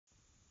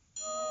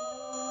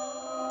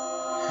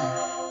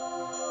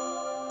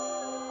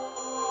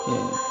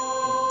Past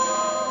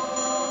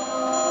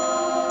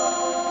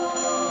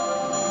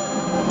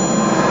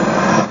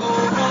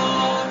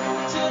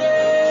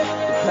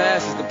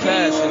is the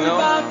past, you know.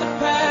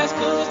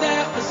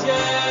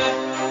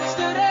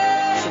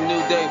 It's a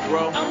new day,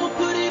 bro.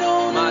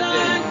 My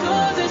day.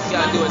 You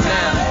gotta do it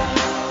now.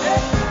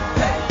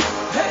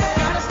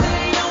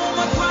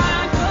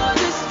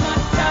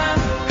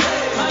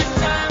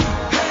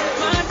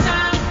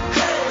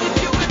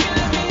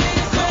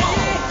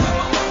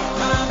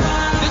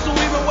 This what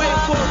we've been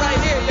waiting for right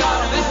here,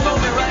 y'all. This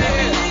moment right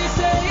here.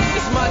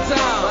 It's my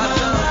time. My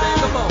time, baby.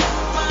 Come on.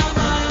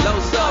 Low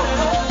soul.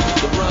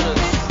 The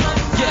runners.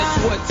 Guess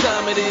what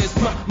time it is?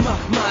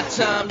 My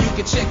time. You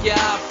can check your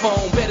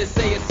iPhone. Better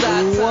say it's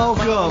our time.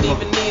 Welcome,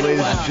 ladies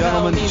and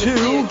gentlemen, to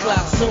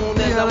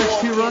the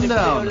NXT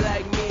Rundown.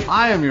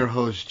 I am your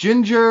host,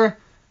 Ginger,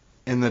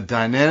 and the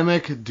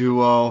dynamic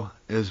duo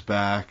is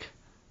back.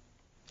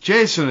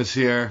 Jason is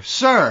here.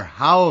 Sir,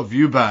 how have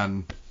you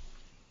been?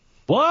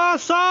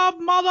 What's up,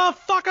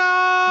 motherfucker?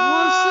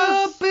 What's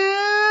up,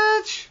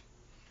 bitch?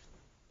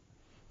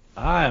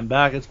 I am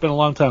back. It's been a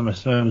long time. I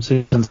haven't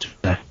seen since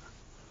Tuesday.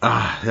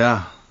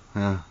 Yeah.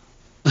 Well,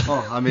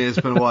 I mean, it's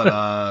been what,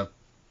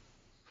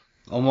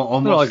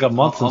 almost like a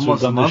month since we've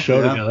done this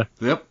show together.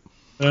 Yep.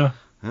 Yeah.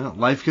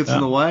 Life gets in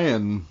the way,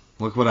 and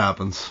look what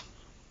happens.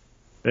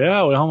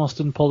 Yeah, we almost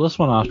didn't pull this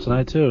one off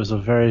tonight, too. It was a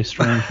very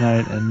strange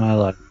night in my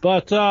life.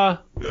 But, I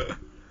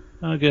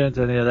don't get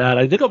into any of that.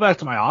 I did go back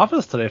to my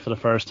office today for the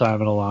first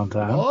time in a long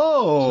time.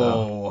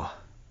 Whoa!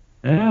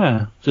 So,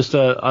 yeah, just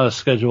a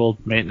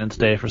scheduled maintenance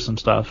day for some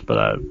stuff,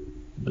 but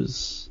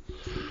it's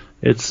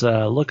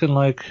looking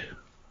like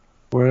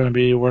we're going to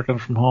be working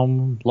from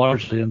home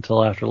largely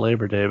until after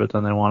Labor Day, but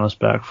then they want us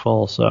back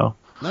full, so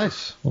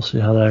Nice. We'll see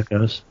how that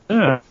goes.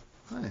 Yeah.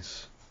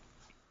 Nice.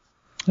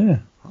 Yeah.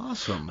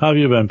 Awesome. How have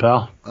you been,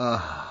 pal?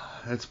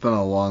 It's been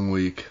a long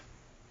week.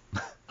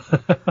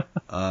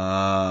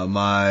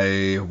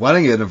 My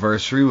wedding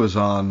anniversary was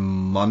on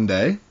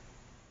Monday.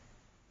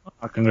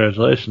 Oh,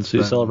 congratulations.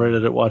 You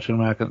celebrated it watching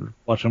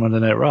Monday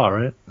Night Raw,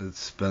 right?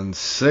 It's been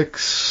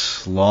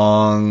 6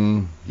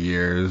 long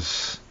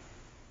years.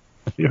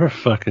 You're a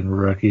fucking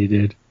rookie,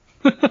 dude.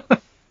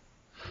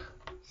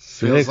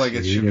 Feels like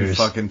it should be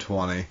fucking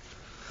 20.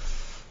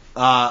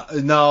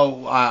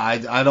 No,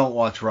 I don't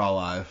watch Raw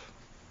live.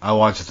 I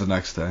watch it the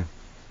next day.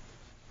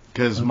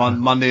 Because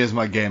Monday is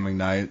my gaming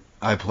night.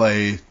 I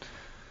play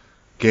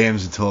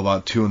games until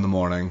about 2 in the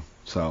morning.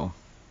 So,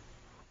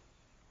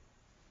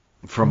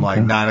 from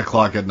like 9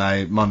 o'clock at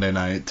night, Monday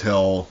night,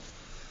 till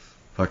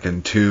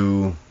fucking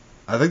 2.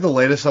 I think the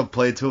latest I've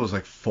played till was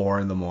like 4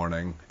 in the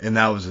morning. And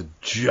that was a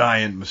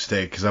giant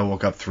mistake because I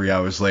woke up 3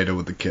 hours later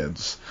with the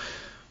kids.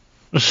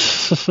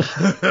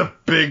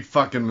 Big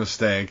fucking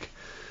mistake.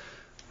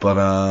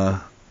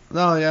 But,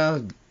 no, yeah,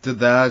 did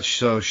that.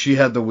 So she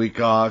had the week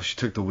off. She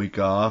took the week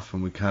off,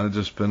 and we kind of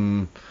just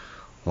been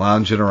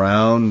lounging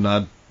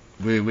around.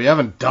 We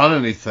haven't done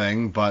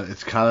anything, but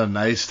it's kind of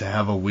nice to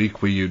have a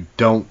week where you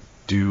don't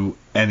do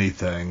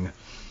anything.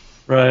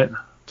 Right.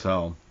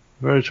 So.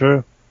 Very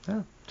true.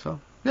 Yeah, so,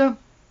 yeah.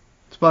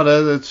 That's about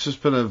it. It's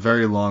just been a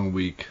very long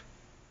week.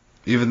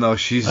 Even though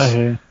she's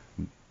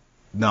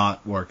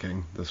not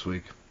working this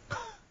week.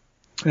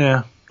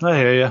 Yeah, I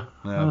hear you.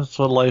 Yeah. That's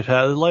what life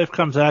has. Life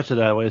comes at you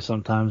that way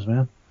sometimes,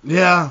 man.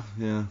 Yeah.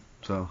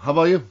 So, how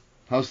about you?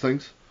 How's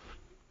things?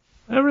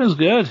 Everything's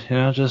good.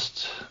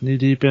 Just knee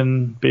deep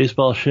in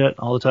baseball shit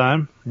all the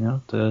time.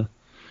 The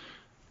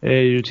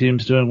AAU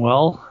team's doing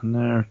well in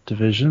their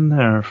division.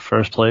 They're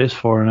first place,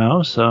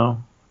 4-0.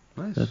 So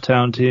nice. The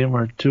town team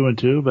we're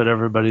 2-2, but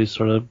everybody's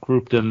sort of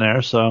grouped in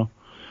there. So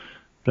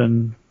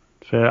been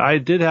fair. We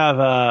did have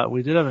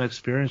an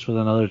experience with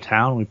another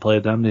town. We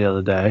played them the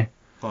other day.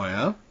 Oh,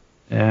 yeah?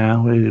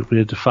 Yeah, we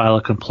had to file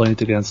a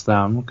complaint against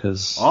them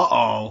because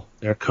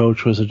their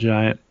coach was a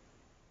giant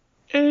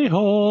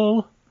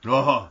a-hole.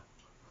 Oh.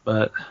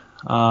 But,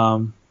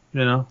 all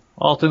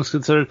things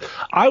considered,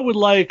 I would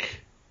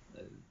like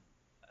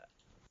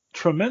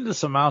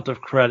tremendous amount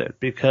of credit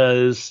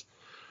because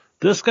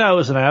this guy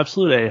was an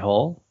absolute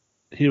a-hole.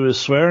 He was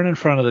swearing in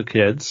front of the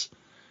kids.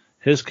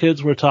 His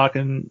kids were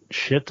talking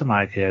shit to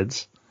my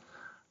kids.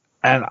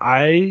 And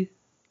I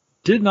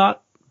did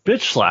not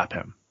bitch slap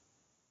him.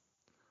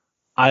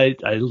 I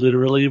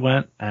literally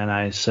went and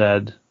I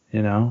said,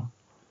 your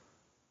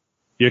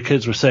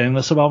kids were saying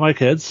this about my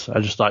kids.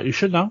 I just thought you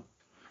should know.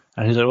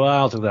 And he said, well, I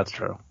don't think that's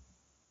true.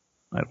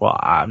 Like, well,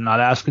 I'm not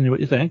asking you what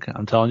you think.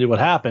 I'm telling you what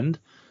happened.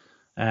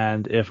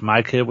 And if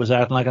my kid was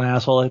acting like an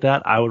asshole like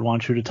that, I would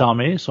want you to tell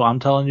me. So I'm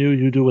telling you,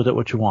 you do with it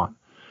what you want.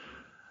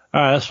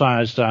 All right, that's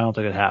fine. I don't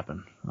think it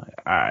happened. Like,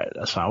 all right,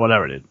 that's fine.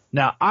 Whatever, dude.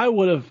 Now, I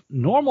would have,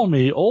 normal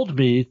me, old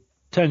me,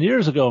 10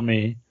 years ago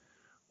me,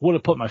 would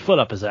have put my foot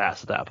up his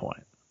ass at that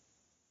point.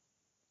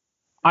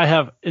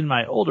 In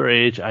my older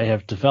age, I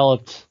have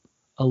developed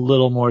a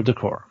little more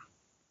decorum.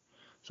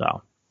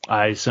 So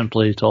I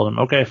simply told him,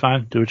 okay,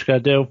 fine, do what you got to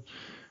do.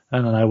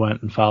 And then I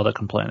went and filed a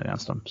complaint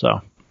against him.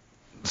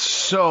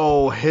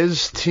 So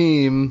his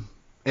team,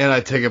 and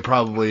I take it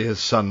probably his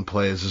son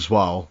plays as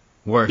well,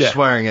 were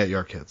swearing at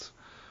your kids.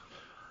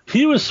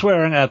 He was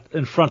swearing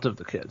in front of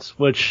the kids,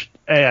 which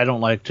I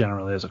don't like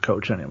generally as a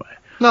coach anyway.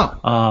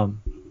 No.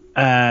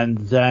 And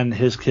then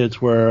his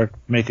kids were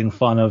making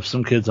fun of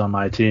some kids on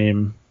my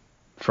team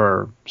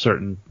for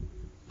certain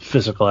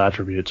physical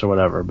attributes or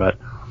whatever, but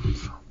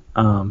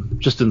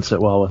just didn't sit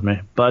well with me.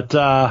 But you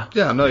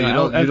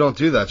don't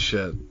do that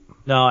shit.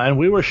 No, and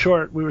we were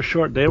short.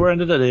 They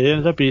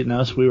ended up beating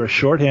us. We were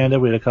short-handed.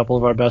 We had a couple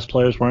of our best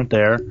players weren't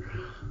there,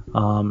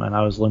 and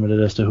I was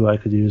limited as to who I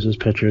could use as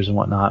pitchers and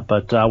whatnot.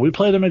 But we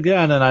played them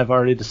again, and I've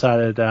already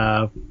decided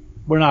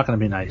we're not going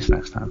to be nice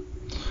next time.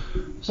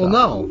 So. Well,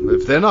 no.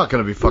 If they're not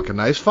going to be fucking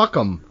nice, fuck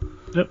them.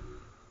 Yep.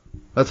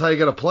 That's how you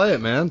got to play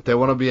it, man. They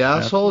want to be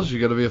assholes. You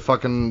got to be a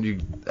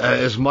fucking.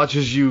 As much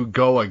as you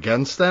go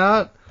against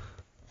that,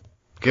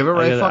 give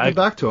it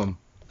back to them.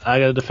 I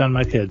got to defend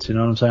my kids. You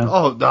know what I'm saying?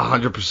 Oh,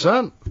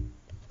 100%.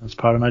 That's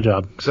part of my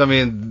job. Because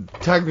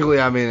technically,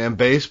 in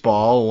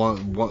baseball,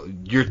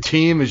 your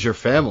team is your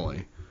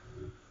family.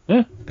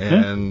 Yeah.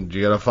 And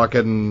you got to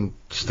fucking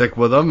stick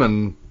with them,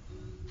 and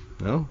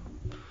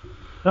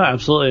No,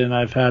 absolutely. And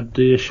I've had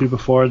the issue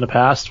before in the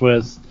past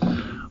with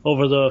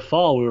over the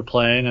fall we were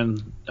playing,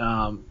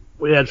 and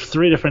we had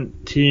 3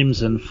 different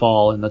teams in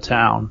fall in the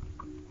town.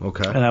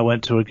 Okay. And I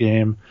went to a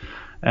game,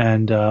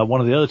 and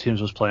one of the other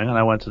teams was playing, and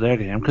I went to their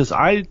game because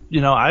I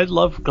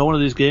love going to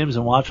these games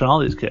and watching all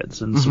these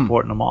kids and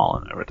supporting them all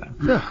and everything.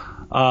 Yeah.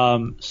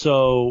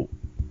 So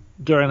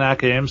during that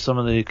game, some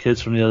of the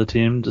kids from the other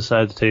team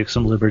decided to take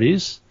some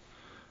liberties.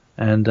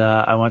 And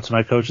I went to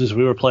my coaches.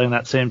 We were playing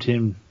that same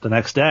team the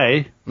next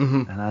day.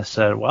 Mm-hmm. And I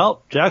said,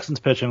 well, Jackson's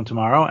pitching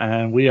tomorrow,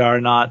 and we are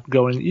not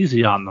going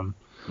easy on them.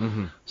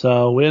 Mm-hmm.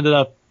 So we ended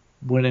up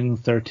winning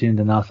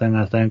 13-0,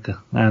 I think.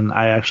 And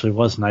I actually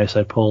was nice.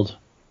 I pulled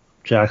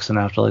Jackson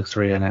after like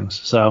 3 innings.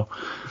 So,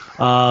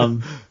 but,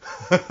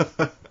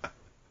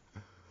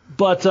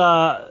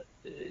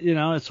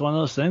 it's one of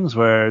those things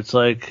where it's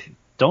like,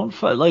 don't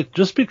fight. Like,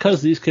 just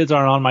because these kids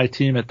aren't on my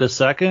team at this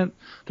second,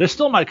 they're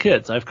still my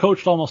kids. I've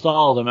coached almost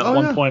all of them at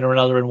one point or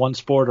another in one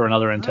sport or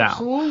another in town.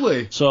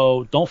 Absolutely.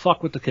 So don't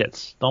fuck with the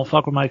kids. Don't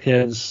fuck with my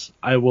kids.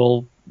 It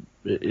will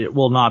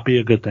not be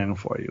a good thing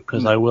for you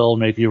because I will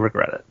make you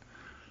regret it.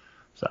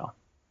 So.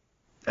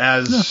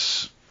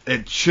 As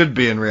it should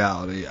be in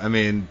reality.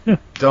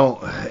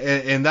 Don't,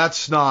 and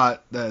that's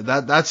not,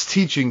 that's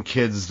teaching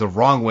kids the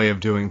wrong way of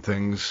doing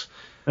things.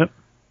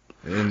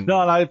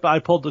 No, and I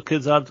pulled the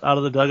kids out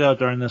of the dugout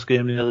during this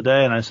game the other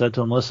day, and I said to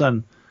them,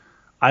 listen,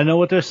 I know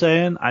what they're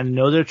saying. I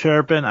know they're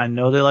chirping. I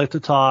know they like to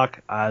talk.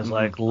 I was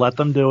like, let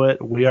them do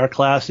it. We are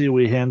classy.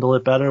 We handle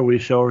it better. We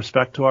show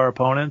respect to our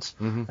opponents,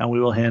 and we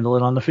will handle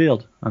it on the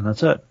field. And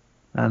that's it.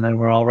 And then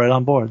we're all right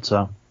on board.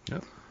 So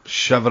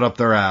shove it up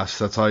their ass.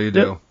 That's all you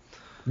do.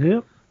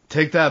 Yep.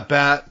 Take that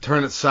bat,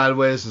 turn it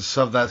sideways, and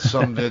shove that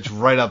bitch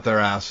right up their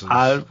asses.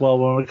 Well,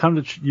 when we come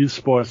to youth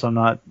sports, I'm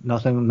not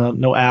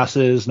no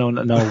asses, no,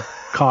 not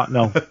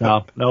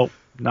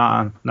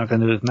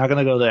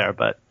gonna go there.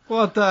 But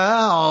what the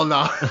hell?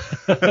 No.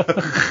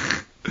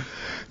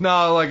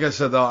 No, like I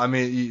said though,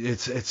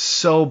 it's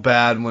so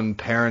bad when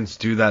parents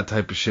do that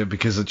type of shit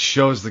because it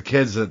shows the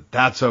kids that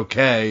that's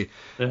okay,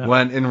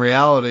 when in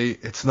reality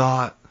it's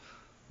not.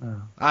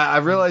 I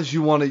realize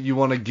you want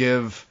to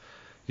give.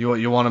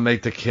 You want to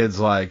make the kids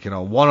want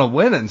to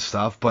win and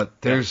stuff,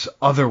 but there's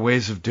other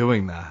ways of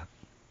doing that.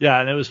 Yeah,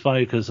 and it was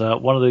funny because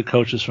one of the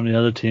coaches from one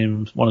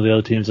of the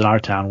other teams in our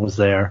town was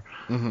there,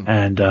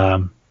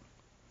 and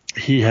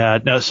he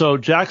had so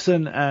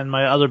Jackson and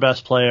my other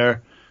best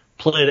player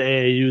played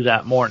AAU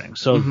that morning,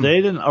 so they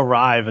didn't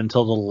arrive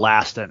until the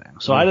last inning,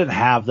 so I didn't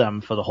have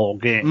them for the whole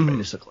game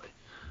basically,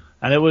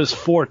 and it was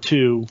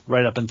 4-2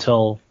 right up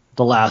until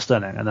the last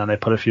inning, and then they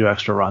put a few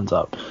extra runs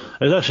up.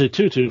 It was actually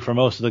 2-2 for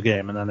most of the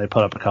game, and then they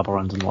put up a couple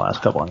runs in the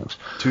last couple innings.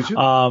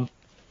 2-2?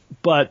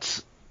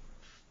 But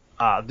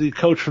the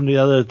coach from the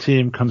other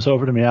team comes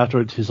over to me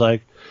afterwards. He's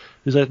like,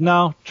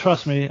 no,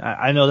 trust me,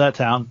 I know that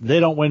town.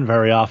 They don't win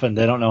very often.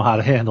 They don't know how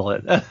to handle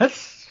it.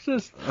 That's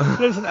just,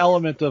 there's an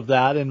element of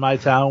that. In my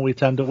town, we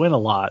tend to win a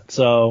lot.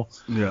 So,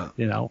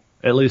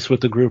 at least with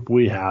the group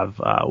we have,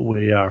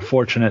 we are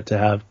fortunate to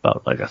have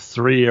about like a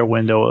 3-year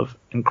window of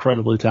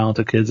incredibly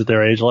talented kids at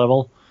their age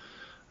level.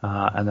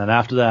 And then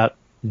after that,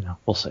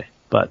 we'll see.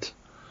 But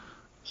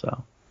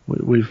so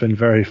we've been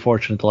very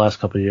fortunate the last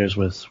couple of years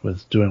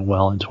with doing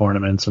well in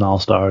tournaments and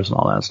all-stars and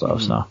all that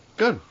stuff. So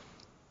Good.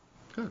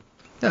 Yeah,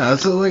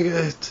 that's like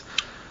it.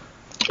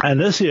 And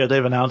this year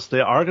they've announced they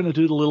are going to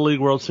do the Little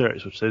League World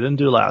Series, which they didn't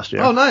do last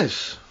year. Oh,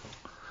 nice.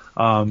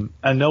 And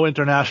no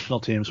international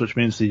teams, which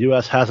means the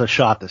U.S. has a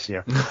shot this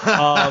year.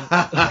 No,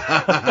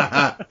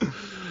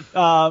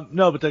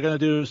 but they're going to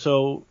do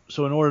so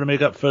in order to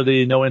make up for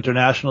the no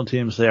international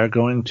teams, they are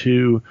going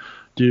to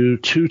do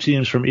 2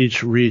 teams from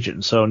each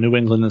region. So New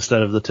England,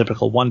 instead of the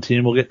typical 1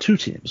 team, will get 2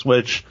 teams,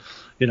 which,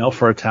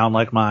 for a town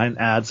like mine,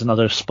 adds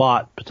another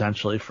spot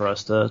potentially for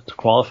us to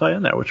qualify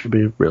in there, which would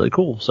be really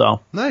cool.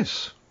 So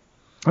nice.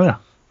 Yeah.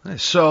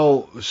 Nice.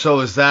 So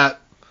is that's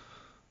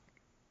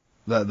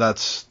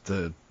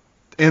the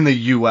in the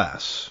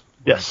U.S.?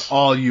 Yes.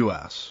 All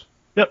U.S.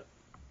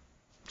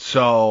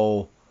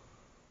 So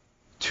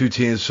 2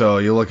 teams. So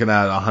you're looking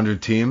at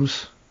 100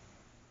 teams.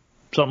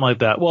 Something like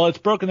that. Well, it's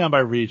broken down by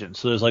region.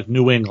 So there's like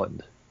New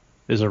England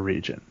is a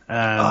region,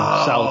 and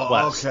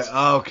Southwest.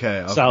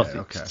 Okay. Southeast.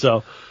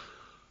 Okay.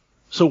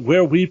 So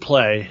where we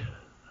play,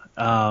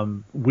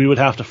 we would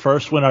have to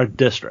first win our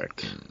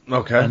district.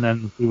 Okay. And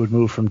then we would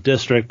move from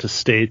district to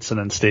states and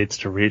then states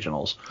to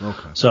regionals.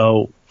 Okay.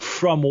 So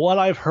from what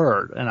I've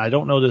heard, and I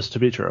don't know this to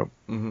be true,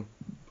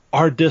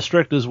 our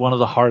district is one of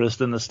the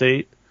hardest in the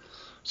state.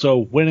 So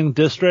winning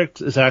district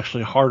is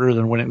actually harder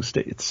than winning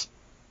states.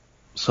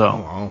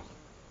 So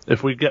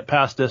if we get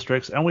past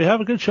districts, and we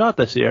have a good shot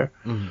this year,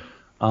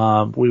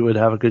 we would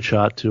have a good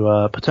shot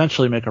to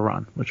potentially make a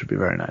run, which would be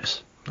very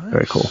nice.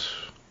 Very cool.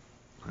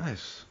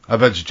 Nice. I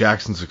bet you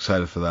Jackson's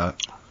excited for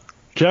that.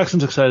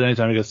 Jackson's excited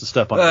anytime he gets to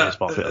step on a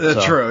baseball field.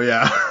 That's true,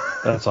 yeah.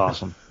 That's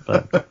awesome.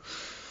 But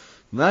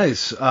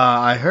nice.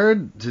 I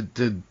heard,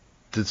 did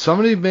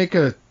somebody make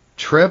a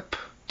trip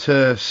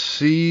to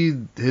see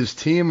his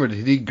team, or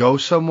did he go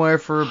somewhere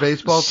for a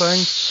baseball thing?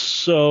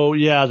 So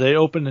yeah, they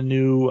opened a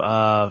new.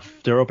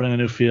 They're opening a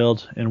new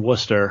field in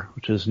Worcester,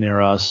 which is near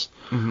us,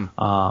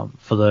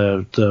 for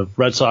the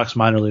Red Sox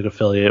minor league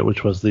affiliate,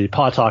 which was the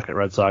Pawtucket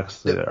Red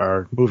Sox. They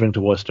are moving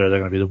to Worcester. They're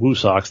going to be the Woo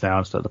Sox now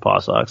instead of the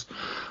Paw Sox.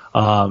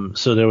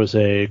 So there was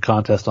a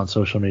contest on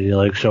social media,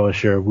 like show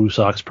us your Woo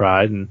Sox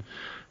pride, and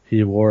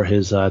he wore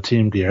his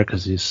team gear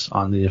because he's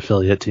on the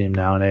affiliate team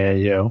now in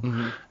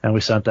AAU, and we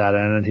sent that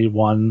in, and he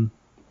won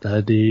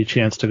the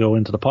chance to go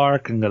into the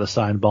park and got a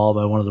signed ball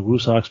by one of the Woo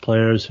Sox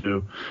players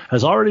who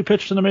has already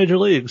pitched in the major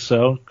leagues,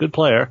 so good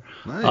player.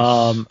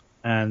 Nice.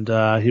 And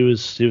he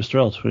was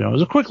thrilled. You know, it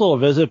was a quick little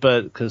visit,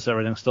 but because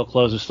everything's still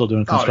closed, they're still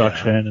doing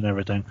construction and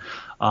everything.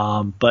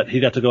 But he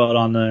got to go out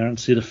on there and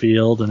see the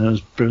field,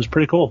 and it was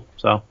pretty cool.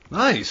 So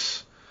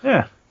nice.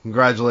 Yeah.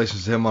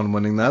 Congratulations to him on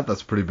winning that.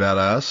 That's pretty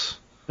badass.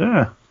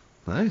 Yeah.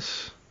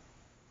 Nice.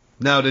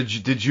 Now,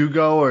 did you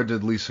go, or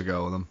did Lisa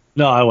go with him?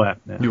 No, I went.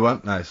 Yeah. You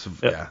went? Nice.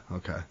 Yep. Yeah.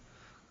 Okay.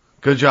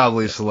 Good job,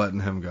 Lisa, letting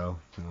him go.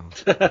 You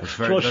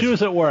know, she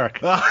was at work.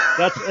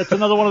 It's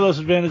another one of those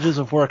advantages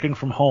of working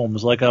from home.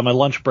 Is like on my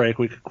lunch break,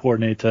 we could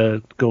coordinate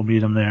to go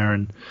meet him there,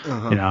 and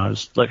you know, I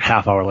was like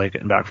half hour late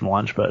getting back from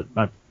lunch, but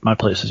my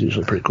place is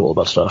usually pretty cool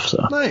about stuff.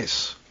 So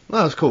nice.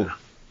 Well, that's cool.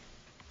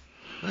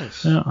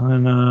 Nice. Yeah,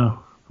 and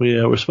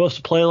we were supposed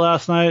to play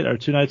last night or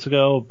 2 nights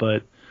ago,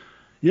 but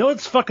you know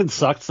what's fucking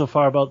sucked so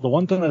far about the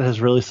one thing that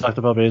has really sucked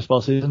about baseball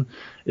season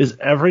is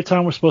every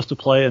time we're supposed to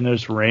play and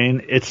there's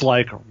rain, it's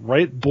like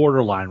right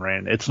borderline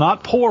rain. It's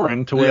not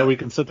pouring to where we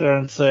can sit there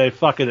and say,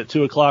 fuck it, at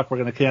 2 o'clock we're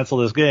going to cancel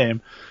this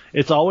game.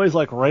 It's always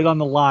like right on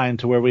the line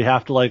to where we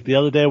have to, like the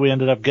other day we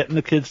ended up getting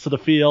the kids to the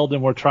field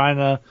and we're trying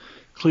to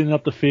clean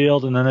up the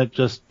field, and then it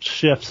just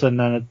shifts and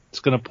then it's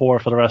going to pour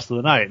for the rest of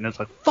the night. And it's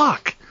like,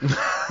 fuck!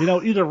 You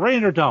know, either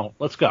rain or don't.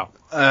 Let's go.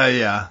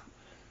 Yeah.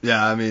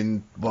 Yeah, I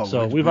mean,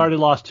 we've already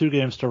lost 2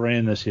 games to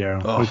rain this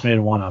year. Oh. We've made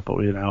one up, but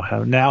we now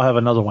have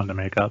another one to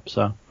make up.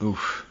 So,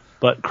 oof.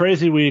 But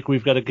crazy week.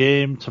 We've got a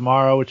game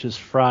tomorrow, which is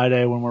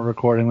Friday when we're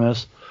recording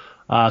this.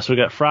 So we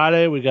got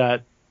Friday. We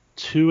got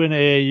 2 in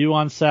AAU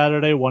on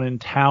Saturday, 1 in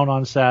town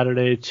on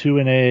Saturday, 2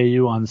 in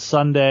AAU on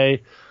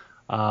Sunday,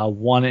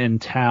 1 in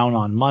town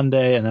on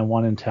Monday, and then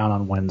 1 in town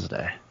on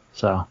Wednesday.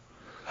 So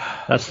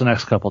that's the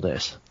next couple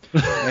days.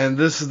 And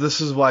this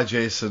is why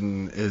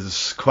Jason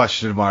is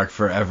question mark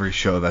for every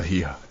show that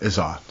he is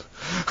on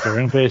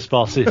during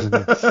baseball season.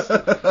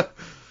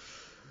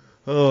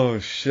 Oh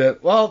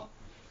shit! Well,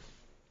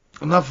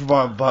 enough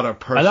about our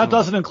personal. And that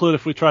doesn't include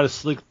if we try to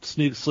slip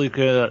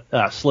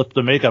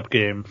the makeup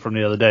game from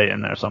the other day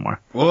in there somewhere.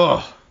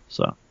 Whoa!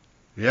 So,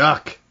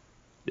 yuck.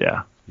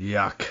 Yeah.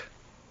 Yuck.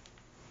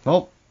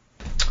 Well,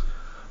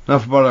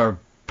 enough about our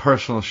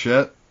personal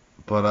shit.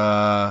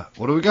 But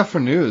what do we got for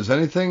news?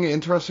 Anything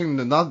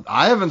interesting?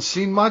 I haven't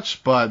seen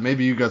much, but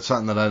maybe you got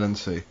something that I didn't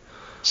see.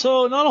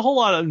 So not a whole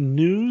lot of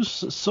news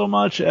so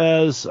much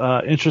as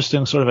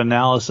interesting sort of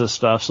analysis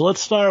stuff. So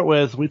let's start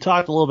with, we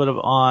talked a little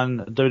bit on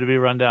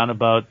WWE Rundown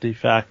about the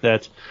fact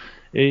that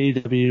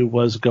AEW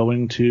was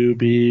going to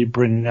be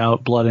bringing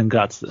out Blood and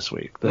Guts this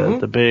week,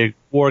 the big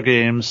War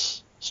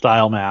Games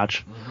style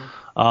match.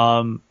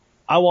 I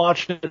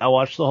watched it. I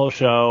watched the whole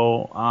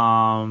show.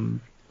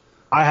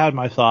 I had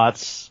my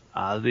thoughts.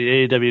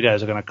 The AEW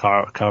guys are going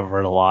to cover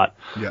it a lot.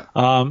 Yeah.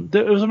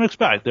 It was a mixed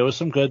bag. There was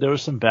some good, there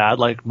was some bad,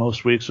 like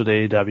most weeks with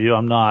AEW.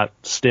 I'm not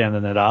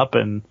standing it up,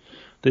 and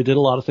they did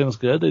a lot of things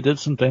good. They did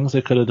some things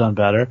they could have done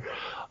better.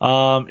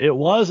 It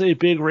was a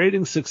big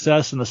rating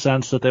success in the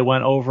sense that they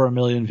went over 1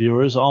 million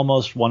viewers,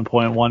 almost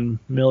 1.1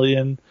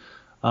 million,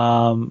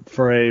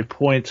 for a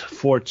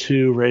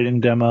 .42 rating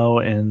demo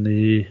in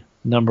the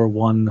number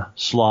 1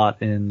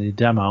 slot in the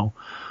demo,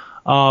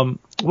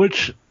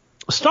 which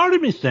started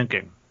me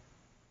thinking.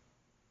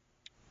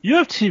 You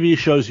have TV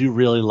shows you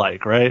really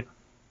like, right?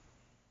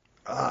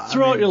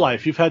 Throughout your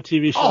life, you've had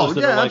TV shows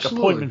that are like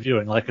appointment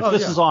viewing. Like, if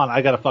this is on,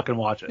 I got to fucking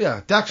watch it.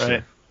 Yeah, Dexter.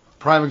 Right?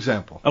 Prime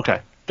example.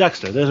 Okay,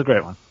 Dexter. There's a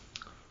great one.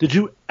 Did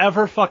you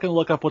ever fucking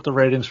look up what the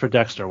ratings for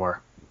Dexter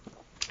were?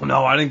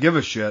 No, I didn't give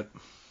a shit.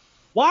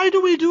 Why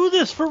do we do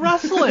this for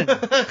wrestling?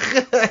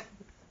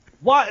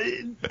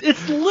 Why?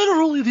 It's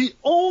literally the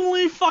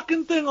only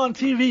fucking thing on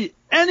TV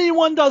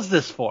anyone does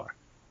this for.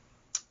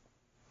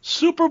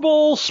 Super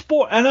Bowl,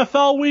 sport,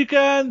 NFL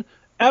weekend,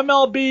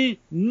 MLB,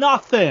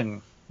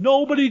 nothing.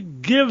 Nobody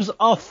gives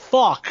a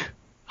fuck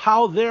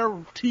how their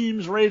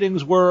team's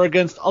ratings were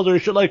against other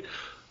shit. Like,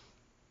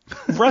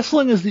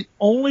 wrestling is the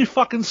only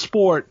fucking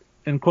sport,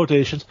 in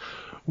quotations,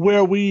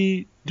 where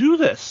we do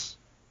this.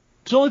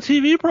 It's only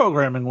TV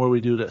programming where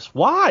we do this.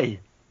 Why?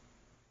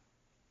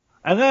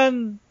 And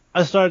then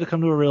I started to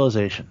come to a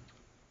realization.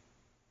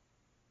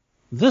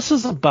 This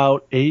is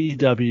about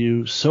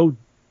AEW so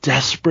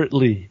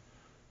desperately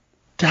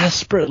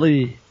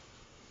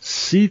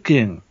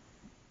seeking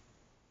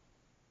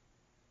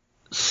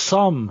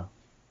some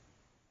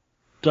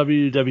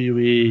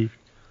WWE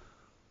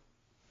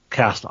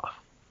cast-off.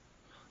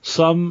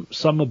 Some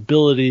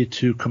ability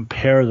to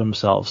compare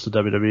themselves to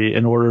WWE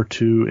in order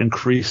to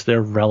increase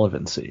their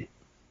relevancy.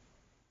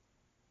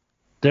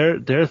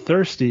 They're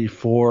thirsty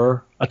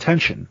for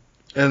attention.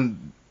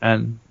 And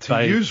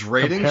to use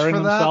ratings comparing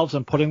for themselves that?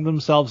 and putting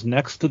themselves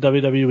next to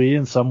WWE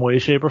in some way,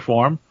 shape, or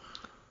form.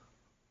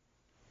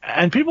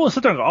 And people will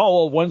sit there and go,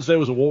 oh, well, Wednesday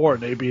was a war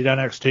and they beat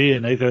NXT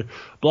and they could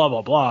blah,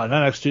 blah, blah. And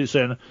NXT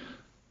saying,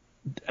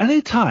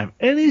 anytime,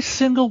 any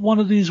single one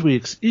of these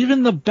weeks,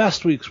 even the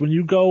best weeks when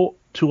you go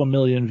to 1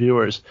 million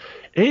viewers,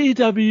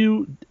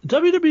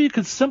 WWE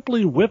could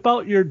simply whip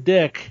out their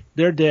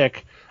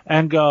dick,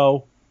 and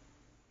go,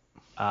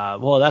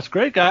 well, that's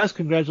great, guys.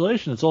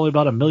 Congratulations. It's only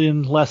about 1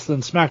 million less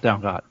than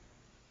SmackDown got.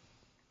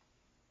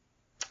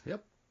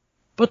 Yep.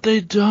 But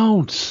they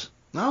don't.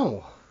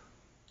 No.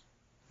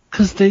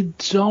 Because they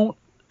don't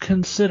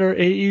consider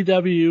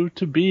AEW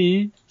to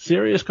be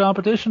serious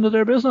competition to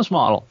their business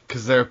model.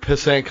 Because they're a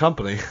pissant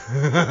company.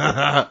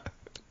 I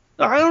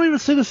don't even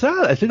think it's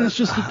that. I think it's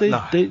just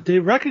that they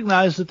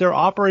recognize that they're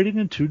operating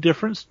in two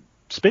different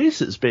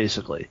spaces,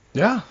 basically.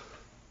 Yeah.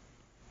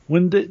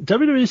 When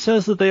WWE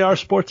says that they are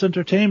sports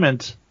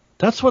entertainment,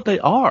 that's what they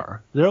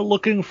are. They're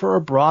looking for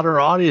a broader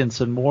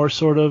audience and more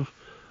sort of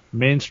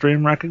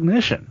mainstream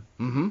recognition.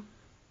 Mm-hmm.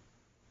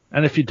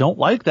 And if you don't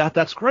like that,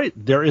 that's great.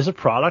 There is a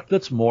product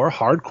that's more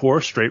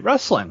hardcore straight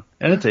wrestling,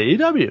 and it's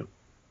AEW.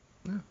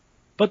 Yeah.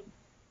 But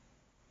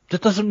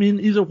that doesn't mean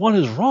either one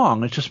is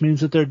wrong. It just means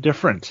that they're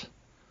different.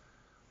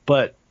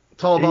 But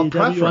it's all about AEW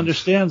preference.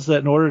 understands that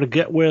in order to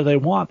get where they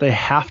want, they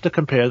have to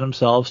compare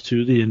themselves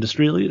to the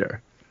industry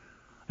leader.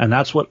 And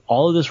that's what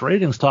all of this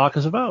ratings talk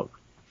is about.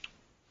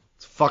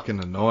 It's fucking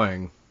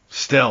annoying.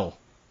 Still.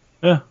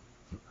 Yeah.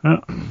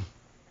 As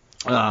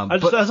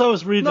I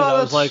was reading it,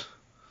 I was like,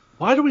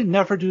 why do we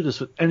never do this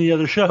with any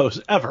other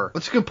shows ever?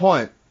 That's a good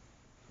point.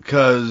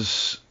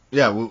 Because, we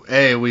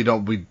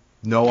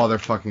no other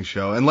fucking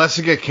show. Unless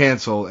it get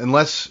canceled.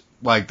 Unless,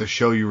 like, the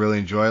show you really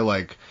enjoy.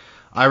 Like,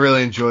 I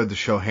really enjoyed the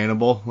show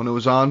Hannibal when it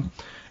was on.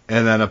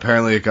 And then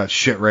apparently it got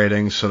shit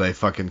ratings, so they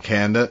fucking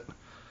canned it.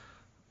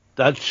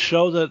 That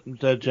show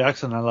that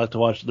Jackson and I like to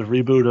watch, the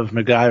reboot of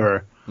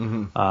MacGyver,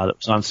 that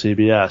was on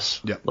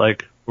CBS. Yep.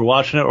 Like, we're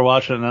watching it,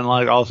 and then,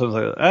 like, all of a sudden,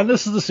 it's like, and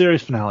this is the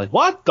series finale.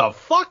 What the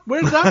fuck?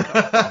 Where did that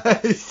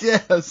come from?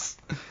 Yes.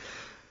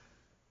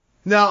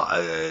 Now,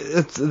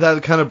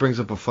 that kind of brings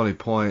up a funny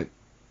point.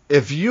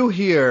 If you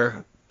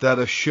hear that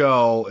a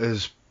show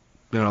is,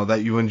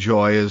 that you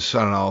enjoy is,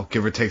 I don't know,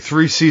 give or take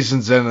 3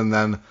 seasons in, and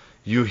then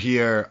you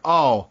hear,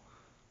 oh,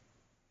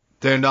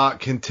 they're not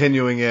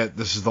continuing it,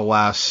 this is the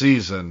last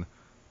season,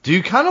 do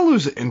you kind of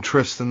lose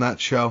interest in that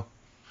show?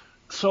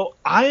 So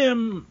I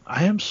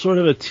am sort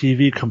of a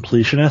TV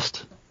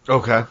completionist.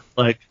 Okay.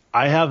 Like,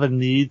 I have a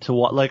need to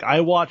watch. Like,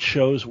 I watch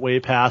shows way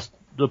past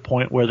the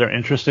point where they're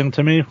interesting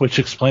to me, which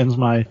explains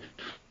my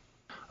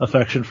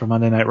affection for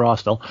Monday Night Raw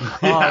still.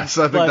 Yes,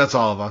 I think that's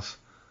all of us.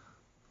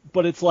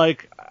 But it's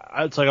like,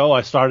 oh,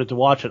 I started to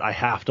watch it. I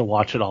have to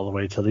watch it all the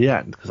way to the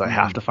end because I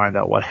have to find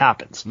out what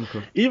happens,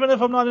 even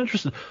if I'm not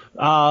interested.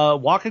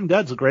 Walking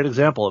Dead's a great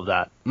example of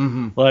that.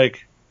 Mm-hmm.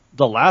 Like,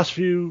 the last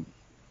few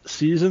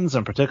seasons,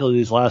 and particularly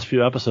these last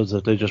few episodes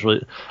that they just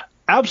really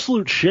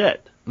absolute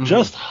shit,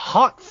 just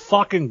hot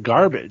fucking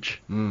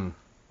garbage.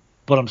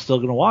 But I'm still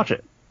gonna watch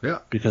it,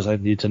 because I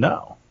need to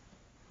know.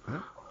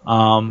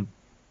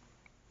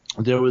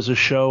 There was a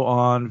show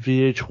on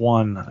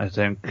VH1, I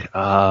think.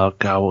 God,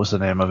 what was the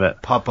name of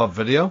it? Pop-up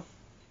video?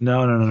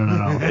 No.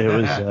 It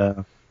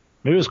was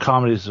maybe it was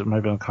comedy. It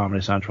might be on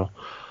Comedy Central.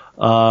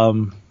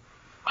 What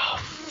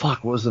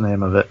was the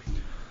name of it?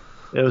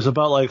 It was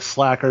about, like,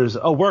 slackers.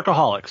 Oh,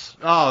 Workaholics.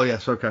 Oh,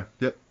 yes, okay.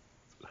 Yep.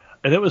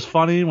 And it was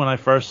funny when I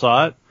first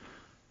saw it.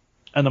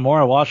 And the more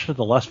I watched it,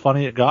 the less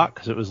funny it got,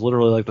 because it was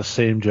literally, like, the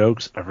same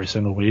jokes every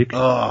single week.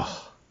 Ugh.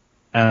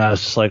 And I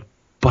was just like,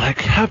 but I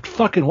kept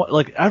fucking...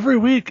 Like, every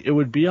week, it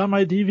would be on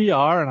my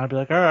DVR, and I'd be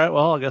like, all right,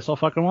 well, I guess I'll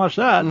fucking watch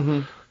that.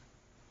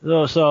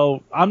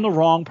 So I'm the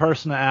wrong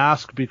person to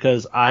ask,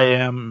 because like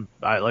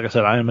I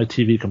said, I am a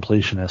TV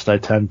completionist. I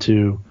tend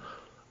to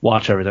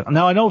watch everything.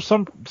 Now I know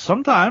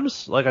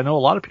sometimes, like I know a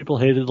lot of people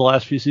hated the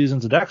last few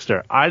seasons of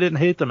Dexter. I didn't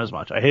hate them as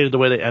much. I hated the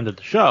way they ended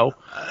the show,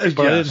 but yes.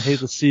 I didn't hate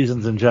the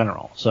seasons in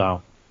general.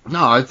 So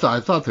no, I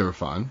thought they were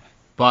fun,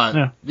 but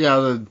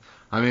apparently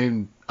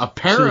see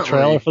the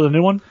trailer for the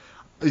new one.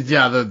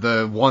 Yeah,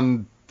 the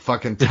one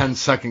fucking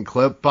 10-second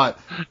clip, but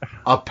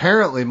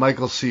apparently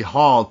Michael C.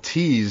 Hall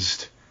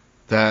teased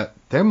that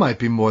there might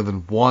be more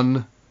than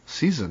one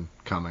season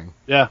coming.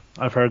 Yeah,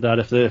 I've heard that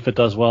if it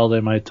does well,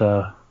 they might.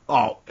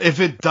 If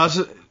it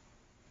doesn't,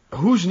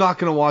 who's not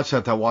going to watch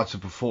that watched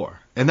it before?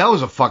 And that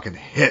was a fucking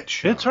hit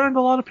show. It turned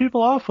a lot of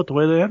people off with the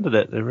way they ended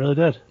it. They really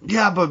did.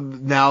 Yeah, but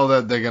now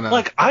that they're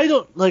gonna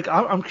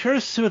I'm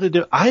curious to see what they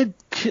do. I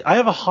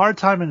have a hard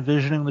time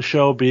envisioning the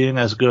show being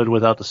as good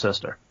without the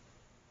sister.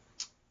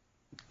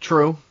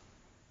 True.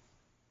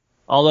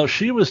 Although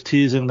she was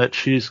teasing that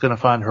she's going to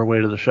find her way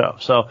to the show.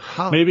 So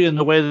maybe in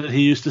the way that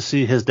he used to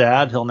see his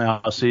dad, he'll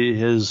now see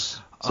his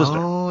sister.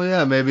 Oh,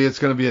 yeah. Maybe it's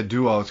going to be a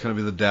duo. It's going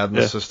to be the dad and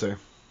the sister.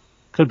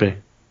 Could be.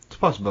 It's a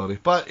possibility.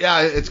 But,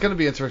 yeah, it's going to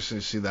be interesting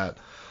to see that.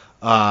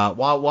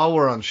 While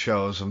we're on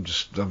shows, I'm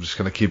just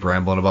going to keep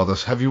rambling about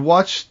this. Have you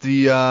watched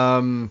the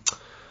Law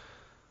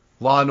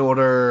 &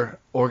 Order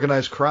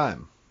Organized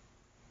Crime?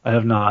 I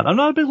have not. I'm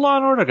not a big Law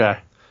 & Order guy.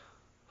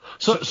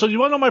 So you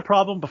want to know my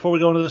problem before we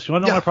go into this? You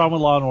want to know my problem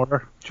with Law &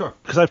 Order? Sure.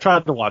 Because I've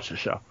tried to watch the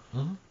show.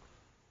 Mm-hmm.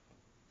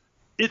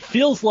 It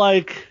feels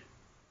like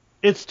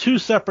it's two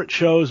separate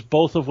shows,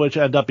 both of which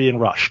end up being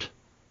rushed.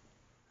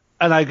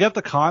 And I get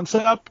the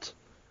concept,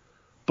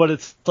 but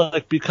it's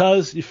like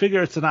because you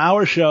figure it's an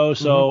hour show,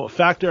 so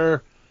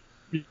factor,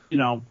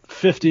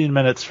 15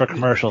 minutes for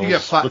commercials.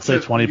 Let's say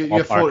 20.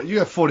 You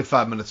have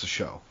 45 minutes of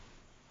show.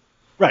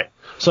 Right.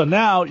 So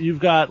now you've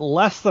got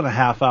less than a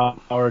half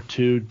hour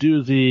to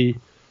do the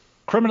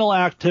criminal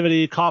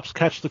activity, cops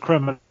catch the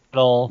criminal,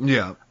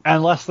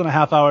 and less than a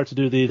half hour to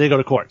do they go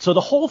to court. So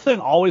the whole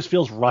thing always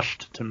feels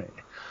rushed to me.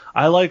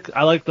 I like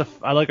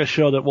a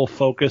show that will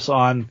focus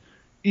on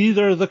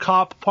either the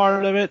cop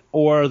part of it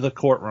or the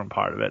courtroom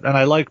part of it, and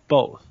I like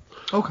both.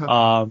 Okay.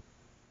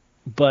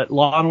 But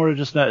Law & Order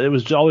it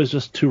was always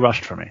just too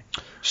rushed for me.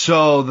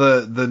 So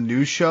the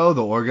new show,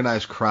 the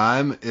Organized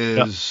Crime,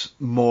 is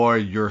more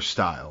your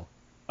style.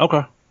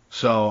 Okay.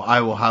 So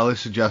I will highly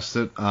suggest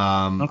it.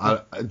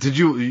 Did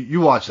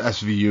you watched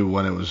SVU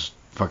when it was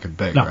fucking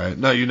big, right?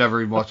 No, you never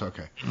even watched.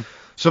 Okay.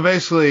 So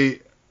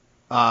basically,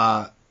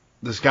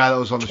 this guy that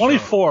was on the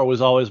 24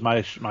 was always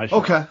my show.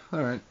 Okay,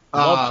 all right.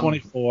 I love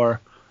 24.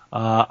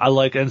 I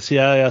like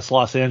NCIS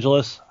Los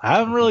Angeles. I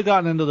haven't really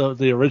gotten into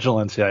the original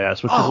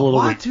NCIS, which is a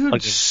little weird. Dude,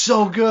 it's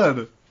so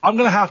good. I'm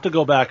gonna have to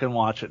go back and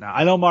watch it now.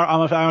 I know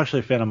I'm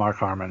actually a fan of Mark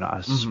Harmon.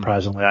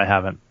 Surprisingly, I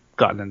haven't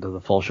gotten into the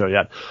full show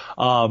yet.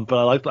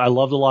 But I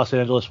love the Los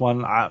Angeles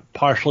one,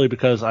 partially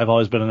because I've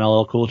always been an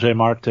LL Cool J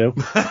Mark too.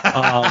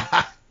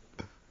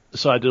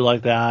 So I do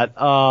like that.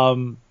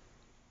 Oh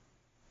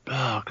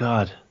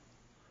God.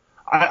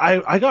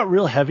 I got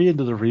real heavy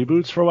into the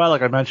reboots for a while.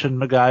 Like I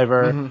mentioned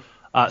MacGyver.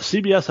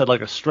 CBS had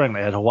like a string.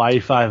 They had Hawaii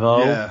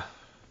Five-0,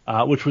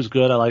 which was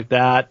good. I like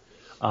that.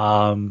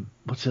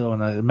 What's the other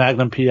one?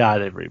 Magnum PI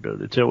they've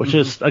rebooted too, which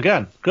is,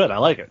 again, good. I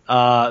like it.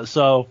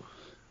 So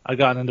I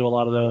got into a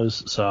lot of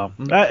those. So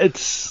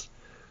it's...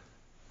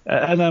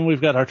 And then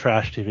we've got our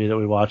trash TV that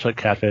we watch, like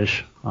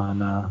Catfish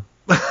on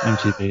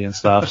MTV and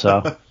stuff.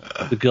 So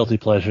the guilty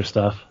pleasure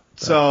stuff.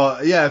 So,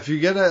 yeah, if you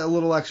get a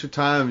little extra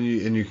time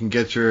and you can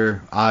get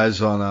your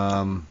eyes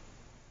on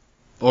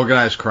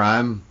Organized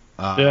Crime,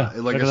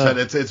 like I said,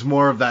 it's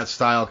more of that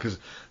style because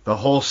the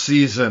whole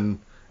season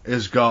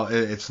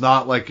it's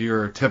not like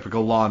your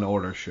typical Law and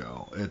Order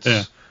show.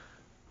 It's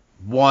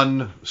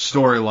one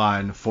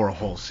storyline for a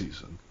whole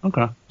season.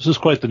 Okay. This is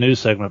quite the news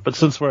segment, but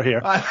since we're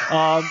here,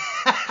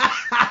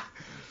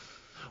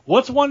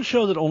 what's one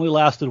show that only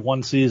lasted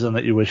one season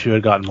that you wish you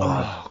had gotten more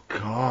of?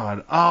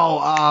 Oh,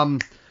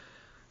 God.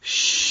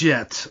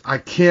 Shit. I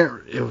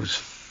can't... It was...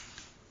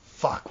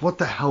 Fuck. What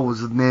the hell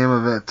was the name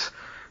of it?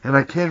 And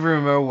I can't even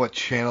remember what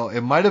channel.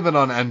 It might have been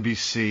on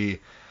NBC.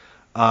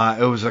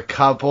 It was a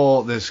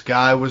couple. This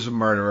guy was a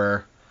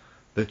murderer.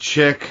 The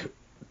chick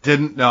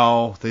didn't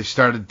know. They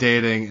started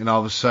dating, and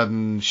all of a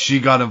sudden, she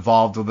got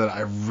involved with it.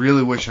 I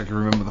really wish I could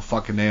remember the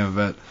fucking name of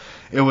it.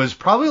 It was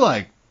probably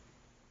like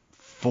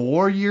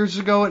 4 years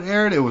ago it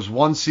aired. It was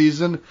one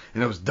season,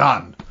 and it was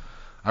done.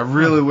 I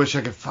really wish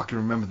I could fucking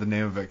remember the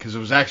name of it, because it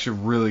was actually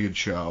a really good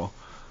show.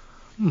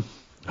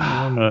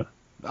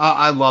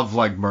 I love,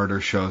 like, murder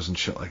shows and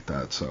shit like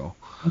that, so...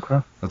 Okay.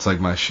 That's, like,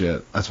 my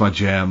shit. That's my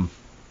jam.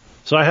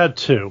 So I had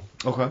two.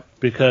 Okay.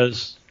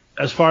 Because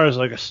as far as,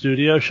 like, a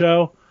studio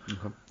show,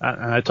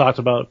 and I talked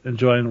about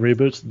enjoying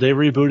reboots, they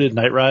rebooted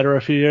Knight Rider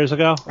a few years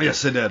ago.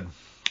 Yes, they did.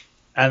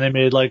 And they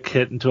made, like,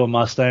 Kit into a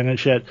Mustang and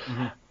shit.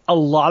 A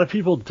lot of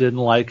people didn't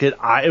like it.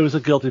 It was a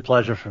guilty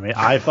pleasure for me.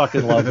 I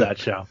fucking loved that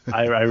show.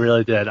 I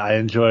really did. I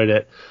enjoyed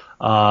it.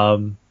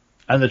 And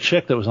the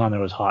chick that was on there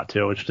was hot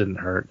too, which didn't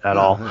hurt at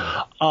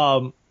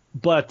all.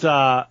 But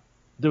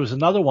there was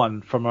another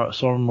one from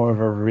sort of more of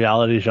a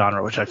reality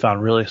genre, which I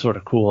found really sort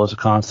of cool as a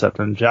concept.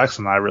 And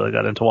Jackson and I really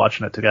got into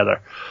watching it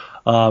together.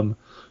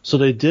 So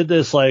they did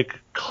this like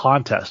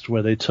contest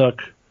where they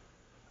took,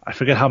 I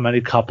forget how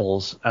many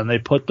couples, and they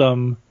put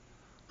them.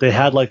 They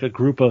had like a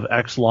group of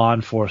ex-law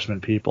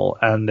enforcement people,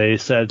 and they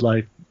said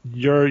like,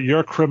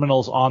 you're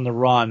criminals on the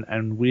run,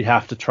 and we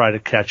have to try to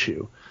catch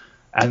you.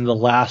 And the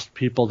last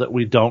people that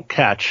we don't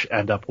catch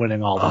end up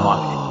winning all the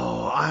money.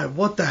 Oh,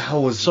 what the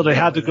hell was? So they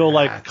had to go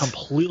like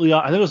completely.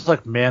 I think it was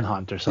like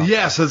Manhunt or something.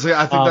 Yes, I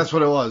think that's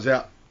what it was.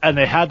 Yeah. And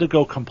they had to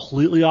go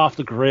completely off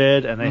the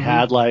grid, and they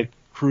had like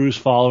crews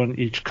following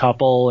each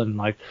couple, and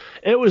like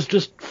it was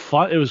just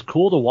fun. It was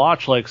cool to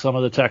watch like some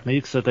of the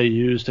techniques that they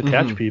used to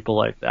catch people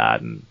like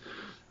that, and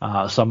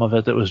some of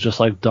it that was just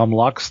like dumb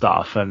luck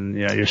stuff, and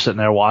you know you're sitting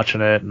there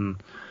watching it and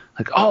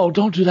like, oh,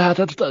 don't do that.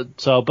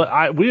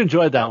 But we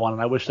enjoyed that one,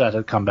 and I wish that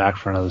had come back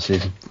for another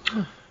season.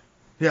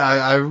 Yeah,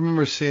 I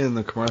remember seeing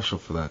the commercial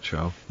for that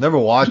show. Never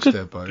watched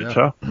it, but yeah,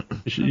 show.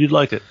 You'd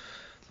like it.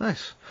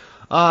 Nice.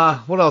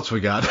 What else we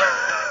got?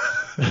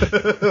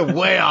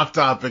 Way off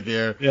topic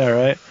here. Yeah,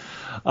 right.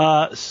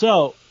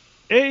 So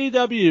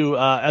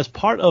AEW, as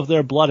part of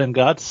their Blood and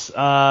Guts,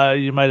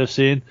 you might have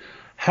seen,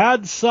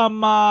 had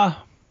some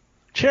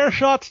chair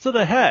shots to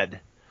the head.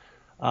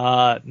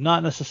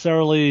 Not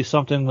necessarily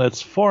something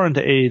that's foreign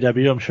to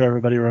AEW. I'm sure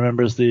everybody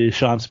remembers the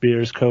Sean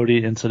Spears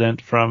Cody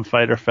incident from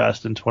Fyter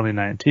Fest in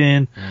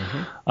 2019.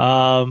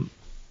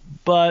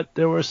 But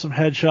there were some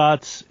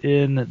headshots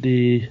in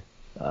the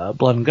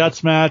Blood and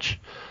Guts match.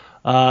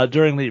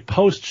 During the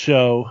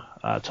post-show,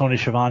 Tony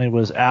Schiavone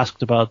was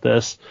asked about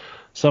this.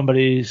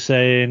 Somebody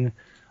saying,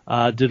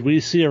 did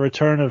we see a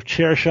return of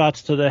chair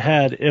shots to the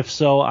head? If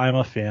so, I'm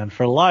a fan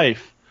for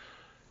life.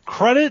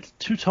 Credit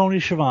to Tony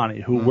Schiavone,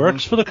 who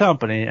works for the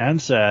company,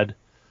 and said,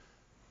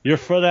 you're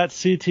for that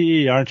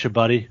CTE, aren't you,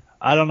 buddy?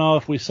 I don't know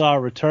if we saw a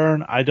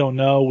return. I don't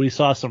know. We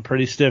saw some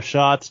pretty stiff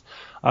shots.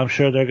 I'm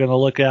sure they're going to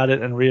look at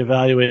it and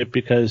reevaluate it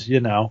because, you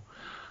know.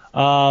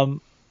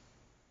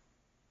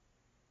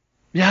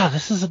 Yeah,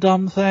 this is a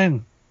dumb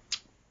thing.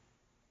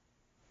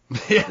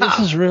 Yeah. This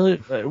is really...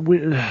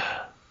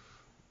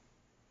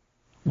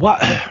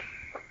 what?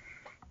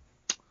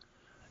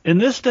 In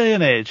this day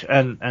and age,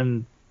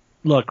 and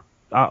look,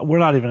 we're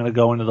not even going to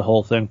go into the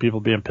whole thing,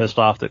 people being pissed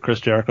off that Chris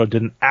Jericho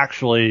didn't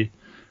actually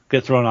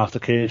get thrown off the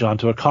cage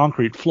onto a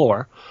concrete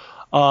floor.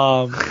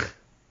 That's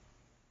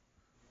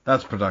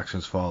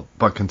production's fault,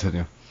 but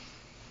continue.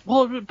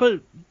 Well, but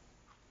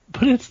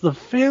it's the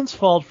fans'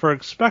 fault for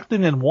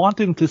expecting and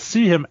wanting to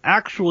see him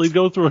actually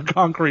go through a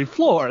concrete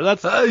floor.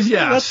 That's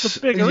the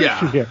bigger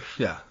issue here.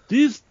 Yeah.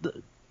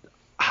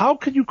 How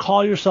can you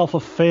call yourself a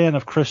fan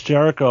of Chris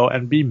Jericho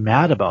and be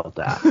mad about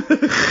that?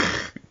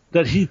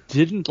 That he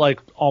didn't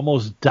like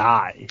almost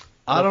die.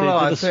 I don't know.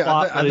 I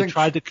think they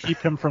tried to keep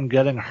him from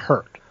getting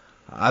hurt.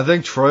 I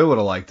think Troy would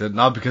have liked it,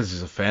 not because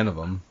he's a fan of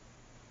him.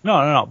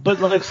 No. But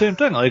like same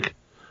thing. Like,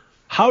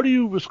 how do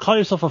you call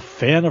yourself a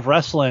fan of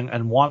wrestling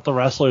and want the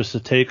wrestlers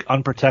to take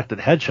unprotected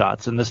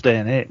headshots in this day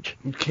and age?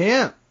 You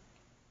can't.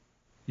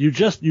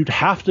 You'd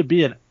have to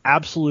be an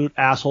absolute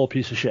asshole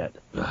piece of shit.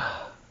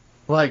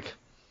 Like,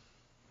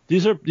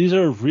 these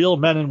are real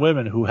men and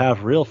women who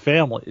have real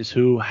families,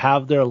 who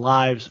have their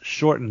lives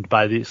shortened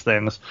by these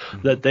things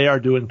that they are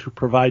doing to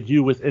provide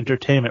you with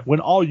entertainment,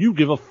 when all you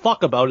give a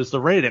fuck about is the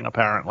rating,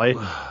 apparently.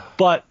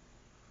 But,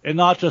 and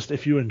not just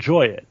if you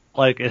enjoy it.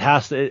 Like, it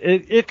has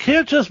to, it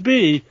can't just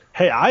be,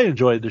 hey, I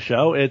enjoyed the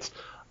show. It's,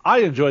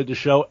 I enjoyed the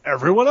show.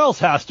 Everyone else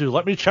has to.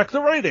 Let me check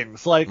the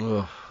ratings. Like,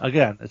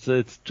 again,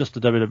 it's just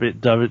a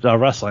WWE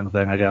wrestling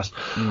thing, I guess.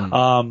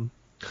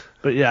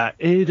 But yeah,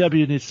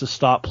 AEW needs to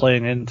stop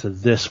playing into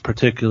this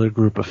particular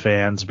group of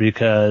fans,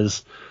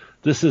 because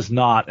this is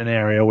not an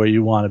area where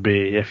you want to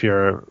be if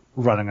you're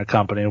running a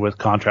company with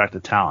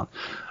contracted talent.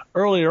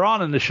 Earlier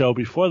on in the show,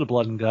 before the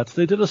Blood and Guts,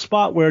 they did a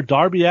spot where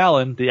Darby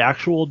Allin, the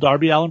actual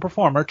Darby Allin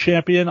performer,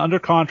 champion under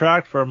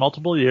contract for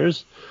multiple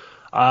years,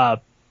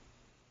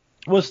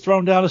 was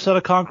thrown down a set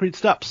of concrete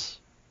steps.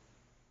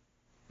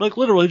 Like,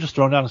 literally just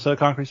thrown down a set of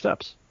concrete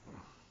steps.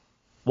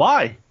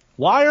 Why?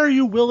 Why are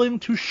you willing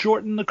to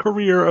shorten the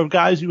career of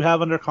guys you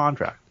have under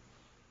contract?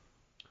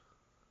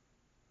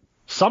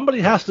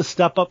 Somebody has to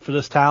step up for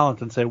this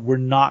talent and say, we're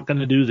not going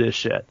to do this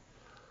shit.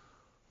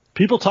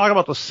 People talk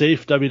about the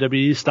safe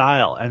WWE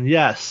style, and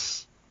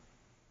yes,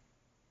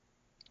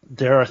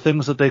 there are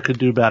things that they could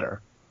do better.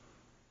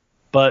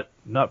 But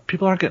no,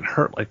 people aren't getting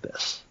hurt like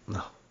this.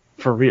 No.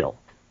 For real.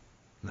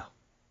 No.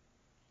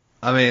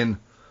 I mean,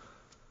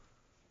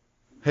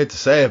 hate to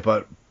say it,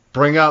 but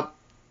bring up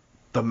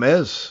The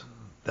Miz.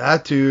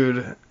 That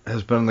dude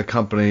has been in the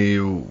company,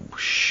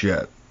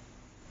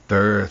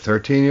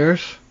 13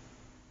 years?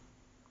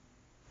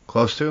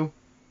 Close to?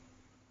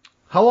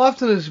 How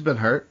often has he been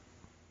hurt?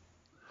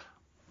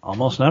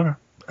 Almost never.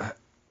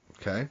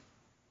 Okay.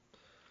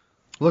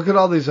 Look at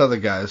all these other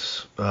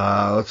guys.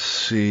 Let's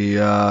see.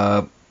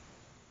 I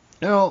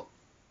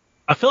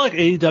feel like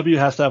AEW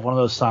has to have one of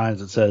those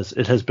signs that says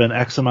it has been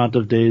X amount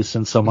of days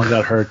since someone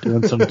got hurt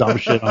doing some dumb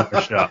shit on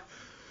their show.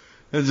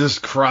 And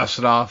just cross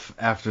it off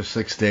after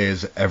 6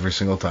 days every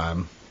single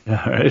time.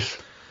 Yeah,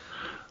 right.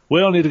 We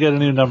don't need to get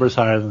any numbers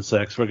higher than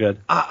 6. We're good.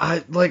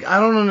 I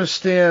don't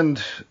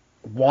understand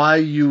why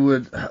you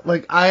would,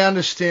 I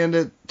understand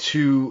it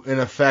to an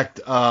effect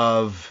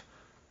of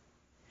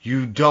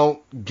you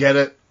don't get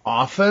it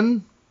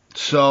often,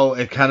 so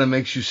it kind of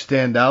makes you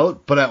stand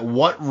out, but at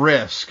what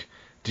risk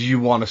do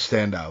you want to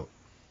stand out?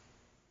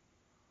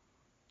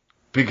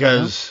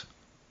 Because,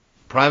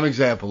 prime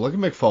example, look at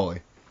Mick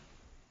Foley.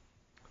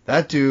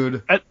 That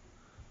dude, God.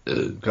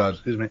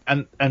 Excuse me.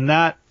 And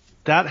that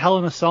Hell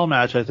in a Cell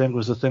match, I think,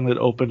 was the thing that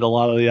opened a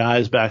lot of the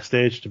eyes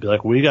backstage to be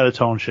like, we got to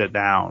tone shit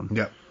down.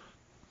 Yep.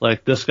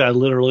 Like, this guy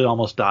literally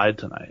almost died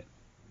tonight.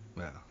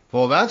 Yeah.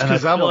 Well, that's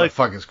because that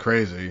motherfucker's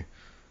crazy.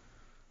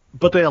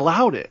 But they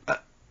allowed it.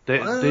 They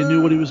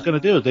knew what he was going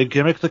to do. They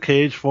gimmicked the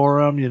cage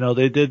for him. You know,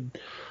 they did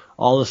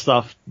all the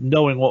stuff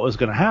knowing what was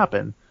going to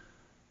happen.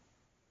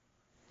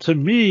 To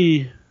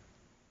me,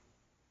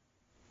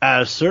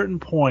 at a certain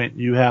point,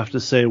 you have to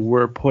say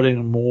we're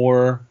putting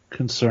more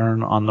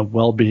concern on the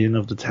well-being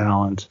of the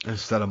talent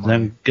instead of money,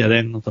 than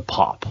getting the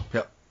pop.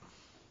 Yep.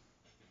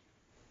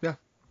 Yeah,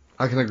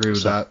 I can agree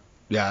with that.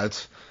 Yeah,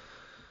 it's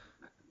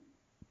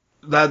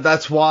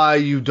that's why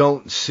you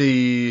don't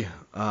see.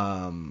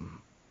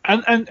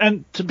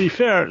 And to be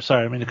fair,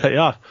 sorry, I mean to cut you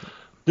off.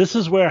 This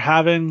is where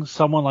having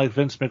someone like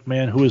Vince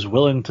McMahon who is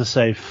willing to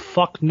say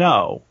fuck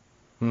no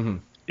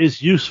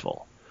is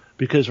useful.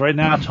 Because right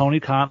now, Tony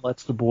Khan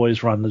lets the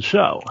boys run the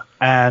show.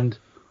 And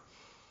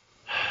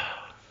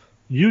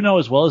you know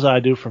as well as I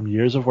do from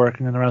years of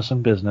working in the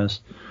wrestling business,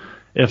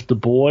 if the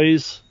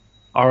boys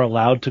are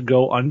allowed to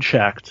go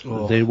unchecked,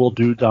 they will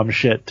do dumb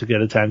shit to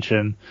get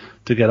attention,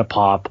 to get a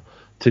pop,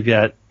 to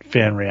get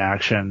fan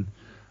reaction,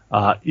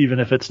 even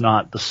if it's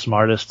not the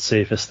smartest,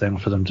 safest thing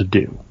for them to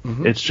do.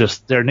 It's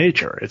just their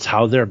nature. It's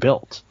how they're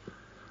built.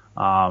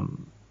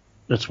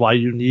 That's why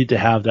you need to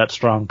have that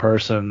strong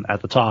person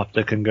at the top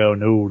that can go,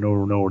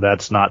 no,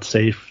 that's not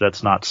safe,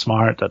 that's not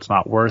smart, that's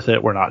not worth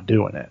it, we're not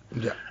doing it.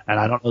 Yeah. And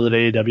I don't know that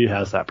AEW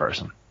has that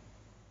person.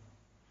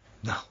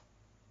 No.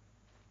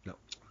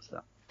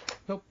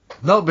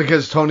 No,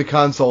 because Tony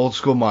Khan's the old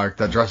school Mark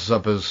that dresses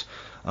up as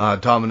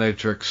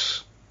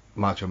dominatrix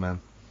Macho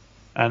Man.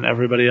 And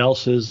everybody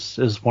else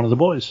is one of the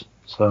boys.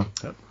 So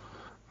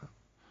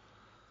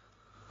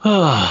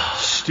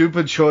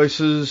stupid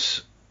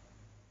choices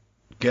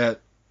get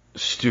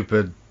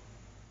stupid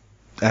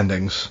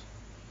endings.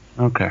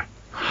 Okay.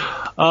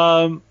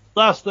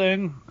 Last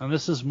thing, and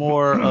this is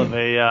more of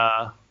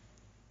a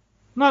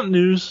not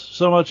news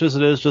so much as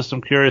it is just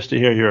I'm curious to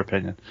hear your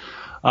opinion.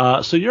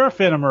 So you're a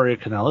fan of Maria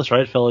Kanellis,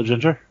 right, fellow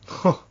Ginger?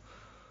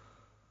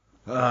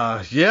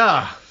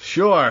 Yeah,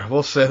 sure,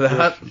 we'll say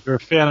that. You're a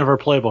fan of her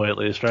Playboy at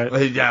least,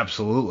 right? Yeah,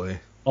 absolutely.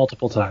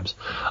 Multiple times.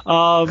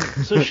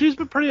 So she's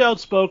been pretty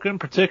outspoken,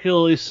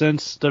 particularly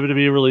since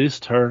WWE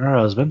released her and her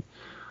husband.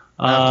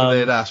 After they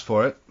had asked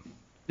for it.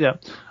 Yeah.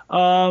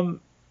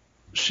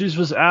 She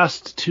was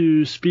asked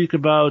to speak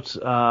about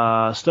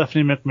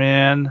Stephanie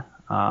McMahon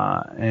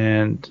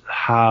and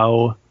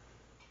how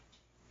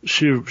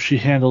she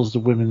handles the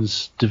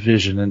women's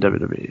division in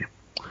WWE.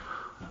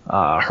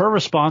 Her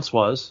response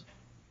was,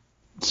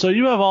 so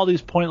you have all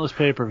these pointless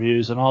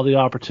pay-per-views and all the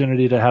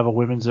opportunity to have a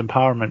women's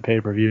empowerment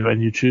pay-per-view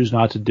and you choose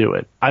not to do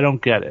it. I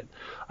don't get it.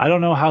 I don't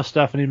know how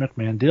Stephanie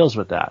McMahon deals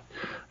with that.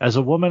 As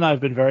a woman,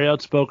 I've been very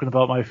outspoken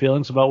about my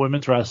feelings about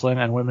women's wrestling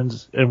and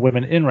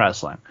women in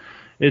wrestling.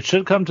 It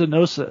should come to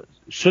no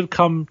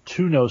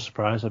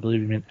surprise, I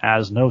believe you mean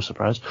as no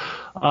surprise,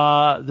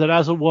 that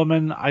as a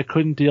woman, I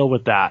couldn't deal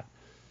with that.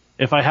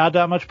 If I had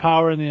that much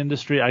power in the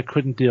industry, I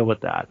couldn't deal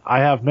with that. I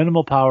have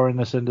minimal power in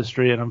this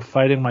industry, and I'm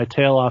fighting my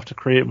tail off to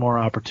create more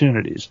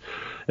opportunities.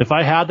 If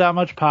I had that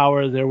much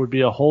power, there would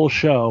be a whole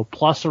show,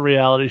 plus a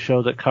reality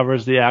show that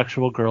covers the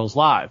actual girls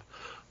live.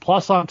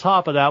 Plus, on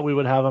top of that, we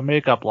would have a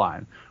makeup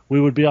line. We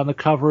would be on the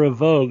cover of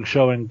Vogue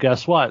showing,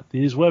 guess what?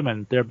 These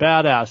women, they're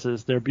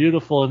badasses. They're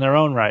beautiful in their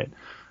own right.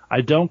 I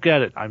don't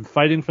get it. I'm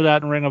fighting for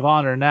that in Ring of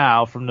Honor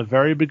now from the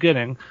very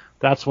beginning.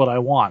 That's what I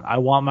want. I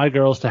want my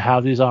girls to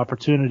have these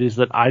opportunities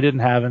that I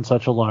didn't have in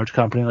such a large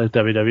company like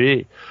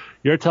WWE.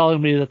 You're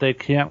telling me that they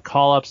can't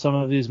call up some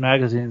of these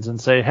magazines and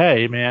say,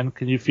 hey, man,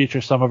 can you feature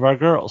some of our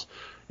girls?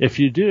 If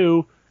you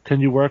do, can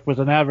you work with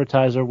an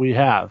advertiser we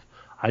have?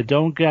 I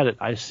don't get it.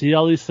 I see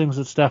all these things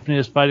that Stephanie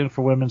is fighting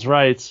for women's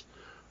rights,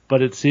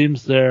 but it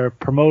seems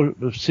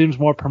it seems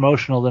more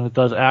promotional than it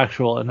does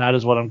actual, and that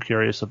is what I'm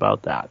curious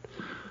about that.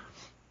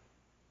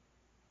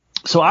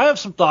 So I have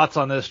some thoughts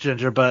on this,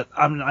 Ginger, but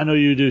I know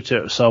you do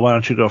too. So why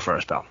don't you go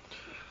first, pal?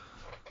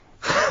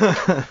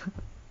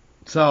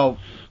 So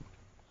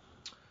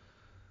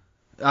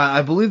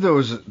I believe there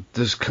was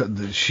this.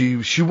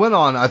 She went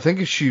on. I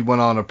think she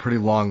went on a pretty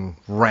long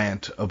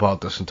rant about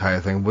this entire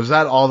thing. Was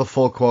that all the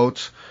full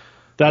quotes?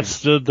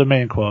 That's the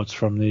main quotes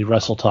from the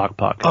Wrestle Talk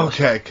podcast.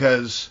 Okay,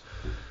 because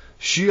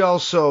she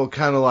also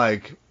kind of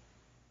like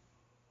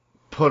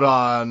put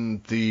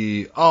on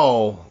the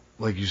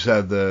like you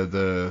said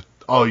the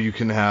you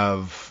can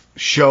have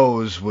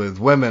shows with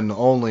women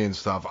only and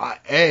stuff.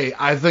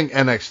 I think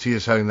NXT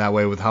is heading that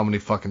way with how many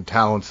fucking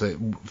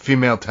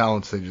female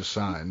talents they just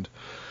signed.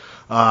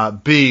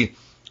 B,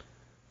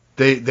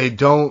 they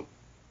don't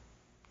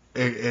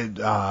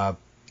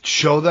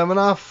show them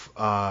enough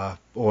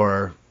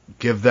or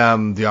give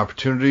them the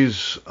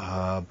opportunities.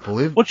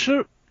 Believe. What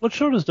show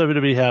does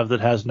WWE have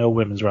that has no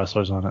women's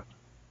wrestlers on it?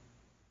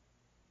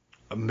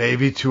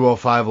 Maybe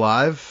 205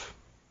 Live.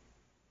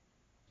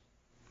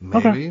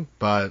 Maybe,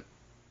 Okay.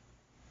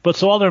 But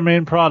so all their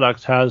main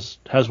product has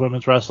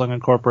women's wrestling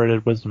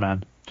incorporated with the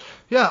men.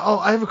 yeah. Oh,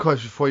 I have a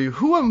question for you.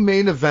 Who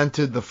main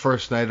evented the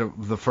first night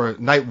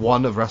night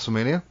one of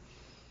WrestleMania?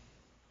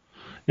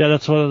 Yeah,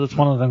 that's one of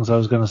the things I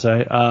was going to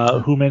say.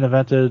 Who main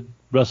evented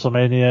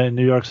WrestleMania in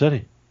New York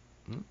City?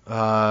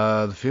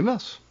 The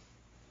females.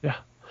 Yeah.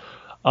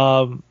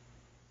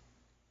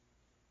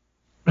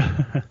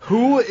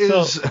 Who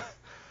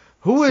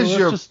is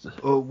your just,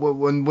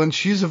 when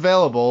she's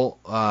available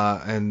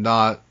and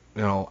not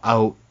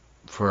out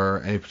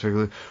for any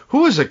particular?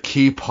 Who is a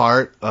key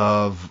part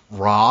of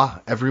Raw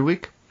every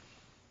week?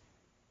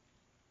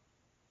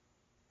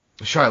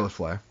 Charlotte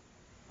Flair.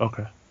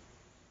 Okay.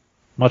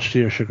 Much to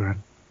your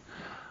chagrin.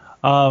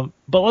 But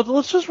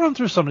let's just run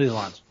through some of these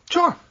lines.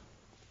 Sure.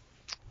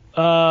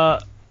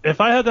 If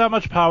I had that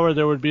much power,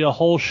 there would be a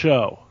whole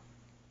show.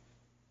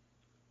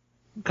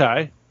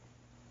 Okay.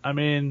 I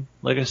mean,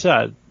 like I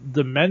said,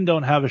 the men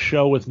don't have a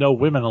show with no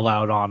women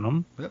allowed on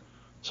them. Yep.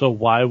 So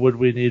why would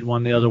we need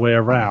one the other way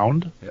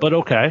around? Yep. But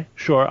okay,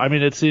 sure. I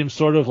mean, it seems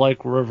sort of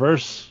like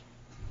reverse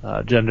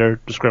gender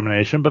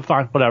discrimination, but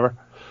fine, whatever.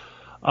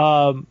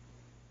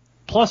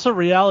 Plus a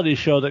reality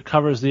show that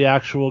covers the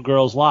actual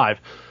girls live.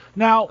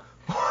 Now,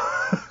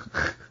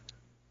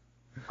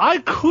 I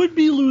could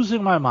be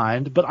losing my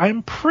mind, but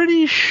I'm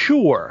pretty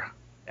sure,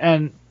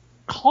 and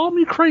call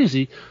me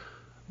crazy,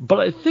 but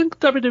I think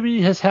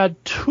WWE has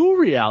had 2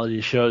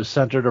 reality shows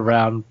centered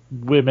around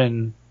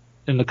women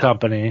in the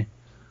company,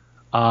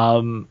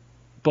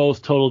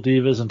 both Total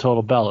Divas and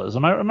Total Bellas.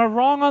 Am I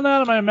wrong on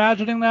that? Am I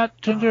imagining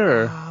that,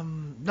 Ginger?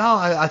 No,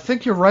 I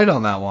think you're right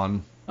on that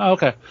one. Oh,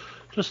 okay.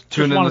 Just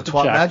Tune in wanted to to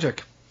Twat check.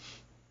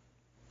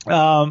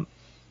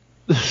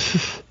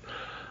 Magic.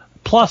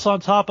 Plus, on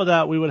top of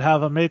that, we would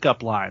have a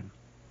makeup line.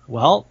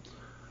 Well,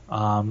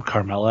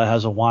 Carmella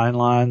has a wine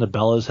line. The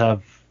Bellas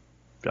have,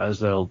 as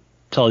they'll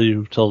tell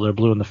you till they're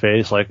blue in the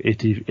face, like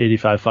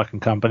 85 fucking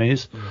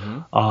companies.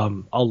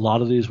 Mm-hmm. A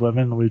lot of these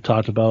women, we've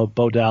talked about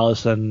Bo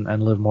Dallas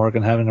and Liv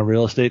Morgan having a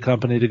real estate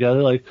company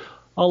together. Like,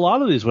 a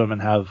lot of these women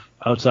have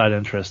outside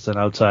interests and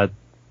outside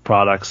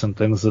products and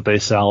things that they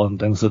sell and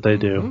things that they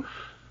do.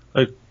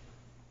 Like,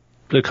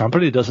 the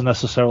company doesn't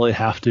necessarily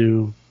have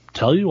to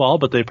tell you all,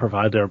 but they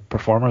provide their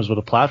performers with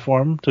a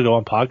platform to go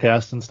on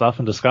podcasts and stuff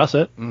and discuss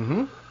it.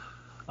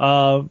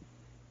 Mm-hmm.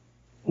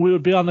 We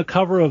would be on the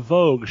cover of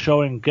Vogue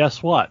showing,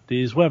 guess what,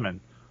 these women.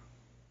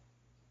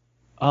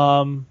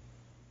 I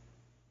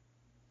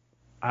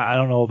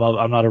don't know about,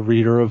 I'm not a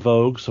reader of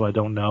Vogue, so I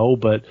don't know,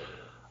 but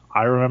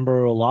I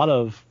remember a lot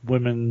of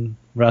women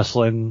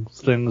wrestling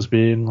things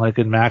being like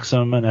in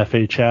Maxim and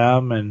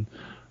FHM and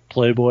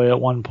Playboy at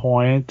one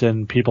point,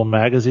 and People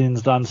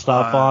Magazine's done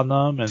stuff on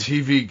them. And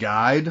TV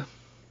Guide.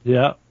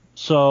 yeah.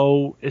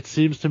 So it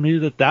seems to me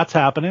that that's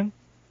happening.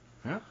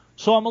 Yeah.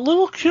 So I'm a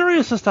little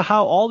curious as to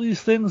how all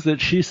these things that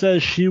she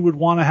says she would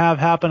want to have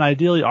happen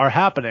ideally are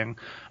happening.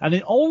 And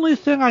the only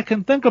thing I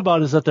can think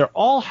about is that they're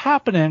all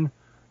happening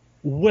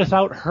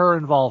without her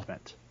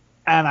involvement.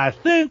 And I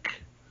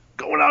think,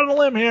 going out on a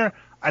limb here,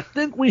 I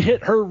think we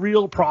hit her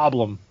real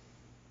problem.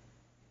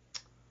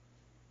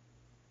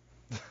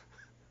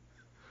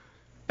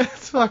 I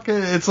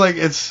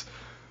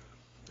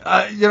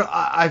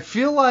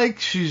feel like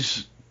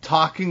she's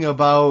talking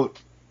about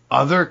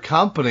other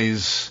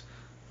companies,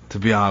 to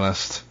be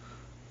honest.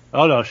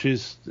 Oh, no,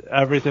 she's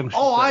everything.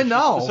 I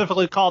know. She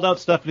specifically called out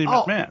Stephanie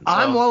McMahon. So.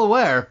 I'm well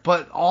aware,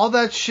 but all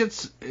that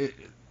shit's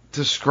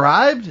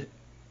described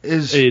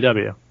is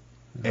AEW.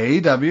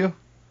 AEW.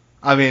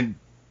 I mean,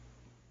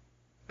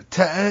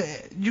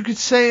 you could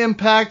say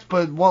Impact,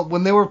 but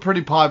when they were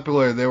pretty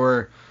popular, they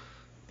were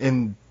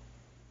in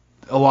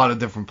a lot of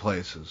different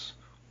places.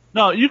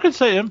 No, you could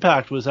say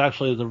Impact was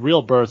actually the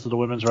real birth of the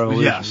women's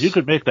revolution. Yes. You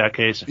could make that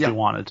case if you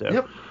wanted to.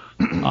 Yep.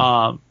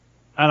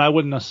 And I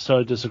wouldn't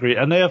necessarily disagree.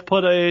 And they've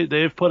put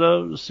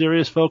a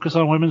serious focus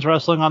on women's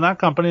wrestling on that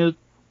company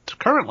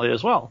currently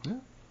as well. Yeah.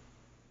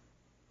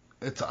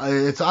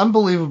 It's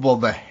unbelievable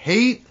the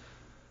hate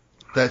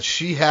that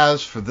she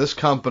has for this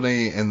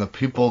company and the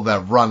people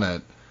that run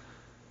it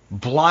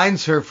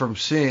blinds her from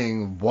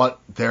seeing what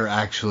there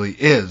actually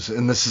is,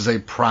 and this is a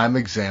prime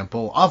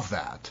example of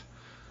that.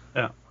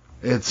 Yeah.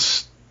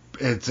 It's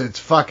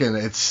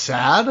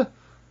sad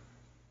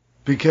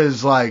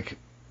because, like,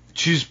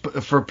 she's,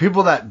 for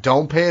people that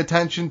don't pay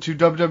attention to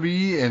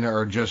WWE and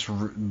are just,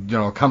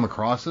 come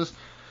across this,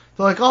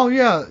 they're like, oh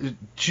yeah,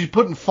 she's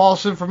putting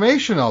false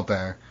information out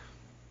there.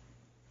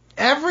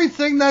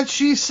 Everything that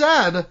she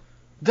said,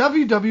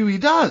 WWE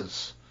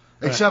does,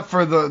 except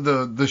for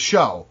the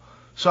show.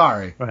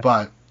 Sorry,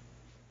 but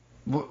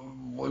what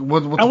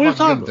the fuck are you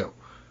gonna do?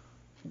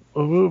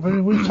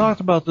 We've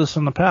talked about this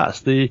in the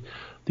past. The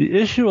The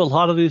issue, a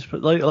lot of these,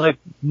 like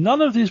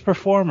none of these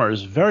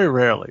performers, very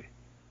rarely,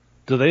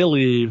 do they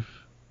leave.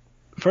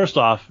 First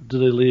off, do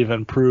they leave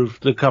and prove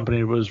the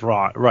company was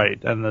wrong,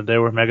 right, and that they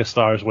were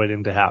megastars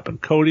waiting to happen?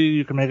 Cody,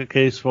 you can make a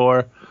case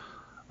for.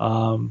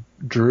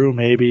 Drew,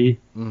 maybe.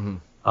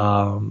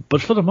 Mm-hmm.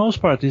 But for the most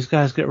part, these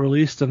guys get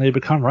released and they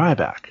become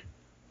Ryback.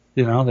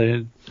 You know,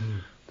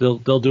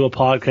 they'll do a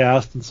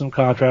podcast and some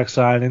contract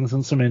signings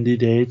and some indie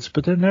dates,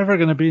 but they're never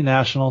going to be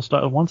national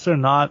stars. Once they're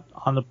not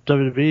on the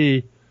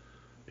WWE,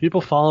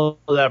 people follow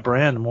that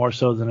brand more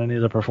so than any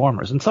of the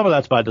performers. And some of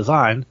that's by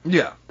design.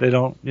 Yeah. They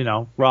don't,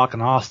 Rock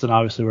and Austin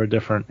obviously were a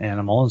different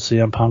animal, and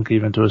CM Punk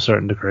even to a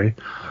certain degree.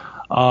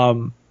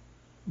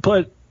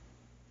 But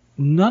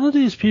none of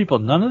these people,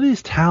 none of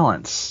these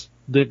talents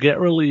that get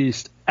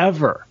released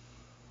ever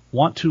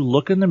want to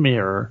look in the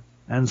mirror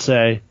and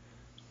say,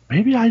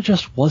 maybe I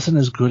just wasn't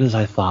as good as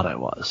I thought I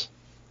was.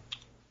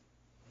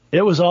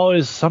 It was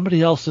always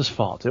somebody else's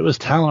fault. It was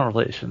talent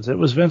relations. It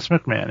was Vince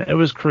McMahon. It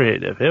was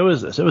creative. It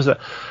was this. It was that.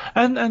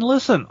 And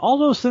listen, all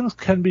those things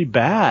can be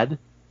bad,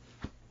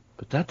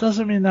 but that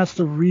doesn't mean that's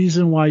the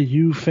reason why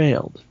you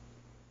failed.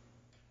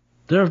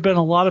 There have been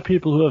a lot of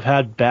people who have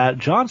had bad.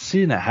 John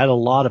Cena had a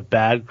lot of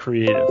bad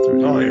creative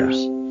through the years.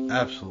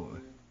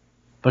 Absolutely.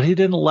 But he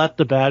didn't let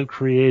the bad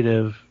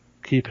creative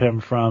keep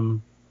him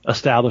from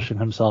establishing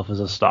himself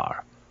as a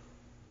star.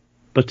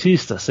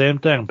 Batista, same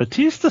thing.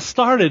 Batista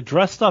started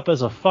dressed up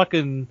as a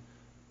fucking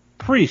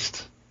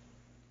priest,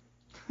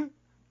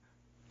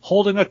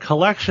 holding a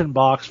collection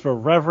box for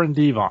Reverend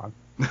Devon.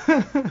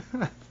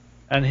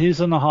 And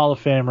he's in the Hall of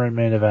Fame or in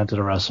main event at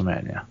a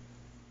WrestleMania.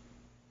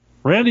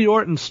 Randy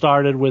Orton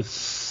started with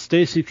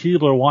Stacy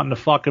Keibler wanting to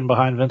fuck him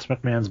behind Vince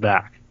McMahon's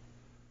back.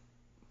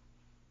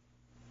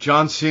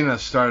 John Cena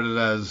started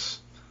as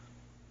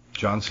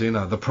John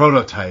Cena, the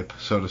prototype,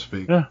 so to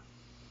speak. Yeah.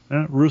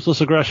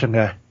 Ruthless aggression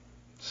guy.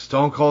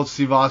 Stone Cold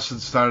Steve Austin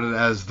started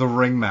as the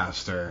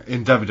ringmaster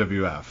in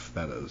WWF,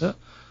 that is.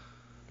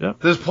 Yep.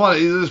 There's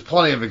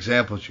plenty of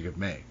examples you could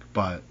make,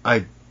 but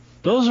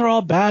those are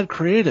all bad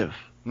creative.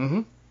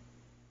 Mm-hmm.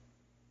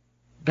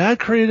 Bad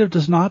creative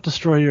does not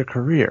destroy your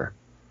career.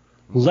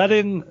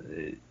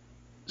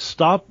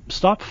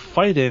 Stop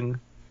fighting,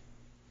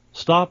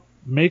 stop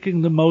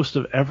making the most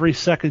of every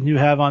second you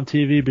have on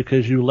TV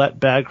because you let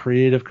bad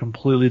creative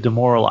completely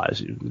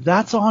demoralize you.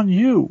 That's on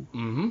you.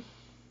 Mm-hmm.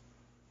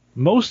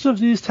 Most of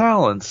these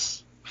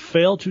talents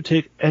fail to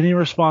take any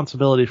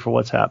responsibility for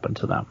what's happened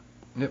to them.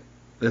 Yep.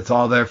 It's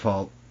all their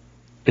fault.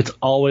 It's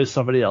always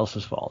somebody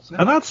else's fault.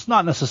 Yep. And that's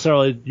not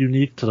necessarily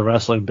unique to the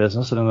wrestling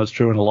business. I think that's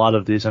true in a lot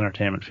of these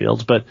entertainment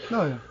fields. But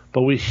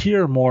we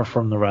hear more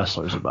from the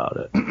wrestlers about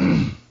it.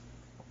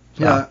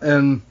 Yeah,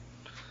 and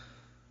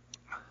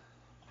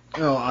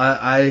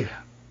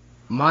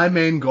my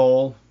main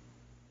goal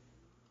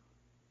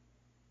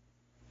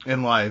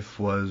in life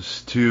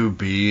was to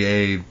be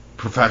a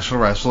professional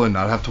wrestler and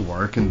not have to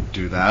work and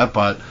do that,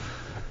 but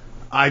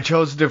I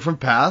chose a different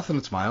path, and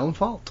it's my own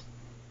fault.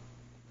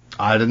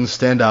 I didn't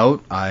stand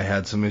out. I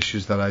had some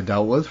issues that I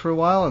dealt with for a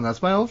while, and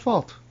that's my own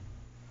fault.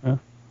 Yeah.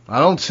 I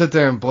don't sit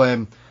there and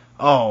blame,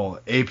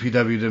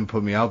 APW didn't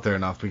put me out there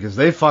enough, because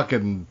they put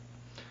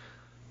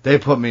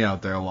me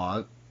out there a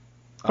lot.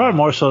 Probably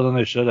more so than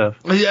they should have.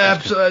 Yeah,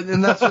 absolutely,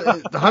 and that's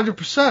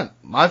 100%.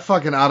 My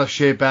fucking out of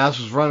shape ass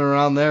was running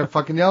around there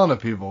fucking yelling at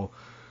people.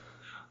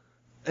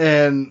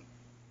 And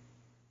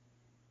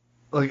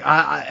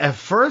I at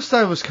first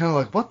I was kind of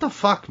like, what the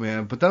fuck,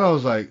 man? But then I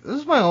was like, this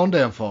is my own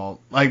damn fault.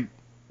 Like,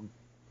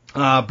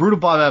 Brutal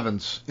Bob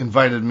Evans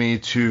invited me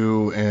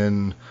to,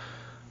 and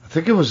I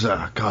think it was,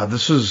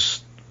 this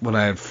was when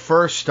I had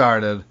first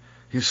started.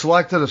 He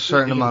selected a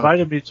certain amount. He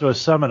invited me to a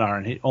seminar,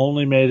 and he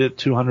only made it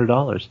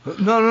 $200.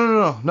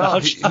 No.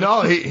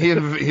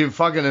 He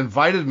fucking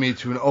invited me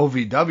to an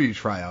OVW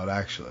tryout,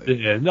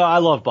 actually. Yeah, no, I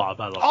love Bob.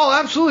 Oh,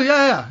 absolutely,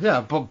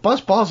 yeah. But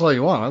bust balls all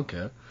you want, I don't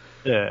care.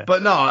 Yeah.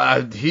 But no,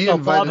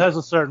 invited. Bob has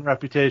a certain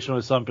reputation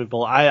with some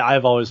people.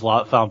 I've always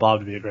found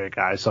Bob to be a great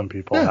guy. Some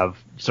people have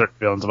certain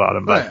feelings about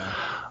him, but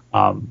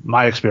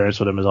my experience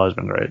with him has always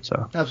been great.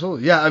 So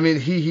absolutely, yeah. I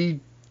mean, he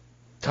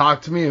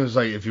talked to me and was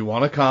like, if you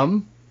want to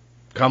come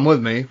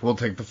with me. We'll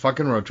take the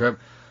fucking road trip.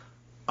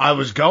 I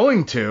was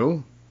going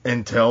to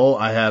until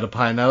I had a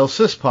pineal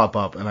cyst pop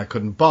up and I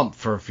couldn't bump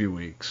for a few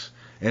weeks.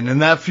 And in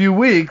that few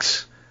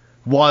weeks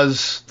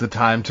was the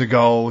time to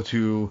go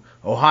to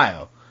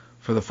Ohio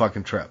for the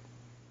fucking trip.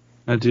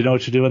 And do you know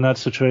what you do in that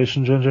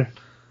situation, Ginger?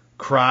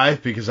 Cry,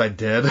 because I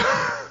did.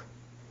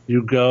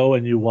 You go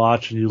and you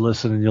watch and you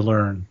listen and you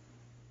learn.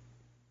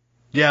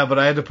 Yeah, but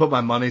I had to put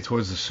my money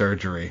towards the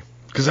surgery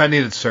because I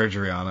needed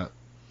surgery on it.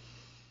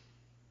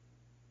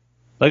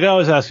 Like I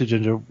always ask you,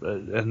 Ginger,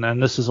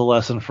 and this is a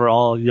lesson for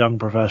all young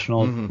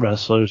professional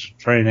wrestlers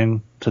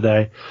training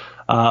today.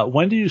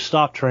 When do you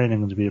stop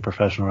training to be a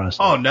professional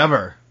wrestler? Oh,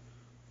 never.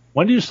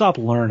 When do you stop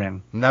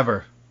learning?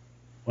 Never.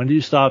 When do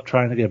you stop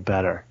trying to get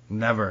better?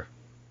 Never.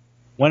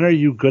 When are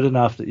you good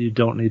enough that you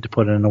don't need to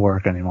put in the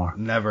work anymore?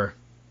 Never.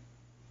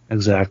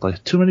 Exactly.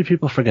 Too many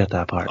people forget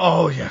that part.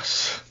 Oh,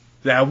 yes.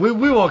 Yeah, we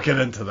won't get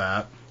into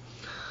that.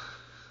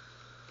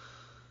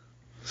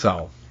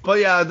 So, but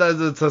yeah,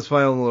 that's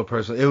my own little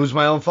person. It was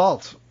my own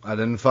fault. I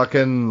didn't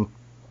fucking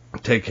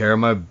take care of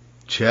my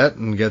shit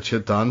and get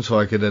shit done so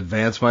I could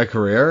advance my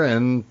career,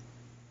 and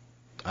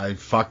I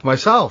fucked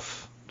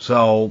myself.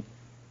 So,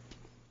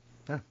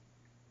 yeah.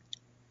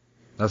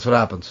 That's what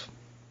happens.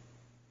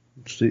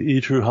 It's the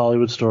true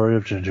Hollywood story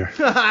of Ginger.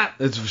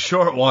 It's a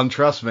short one,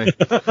 trust me.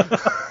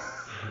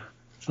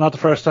 It's not the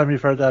first time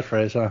you've heard that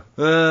phrase, huh?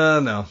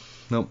 No.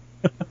 Nope.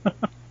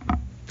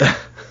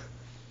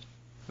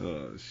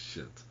 Oh,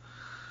 shit.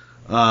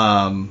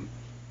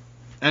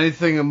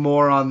 Anything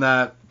more on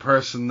that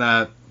person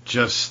that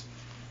just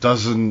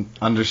doesn't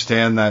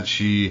understand that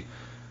she,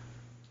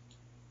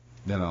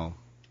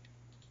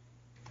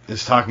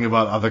 is talking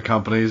about other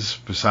companies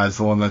besides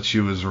the one that she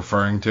was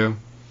referring to?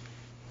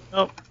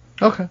 Nope.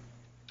 Okay.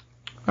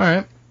 All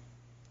right.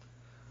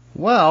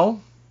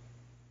 Well,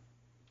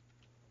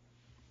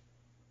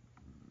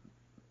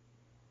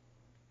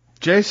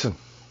 Jason.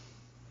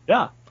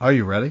 Yeah. Are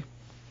you ready?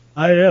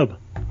 I am.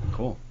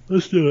 Cool.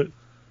 Let's do it.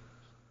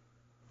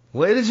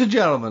 Ladies and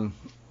gentlemen,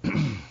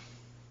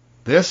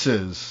 this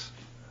is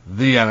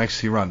the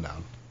NXT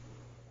Rundown.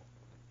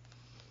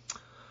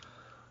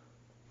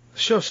 The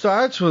show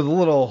starts with a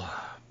little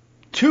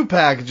two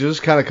packages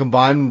kind of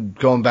combined,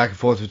 going back and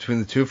forth between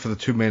the two for the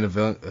two main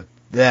event.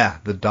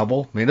 The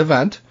double main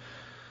event.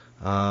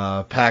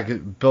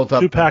 Package built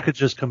up. Two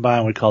packages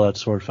combined, we call that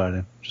sword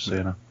fighting, just so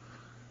you know.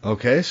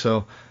 Okay,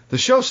 so the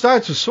show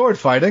starts with sword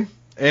fighting,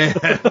 and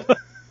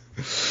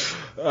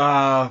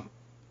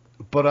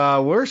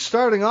but we're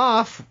starting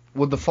off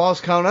with the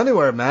Falls Count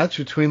Anywhere match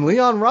between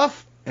Leon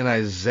Ruff and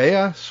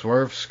Isaiah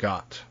Swerve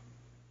Scott.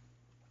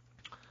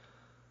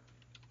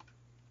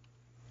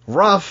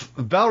 Ruff,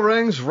 bell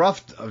rings,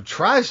 Ruff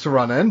tries to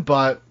run in,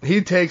 but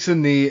he takes a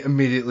knee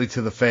immediately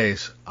to the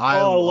face.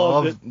 I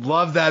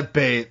love that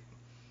bait.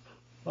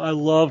 I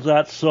love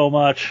that so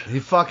much. He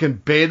fucking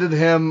baited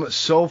him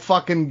so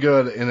fucking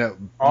good, and it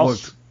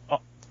looked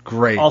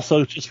great.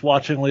 Also, just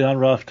watching Leon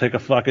Ruff take a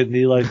fucking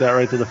knee like that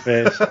right to the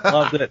face.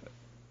 Loved it.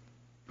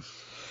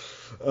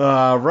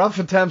 Ruff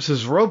attempts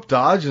his rope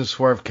dodge, and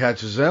Swerve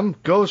catches him.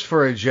 Goes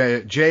for a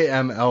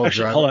JML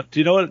drive. Hold on. Do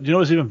you know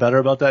what's even better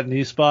about that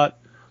knee spot?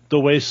 The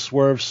way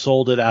Swerve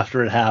sold it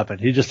after it happened.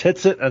 He just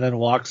hits it and then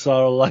walks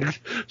out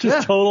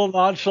total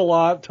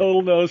nonchalant,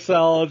 total no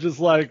sell,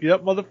 just like,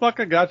 yep,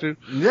 motherfucker, got you.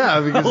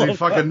 Yeah, because he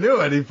fucking knew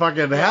it. He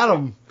fucking had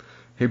him.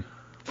 He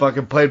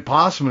fucking played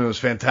possum, and it was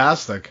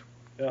fantastic.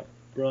 Yeah,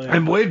 brilliant.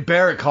 And Wade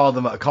Barrett called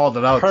it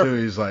out too.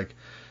 He's like,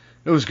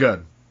 it was good.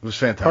 It was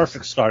fantastic.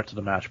 Perfect start to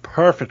the match.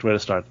 Perfect way to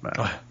start the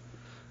match.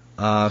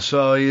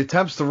 So he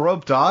attempts the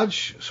rope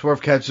dodge.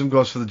 Swerve catches him,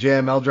 goes for the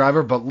JML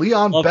driver, but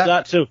Leon...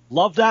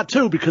 Love that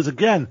too, because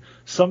again,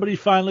 somebody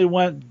finally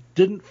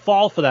didn't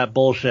fall for that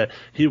bullshit.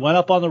 He went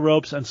up on the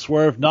ropes, and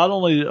Swerve not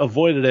only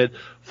avoided it,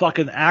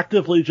 fucking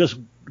actively just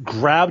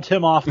grabbed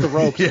him off the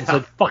ropes and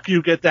said, fuck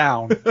you, get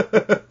down.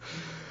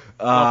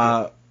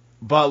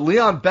 But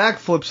Leon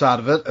backflips out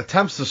of it,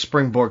 attempts the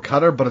springboard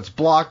cutter, but it's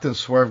blocked, and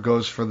Swerve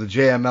goes for the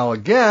JML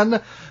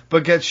again,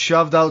 but gets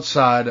shoved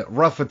outside.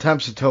 Ruff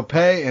attempts a tope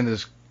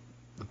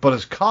but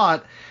is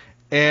caught,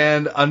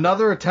 and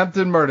another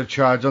attempted murder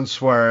charge on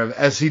Swerve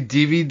as he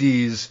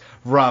DVDs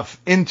Ruff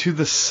into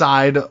the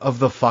side of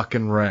the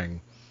fucking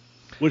ring.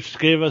 Which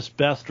gave us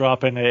Beth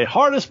dropping a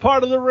hardest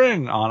part of the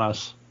ring on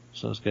us.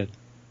 So it's good.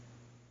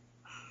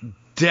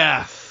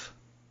 Death.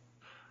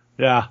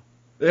 Yeah.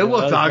 It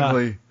looked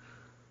ugly.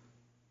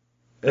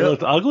 It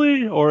looked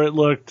ugly, or it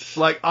looked...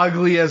 Like,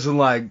 ugly as in,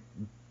 like,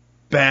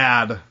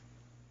 bad.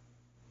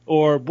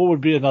 Or what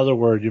would be another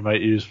word you might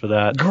use for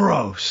that?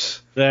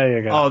 Gross. There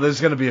you go. Oh, there's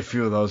going to be a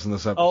few of those in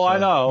this episode. Oh, I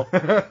know.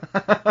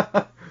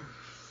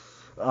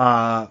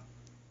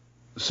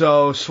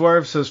 So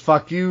Swerve says,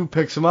 fuck you,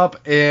 picks him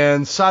up,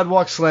 and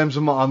Sidewalk slams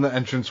him on the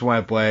entrance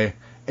rampway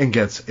and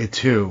gets a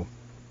 2.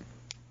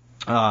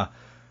 A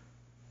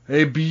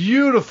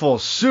beautiful,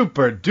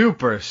 super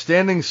duper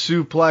standing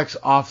suplex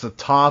off the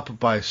top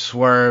by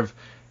Swerve,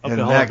 and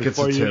that gets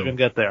a 2. Before you even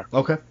get there.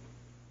 Okay.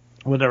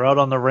 When they're out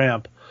on the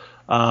ramp,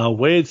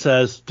 Wade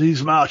says,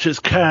 these matches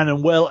can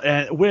and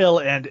will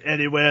end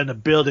anywhere in the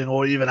building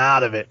or even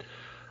out of it.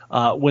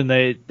 When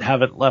they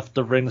haven't left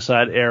the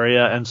ringside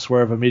area, and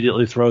Swerve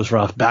immediately throws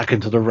Ruff back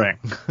into the ring.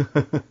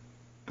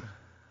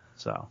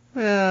 So.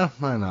 Yeah,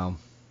 I know.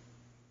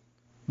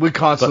 We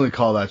constantly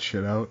call that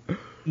shit out.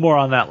 More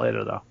on that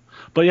later, though.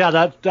 But yeah,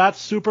 that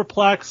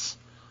superplex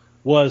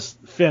was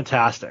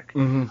fantastic.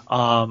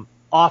 Mm-hmm.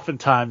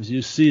 Oftentimes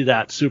you see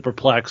that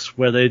superplex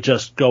where they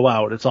just go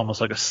out. It's almost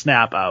like a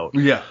snap out.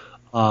 Yeah.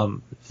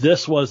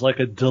 This was like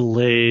a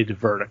delayed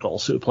vertical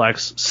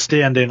suplex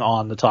standing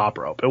on the top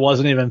rope. He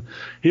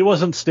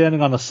wasn't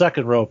standing on the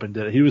second rope and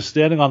did it. He was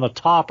standing on the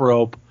top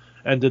rope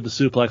and did the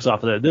suplex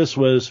off of there. This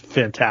was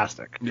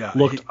fantastic. Yeah.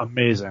 Looked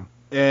amazing.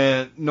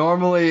 And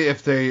normally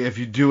if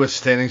you do a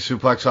standing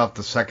suplex off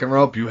the second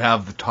rope, you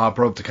have the top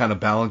rope to kind of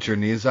balance your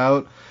knees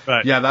out.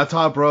 Right. Yeah, that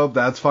top rope,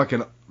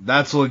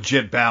 that's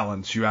legit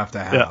balance you have to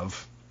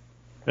have.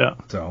 Yeah.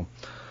 So,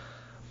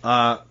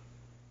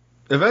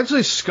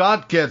 eventually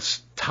Scott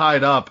gets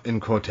tied up, in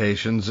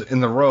quotations, in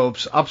the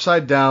ropes,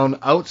 upside down,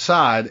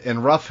 outside,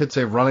 and Ruff hits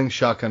a running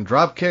shotgun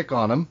dropkick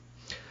on him.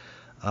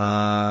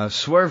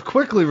 Swerve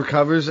quickly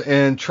recovers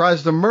and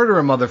tries to murder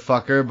a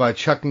motherfucker by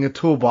chucking a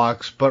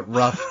toolbox, but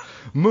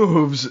Ruff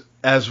moves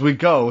as we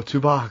go to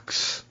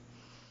box.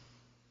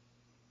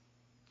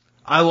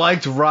 I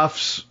liked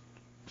Ruff's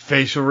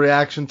facial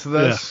reaction to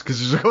this, because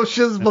he's like, oh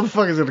shit, this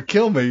motherfucker's gonna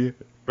kill me.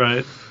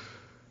 Right.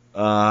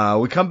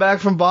 We come back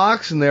from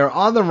box, and they're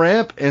on the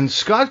ramp, and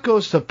Scott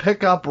goes to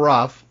pick up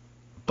Ruff,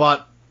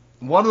 but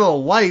one of the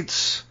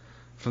lights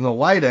from the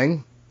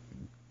lighting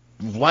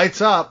lights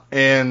up,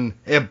 and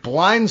it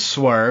blinds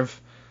Swerve.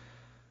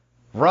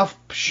 Ruff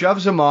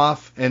shoves him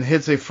off and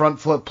hits a front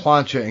flip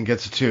plancha and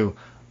gets a 2.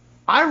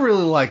 I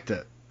really liked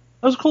it.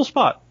 That was a cool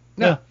spot.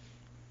 Yeah.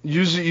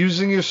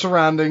 Using your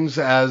surroundings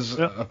as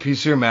a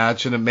piece of your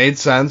match, and it made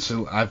sense,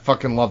 and I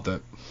fucking loved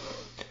it.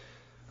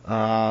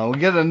 We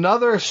get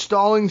another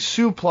stalling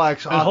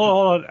suplex. And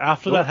hold on.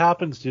 After that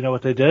happens, do you know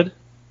what they did?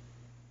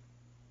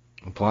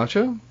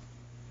 Plancha?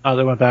 Oh,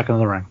 they went back into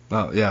the ring.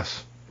 Oh,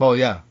 yes. Well,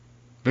 yeah.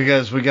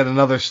 Because we get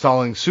another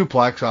stalling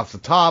suplex off the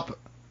top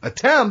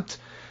attempt,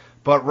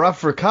 but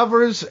Ruff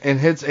recovers and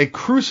hits a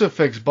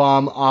crucifix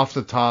bomb off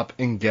the top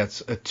and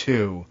gets a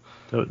 2.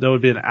 That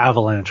would be an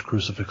avalanche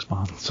crucifix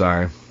bomb.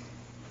 Sorry.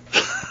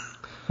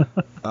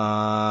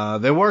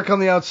 They work on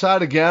the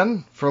outside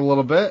again for a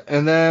little bit,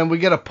 and then we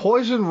get a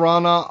poison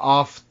Rana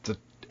off the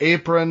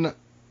apron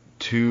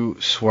to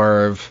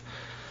Swerve.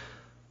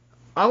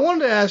 I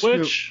wanted to ask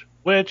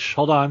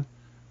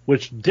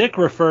which Dick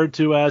referred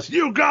to as,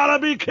 "You gotta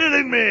be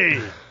kidding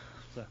me!"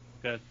 So,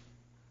 good.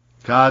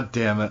 God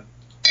damn it.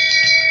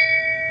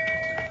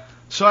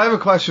 So I have a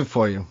question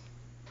for you.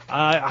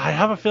 I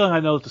have a feeling I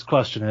know what this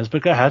question is,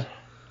 but go ahead.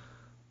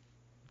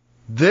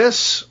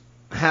 This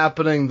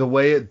happening the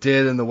way it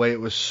did and the way it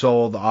was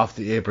sold off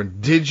the apron,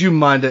 did you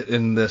mind it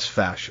in this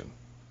fashion?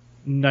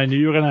 I knew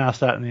you were going to ask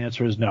that, and the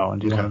answer is no.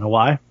 And do you want to know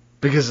why?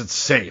 Because it's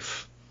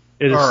safe.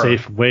 It is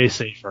safe, way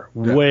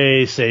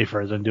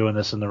safer than doing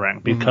this in the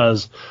ring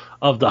because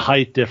of the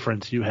height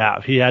difference you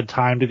have. He had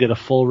time to get a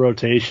full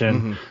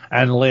rotation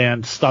and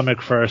land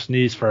stomach first,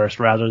 knees first,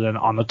 rather than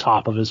on the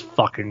top of his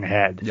fucking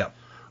head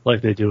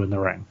like they do in the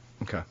ring.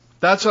 Okay.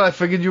 That's what I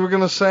figured you were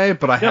going to say,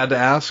 but I had to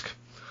ask.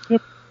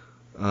 Yep.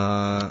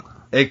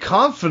 A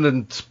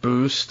confidence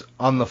boost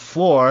on the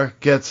floor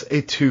gets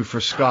a 2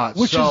 for Scott.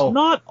 Which is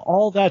not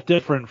all that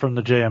different from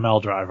the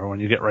JML driver when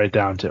you get right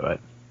down to it.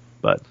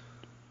 But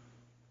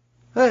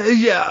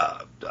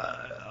the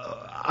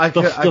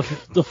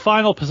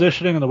final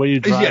positioning and the way you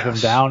drive him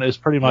down is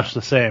pretty much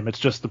the same. It's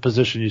just the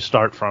position you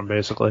start from,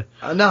 basically.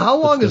 Now, how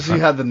long has he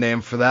had the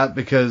name for that?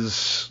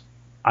 Because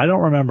I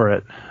don't remember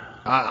it.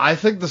 I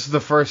think this is the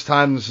first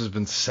time this has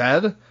been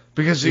said.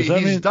 Because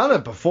he's done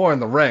it before in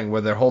the ring where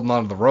they're holding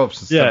onto the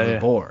ropes instead of the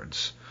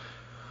boards.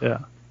 Yeah.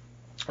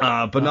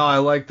 But no, I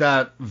like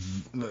that.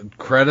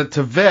 Credit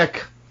to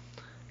Vic.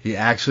 He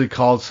actually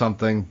called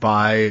something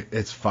by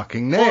its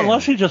fucking name. Well,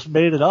 unless he just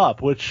made it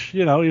up, which,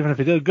 even if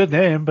he did a good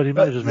name, but he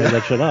might have just made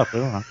that shit up. I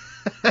don't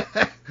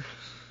know.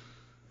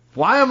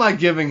 Why am I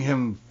giving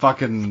him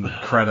fucking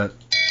credit?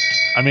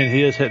 I mean,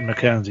 he is hitting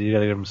McKenzie. You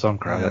gotta give him some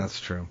credit. Yeah,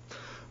 that's true.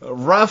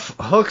 Ruff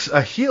hooks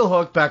a heel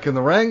hook back in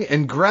the ring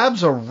and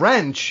grabs a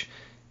wrench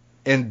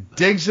and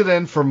digs it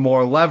in for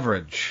more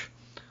leverage.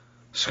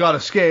 Scott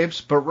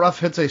escapes, but Ruff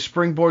hits a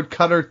springboard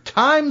cutter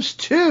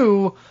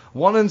 ×2,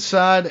 one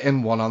inside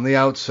and one on the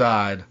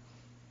outside.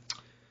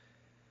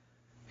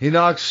 He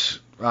knocks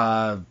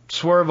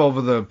Swerve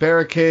over the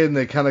barricade, and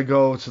they kind of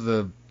go to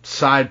the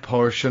side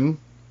portion.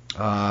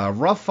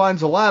 Ruff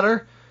finds a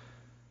ladder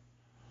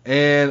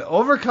and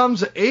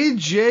overcomes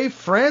AJ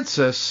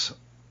Francis.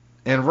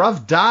 And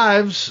Ruff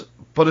dives,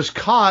 but is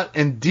caught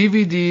and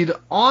DVD'd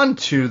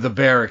onto the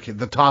barricade,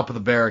 the top of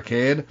the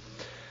barricade.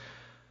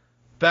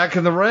 Back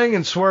in the ring,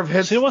 and Swerve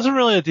hits... See, it wasn't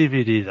really a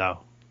DVD, though.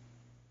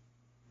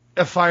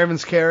 A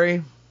fireman's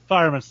carry?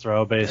 Fireman's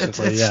throw,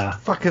 basically, It's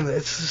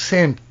the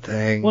same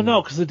thing. Well,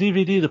 no, because the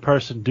DVD, the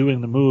person doing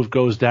the move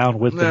goes down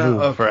with the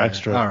move for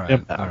extra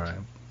impact. All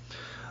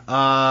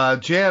right.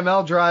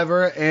 JML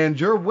driver, and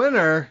your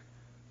winner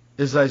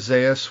is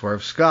Isaiah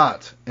Swerve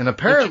Scott. And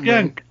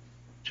apparently...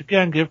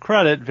 Again, give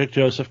credit, Vic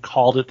Joseph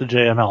called it the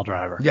JML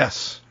driver.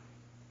 Yes.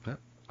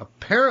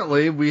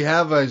 Apparently, we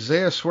have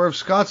Isaiah Swerve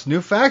Scott's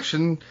new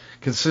faction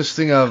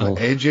consisting of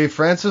AJ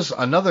Francis,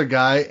 another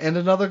guy, and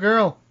another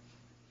girl.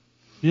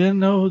 You didn't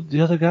know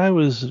the other guy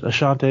was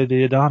Ashante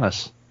the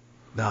Adonis?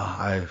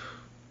 No,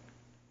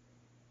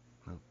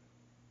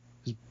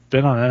 He's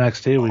been on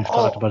NXT. We've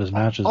talked about his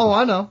matches. Oh,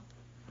 I know.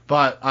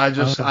 But I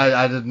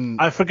didn't...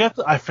 I forget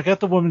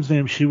the woman's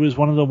name. She was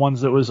one of the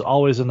ones that was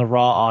always in the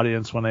Raw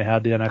audience when they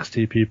had the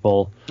NXT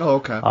people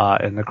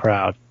in the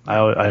crowd.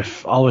 I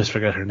always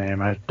forget her name.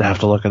 I have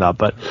to look it up.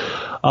 But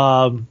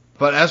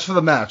as for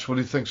the match, what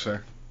do you think,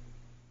 sir?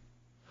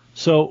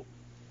 So,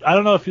 I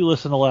don't know if you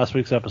listened to last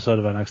week's episode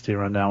of NXT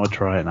Rundown with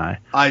Troy and I.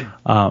 I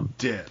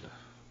did.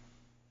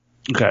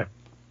 Okay.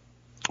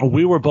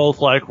 We were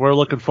both like, we're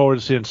looking forward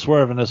to seeing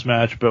Swerve in this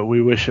match, but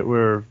we wish it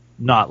were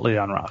not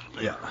Leon Ruff.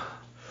 Yeah.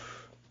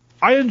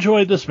 I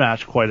enjoyed this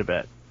match quite a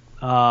bit.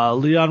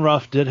 Leon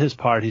Ruff did his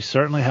part. He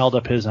certainly held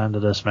up his end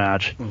of this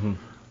match. Mm-hmm.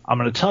 I'm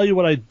going to tell you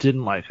what I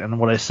didn't like and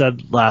what I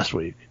said last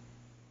week.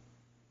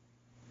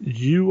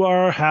 You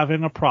are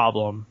having a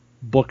problem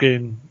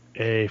booking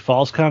a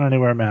Falls Count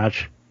Anywhere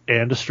match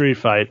and a street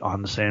fight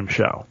on the same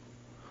show.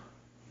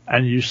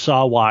 And you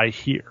saw why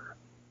here.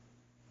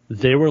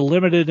 They were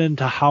limited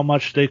into how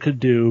much they could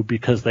do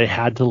because they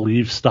had to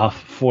leave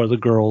stuff for the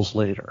girls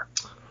later.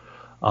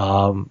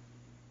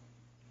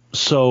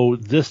 So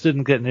this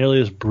didn't get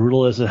nearly as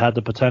brutal as it had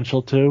the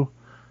potential to.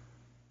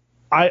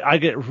 I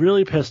get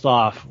really pissed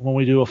off when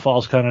we do a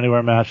Falls Count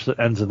Anywhere match that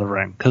ends in the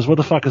ring. Because what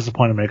the fuck is the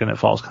point of making it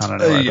Falls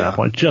Count Anywhere at that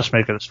point? Just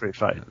make it a street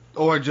fight.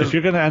 Or just, if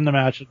you're going to end the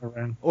match in the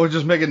ring. Or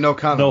just make it no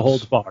count. No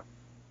holds barred.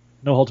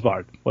 No holds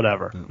barred.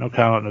 Whatever. No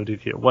count out, no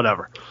DQ.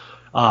 Whatever.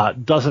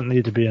 Doesn't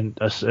need to be in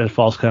a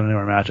Falls Count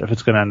Anywhere match if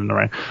it's going to end in the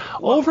ring.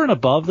 Over and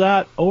above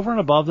that,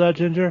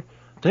 Ginger,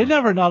 they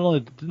never not only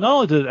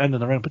did it end in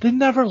the ring, but they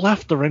never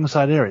left the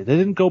ringside area. They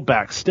didn't go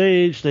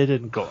backstage. They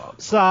didn't go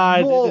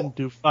outside. They didn't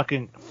do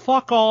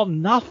fuck all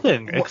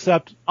nothing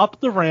except up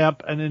the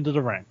ramp and into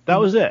the ring. That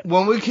was it.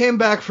 When we came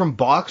back from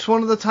box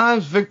one of the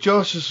times, Vic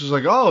Joseph was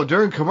like, "Oh,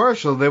 during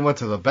commercial, they went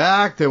to the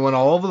back. They went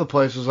all over the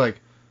place." It was like,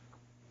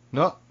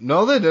 no,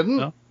 they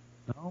didn't.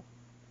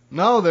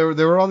 No,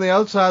 they were on the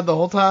outside the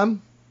whole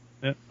time.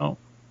 Yeah, no.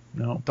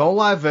 Don't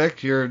lie,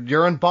 Vic.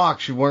 You're in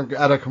box. You weren't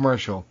at a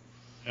commercial.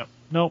 Yep.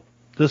 Nope.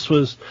 It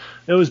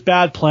was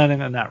bad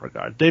planning in that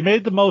regard. They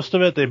made the most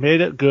of it. They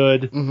made it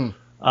good.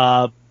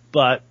 Mm-hmm.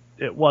 But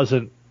it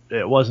wasn't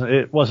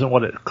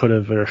what it could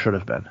have or should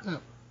have been.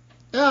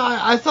 Yeah,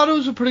 I thought it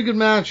was a pretty good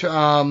match.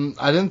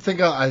 I didn't think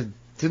I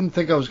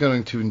was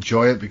going to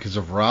enjoy it because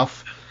of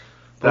Ruff.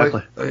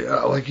 Exactly.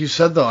 Like you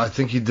said, though, I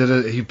think he did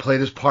it. He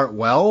played his part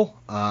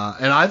well,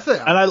 and I think.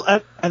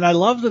 And I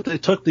love that they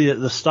took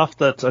the stuff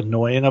that's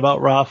annoying about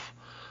Ruff,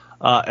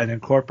 and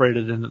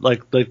incorporated in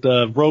like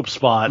the rope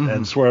spot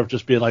and Swerve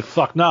just being like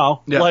fuck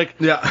no.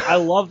 Yeah. I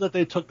love that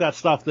they took that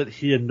stuff that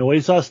he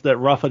annoys us, that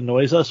Ruff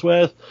annoys us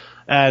with,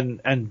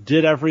 and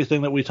did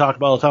everything that we talk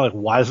about all the time. Like,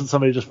 why doesn't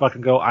somebody just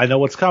fucking go, I know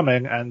what's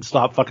coming, and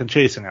stop fucking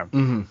chasing him?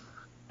 Mm-hmm.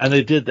 And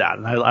they did that,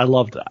 and I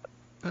loved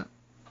that.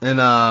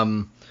 And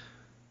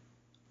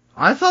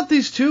I thought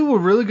these two were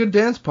really good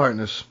dance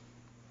partners.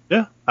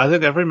 Yeah, I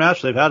think every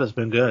match they've had has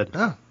been good.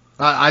 Yeah,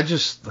 I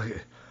just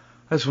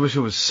wish it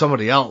was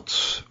somebody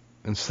else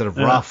instead of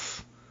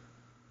Ruff.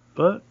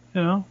 But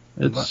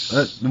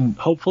it's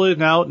hopefully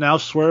now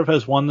Swerve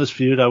has won this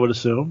feud, I would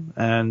assume,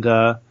 and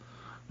now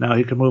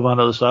he can move on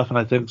to other stuff. And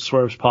I think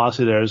Swerve's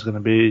posse there is going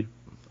to be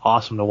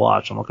awesome to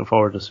watch. I'm looking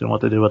forward to seeing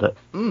what they do with it.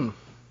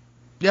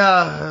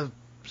 Yeah,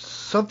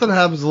 something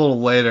happens a little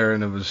later,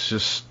 and it was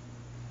just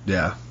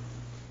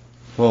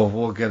Well,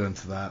 we'll get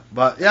into that.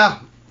 But, yeah,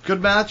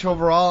 good match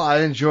overall.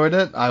 I enjoyed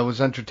it. I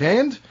was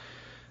entertained.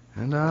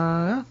 And,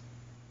 yeah.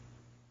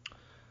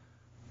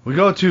 We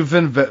go to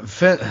Finn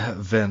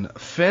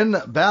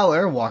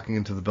Balor walking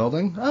into the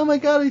building. Oh, my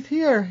God, he's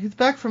here. He's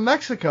back from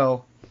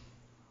Mexico.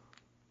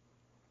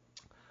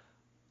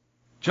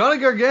 Johnny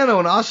Gargano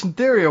and Austin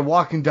Theory are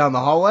walking down the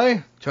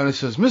hallway. Johnny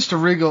says,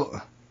 Mr.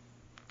 Regal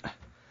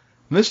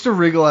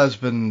has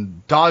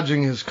been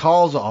dodging his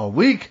calls all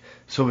week,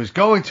 so he's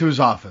going to his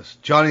office.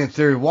 Johnny and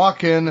Theory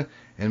walk in,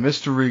 and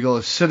Mr. Regal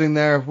is sitting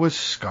there with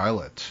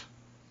Scarlett.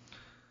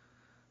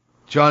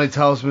 Johnny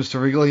tells Mr.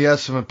 Regal he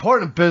has some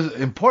important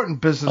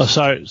business.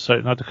 Oh,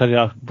 sorry, not to cut you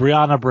off.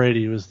 Brianna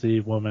Brady was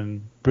the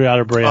woman.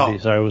 Brianna Brandy,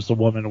 was the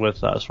woman with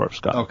Swerve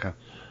Scott. Okay.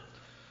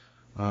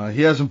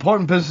 He has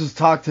important business to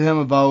talk to him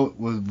about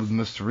with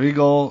Mr.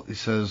 Regal. He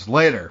says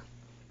later.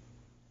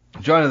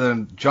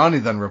 Johnny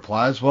then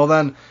replies, "Well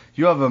then,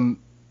 you have a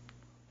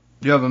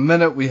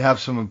minute. We have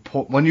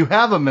when you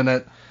have a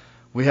minute,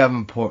 we have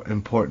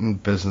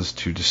important business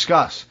to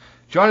discuss."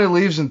 Johnny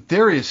leaves and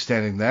Theory is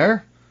standing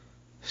there,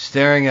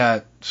 staring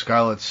at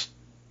Scarlett's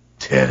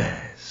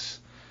titties.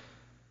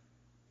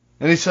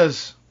 And he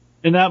says,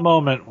 in that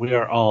moment, we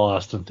are all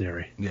Austin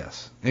Theory.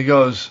 Yes. He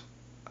goes,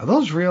 "Are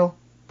those real?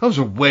 Those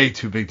are way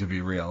too big to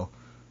be real."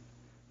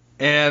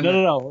 And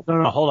No,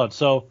 hold on.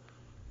 So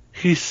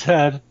he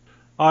said,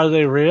 are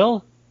they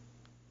real?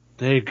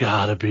 They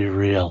gotta be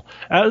real.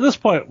 At this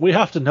point, we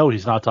have to know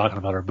he's not talking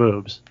about her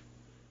boobs.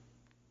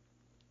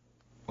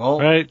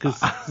 Well, right? Because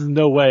there's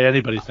no way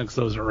anybody thinks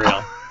those are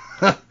real.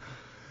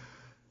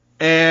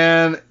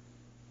 And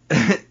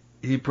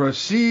he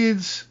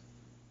proceeds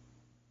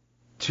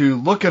to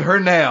look at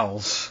her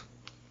nails.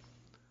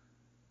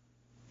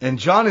 And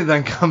Johnny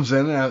then comes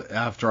in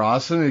after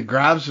Austin. He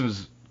grabs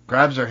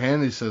her hand.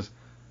 And he says,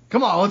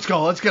 "Come on, let's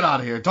go. Let's get out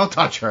of here. Don't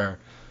touch her."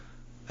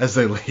 As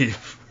they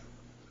leave.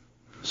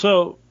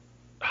 So,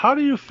 how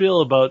do you feel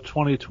about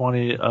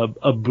 2020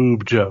 a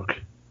boob joke?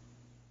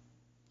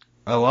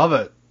 I love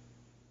it.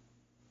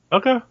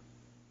 Okay.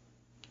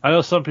 I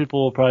know some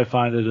people will probably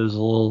find it as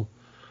a little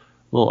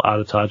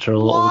out of touch or a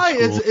little. Why?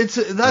 Old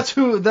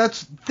school.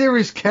 That's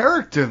Theory's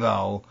character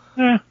though.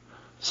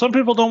 Some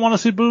people don't want to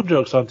see boob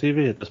jokes on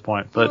TV at this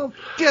point, but Well,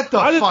 get the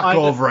fuck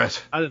over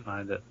it. I didn't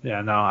mind it.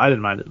 Yeah, no, I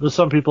didn't mind it. But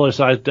some people are.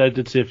 I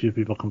did see a few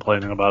people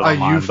complaining about it Are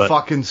online. you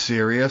fucking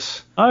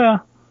serious? Oh yeah.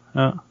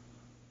 Yeah.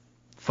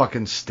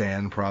 Fucking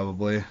Stan,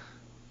 probably.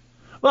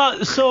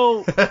 Well,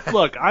 so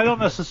look, I don't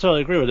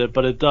necessarily agree with it,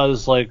 but it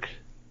does like.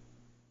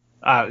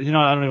 I don't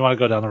even want to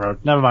go down the road.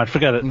 Never mind,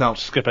 forget it. No,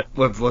 skip it.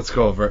 Let's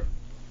go over it.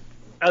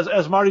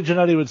 As Marty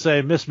Jannetty would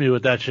say, miss me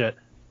with that shit.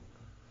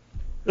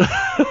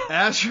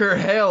 Asher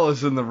Hale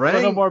is in the ring.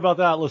 To know more about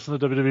that, listen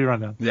to WWE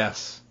Rundown.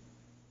 Yes.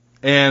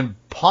 And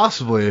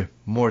possibly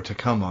more to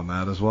come on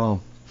that as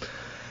well.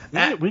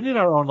 We need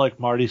our own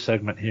Marty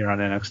segment here on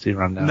NXT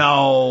Rundown.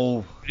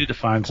 No. We need to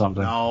find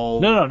something. No,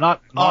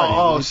 not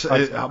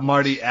Marty.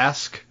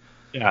 Marty-esque?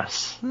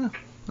 Yes.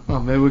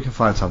 Well, maybe we can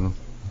find something.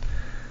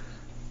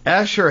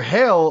 Asher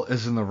Hale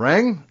is in the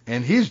ring,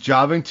 and he's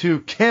jobbing to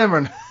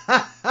Cameron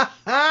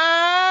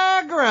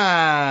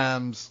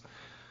Grimes.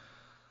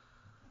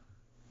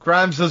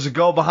 Grimes does a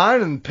go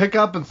behind and pick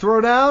up and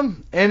throw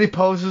down, and he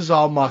poses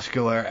all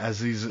muscular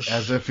as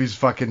if he's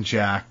fucking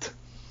jacked.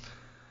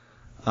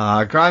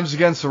 Grimes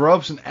against the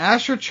ropes, and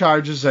Asher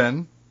charges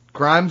in.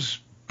 Grimes'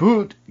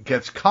 boot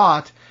gets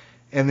caught,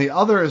 and the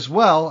other as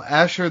well.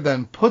 Asher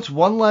then puts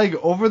one leg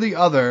over the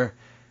other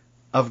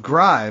of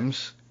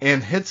Grimes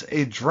and hits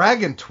a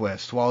dragon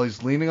twist while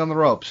he's leaning on the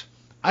ropes.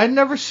 I'd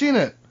never seen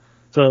it.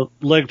 So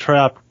leg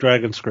trap,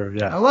 dragon screw,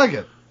 yeah. I like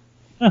it.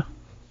 Yeah.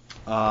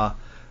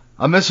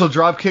 A missile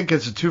drop kick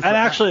gets a 2 for... And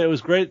actually, it was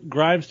great.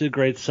 Grimes did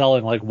great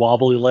selling,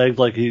 wobbly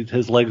legged,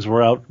 his legs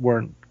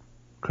couldn't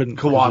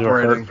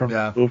cooperating. From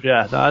move.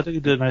 Yeah, no, I think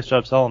he did a nice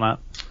job selling that.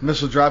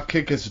 Missile drop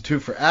kick gets a 2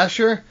 for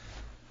Asher.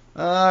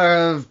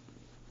 That's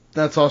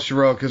all she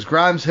wrote, because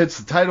Grimes hits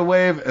the tidal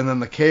wave and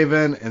then the cave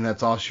in, and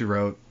that's all she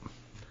wrote.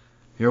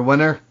 Your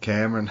winner,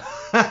 Cameron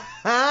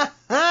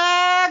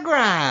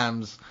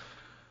Grimes.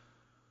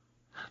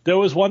 There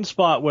was one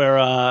spot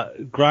where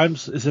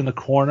Grimes is in the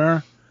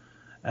corner,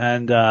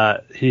 and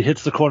he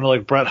hits the corner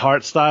like Bret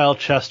Hart style,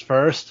 chest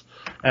first,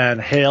 and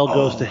Hale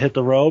goes to hit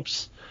the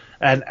ropes.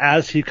 And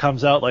as he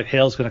comes out,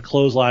 Hale's going to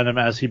clothesline him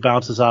as he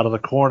bounces out of the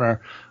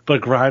corner, but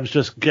Grimes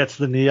just gets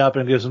the knee up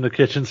and gives him the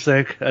kitchen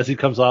sink as he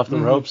comes off the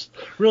ropes.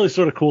 Really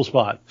sort of cool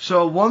spot.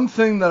 So one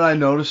thing that I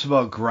notice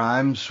about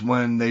Grimes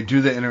when they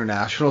do the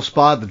international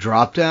spot, the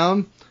drop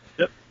down,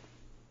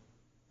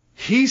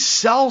 he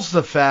sells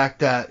the fact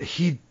that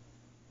he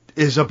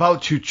is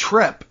about to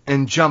trip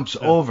and jumps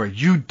over.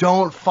 You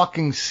don't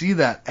fucking see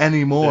that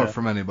anymore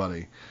from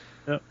anybody.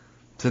 Yep.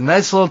 It's a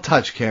nice little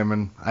touch,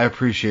 Cameron. I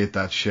appreciate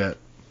that shit.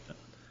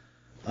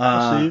 See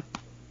you.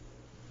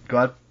 Go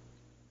ahead.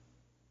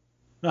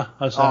 No,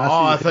 I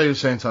thought you were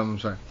saying something. I'm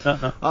sorry.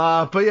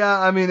 No. But yeah,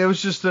 I mean, it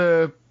was just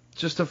a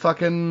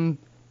fucking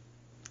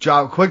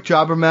quick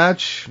jobber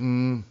match.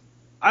 And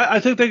I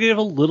think they gave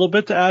a little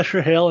bit to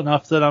Asher Hale,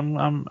 enough that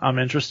I'm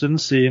interested in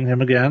seeing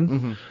him again.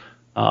 Mm-hmm.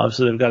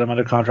 Obviously, they've got him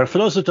under contract. For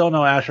those that don't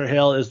know, Asher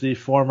Hale is the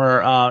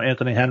former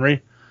Anthony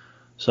Henry.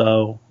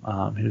 So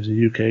he was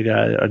a UK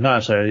guy,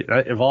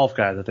 Evolve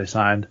guy that they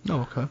signed.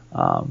 Oh, okay.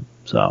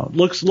 So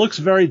looks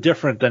very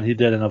different than he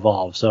did in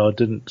Evolve. So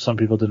some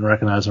people didn't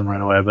recognize him right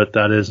away, but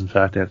that is in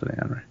fact Anthony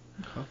Henry.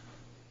 Okay.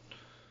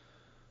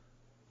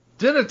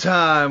 Dinner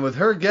time with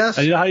her guest.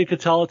 And you know how you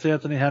could tell it's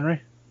Anthony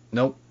Henry?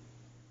 Nope.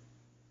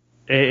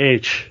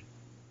 AH.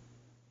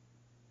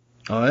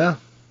 Oh yeah.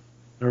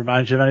 It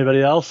reminds you of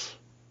anybody else?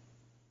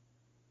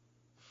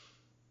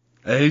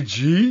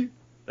 AG.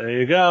 There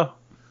you go.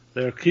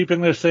 They're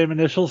keeping their same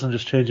initials and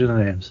just changing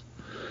the names.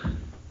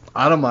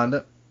 I don't mind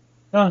it.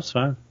 No, it's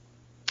fine.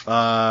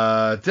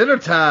 Dinner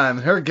time.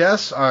 Her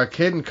guests are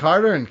Caden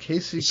Carter and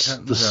Casey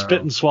Catanzaro. The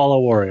Spit and Swallow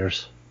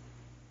Warriors.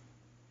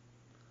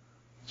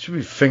 Should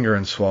be Finger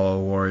and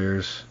Swallow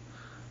Warriors.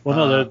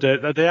 Well,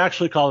 no, they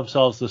actually call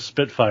themselves the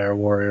Spitfire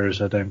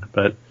Warriors, I think,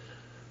 but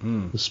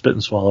the Spit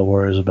and Swallow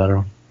Warriors are a better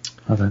one,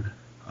 I think.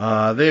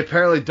 They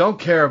apparently don't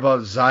care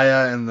about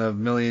Zaya and the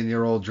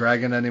million-year-old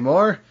dragon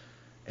anymore.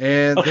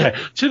 And okay,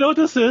 do you know what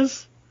this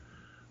is?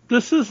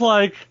 This is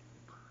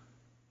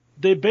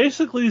they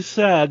basically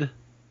said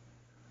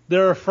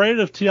they're afraid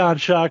of Tian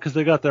Sha because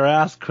they got their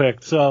ass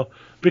kicked. So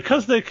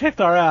because they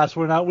kicked our ass,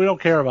 we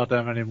don't care about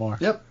them anymore.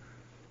 Yep.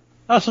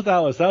 That's what that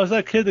was. That was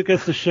that kid that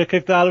gets the shit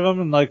kicked out of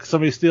him and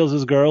somebody steals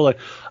his girl.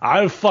 I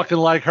don't fucking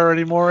like her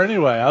anymore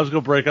anyway. I was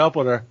gonna break up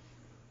with her.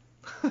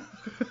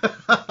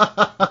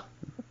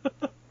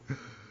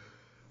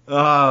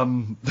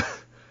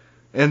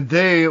 And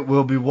they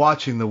will be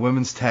watching the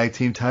women's tag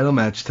team title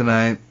match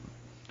tonight.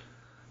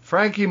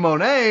 Frankie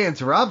Monet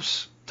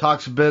interrupts,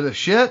 talks a bit of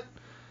shit,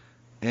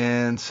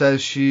 and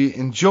says she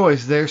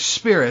enjoys their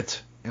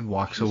spirit and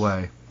walks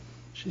away.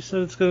 She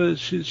said it's gonna.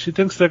 She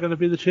thinks they're gonna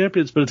be the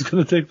champions, but it's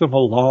gonna take them a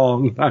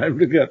long time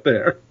to get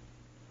there.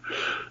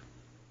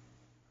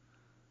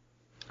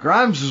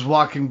 Grimes is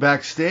walking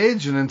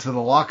backstage and into the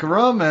locker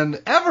room, and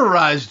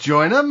Everrise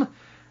join him,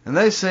 and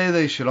they say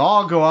they should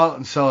all go out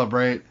and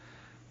celebrate.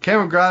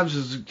 Cameron Grimes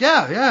says,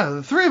 yeah,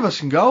 the three of us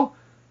can go.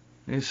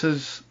 And he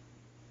says,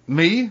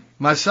 me,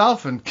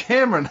 myself, and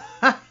Cameron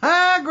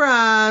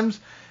Grimes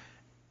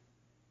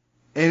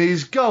and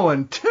he's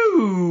going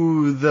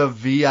to the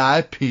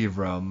VIP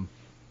room.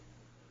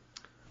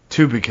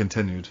 To be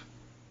continued.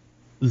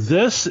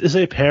 This is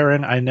a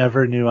pairing I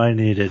never knew I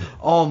needed.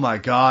 Oh my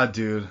god,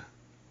 dude.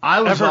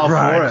 I was all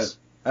for it.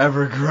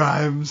 Ever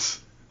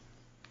Grimes.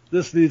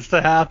 This needs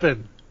to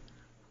happen.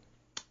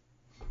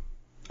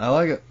 I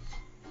like it.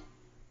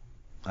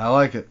 I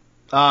like it.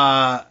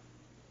 Why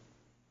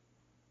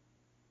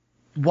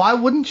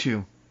wouldn't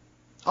you?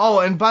 Oh,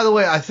 and by the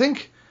way, I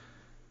think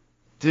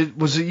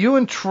was it you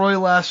and Troy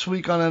last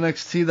week on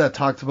NXT that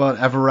talked about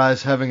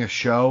Everrise having a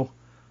show?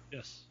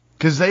 Yes.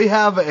 Because they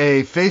have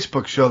a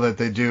Facebook show that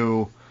they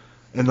do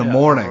in the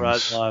mornings.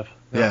 Everrise Live.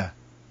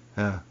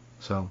 Yeah.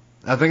 So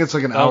I think it's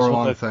like an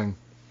hour-long thing.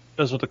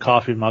 That's what the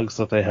coffee mugs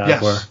that they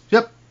have were.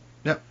 Yep.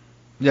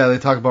 Yeah, they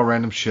talk about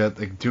random shit.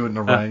 They do it in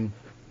a ring.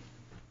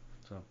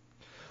 So,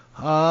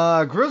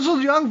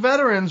 Grizzled Young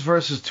Veterans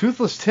versus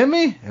Toothless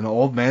Timmy and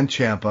Old Man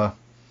Ciampa.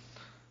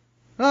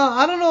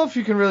 I don't know if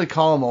you can really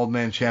call him Old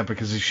Man Ciampa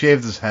because he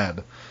shaved his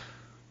head.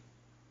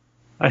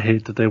 I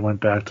hate that they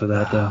went back to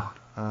that, though.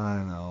 I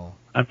know.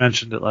 I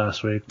mentioned it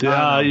last week.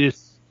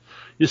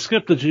 You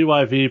skipped the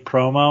GYV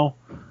promo.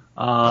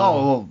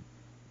 I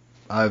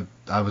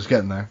was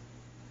getting there.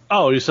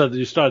 Oh, you said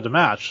you started the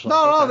match.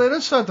 No, they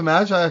didn't start the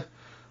match.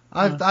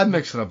 I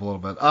mixed it up a little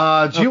bit.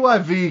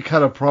 GYV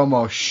cut a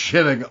promo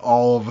shitting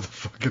all over the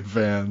fucking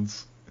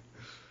fans.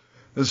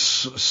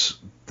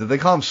 Did they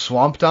call them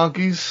swamp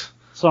donkeys?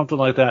 Something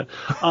like that.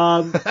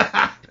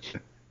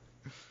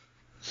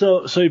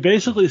 So he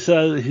basically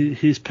said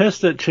he's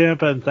pissed at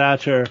Ciampa and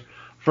Thatcher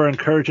for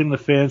encouraging the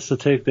fans to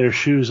take their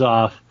shoes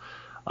off.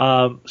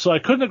 So I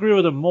couldn't agree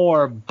with him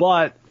more,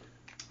 but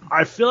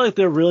I feel like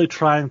they're really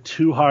trying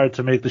too hard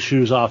to make the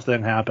shoes off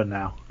thing happen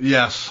now.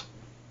 Yes.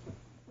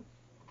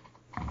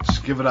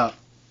 Just give it up.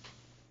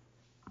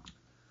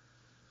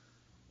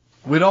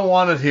 We don't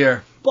want it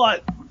here.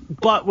 But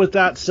with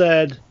that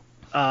said,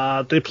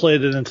 they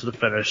played it into the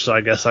finish, so I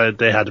guess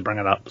they had to bring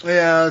it up.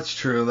 Yeah, that's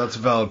true. That's a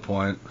valid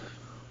point.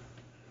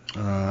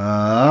 Drake.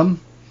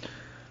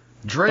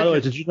 By the way,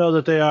 did you know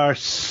that they are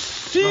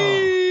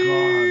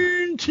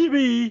soon to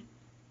be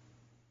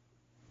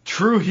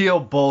true heel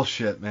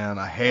bullshit, man?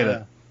 I hate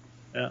it.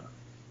 Yeah.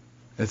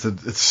 It's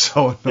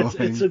so annoying.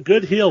 It's a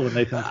good heel when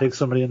they can take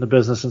somebody in the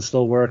business and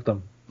still work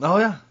them. Oh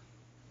yeah.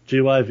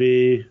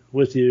 GYV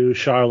with you,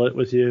 Charlotte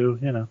with you,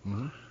 you know.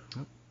 Mm-hmm.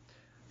 Yep.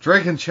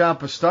 Drake and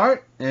Ciampa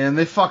start, and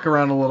they fuck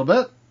around a little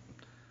bit.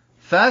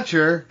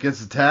 Thatcher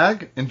gets a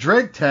tag, and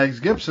Drake tags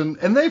Gibson,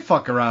 and they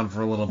fuck around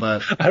for a little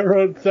bit. I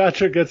wrote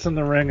Thatcher gets in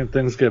the ring and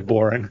things get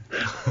boring.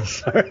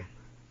 Sorry.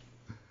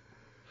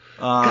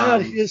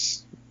 God, he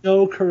has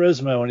no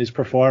charisma when he's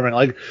performing.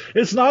 Like,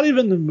 it's not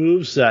even the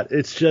moveset.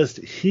 It's just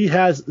he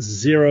has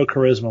zero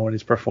charisma when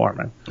he's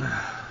performing.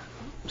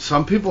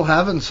 Some people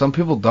have it and some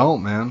people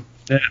don't, man.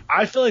 Yeah,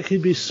 I feel like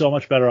he'd be so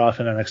much better off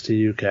in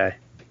NXT UK.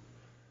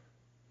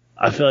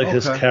 I feel like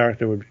his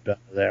character would be better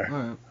there.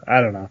 Right.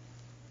 I don't know.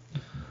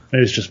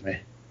 Maybe it's just me.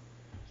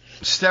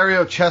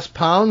 Stereo chest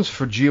pounds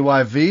for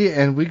GYV,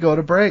 and we go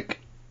to break.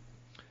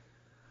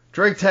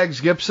 Drake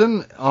tags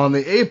Gibson on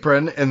the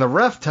apron, and the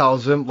ref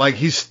tells him,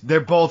 they're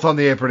both on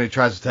the apron, he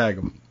tries to tag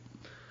him.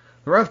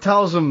 The ref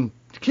tells him,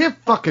 you can't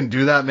fucking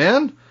do that,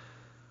 man.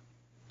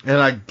 And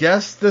I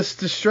guess this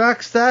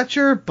distracts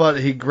Thatcher, but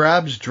he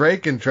grabs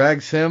Drake and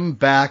drags him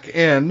back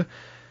in.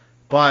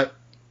 But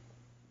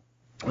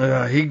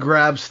he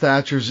grabs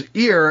Thatcher's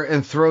ear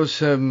and throws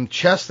him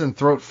chest and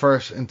throat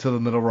first into the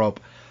middle rope.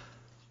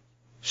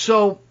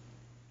 So,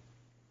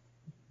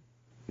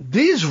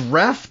 these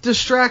ref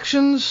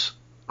distractions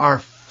are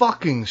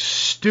fucking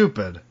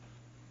stupid.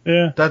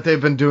 Yeah. That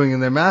they've been doing in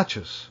their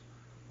matches.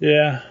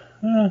 Yeah.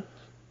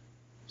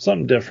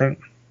 Something different.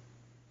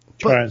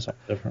 Trying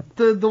something different.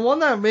 The one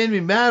that made me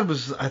mad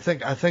was, I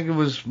think it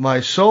was my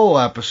solo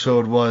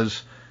episode,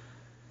 was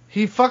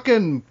he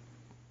fucking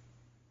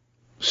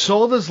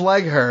sold his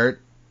leg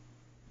hurt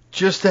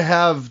just to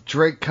have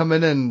Drake come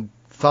in and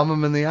thumb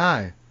him in the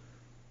eye.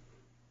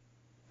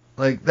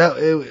 Like,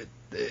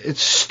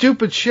 it's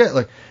stupid shit.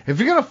 Like, if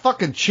you're gonna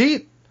fucking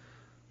cheat,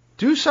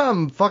 do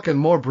something fucking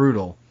more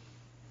brutal.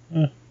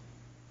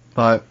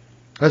 But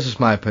that's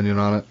just my opinion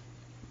on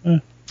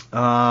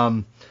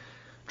it.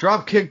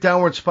 Drop kick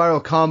downward spiral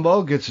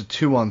combo gets a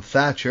 2 on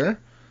Thatcher.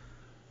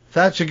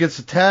 Thatcher gets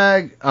a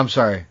tag. I'm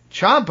sorry.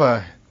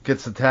 Ciampa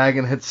gets the tag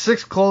and hits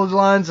 6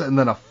 clotheslines and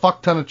then a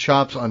fuck ton of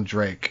chops on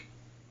Drake.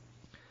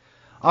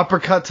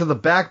 Uppercut to the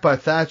back by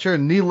Thatcher,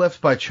 knee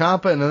lift by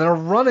Ciampa, and then a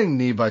running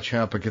knee by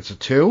Ciampa gets a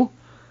 2.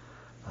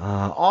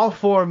 All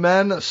 4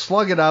 men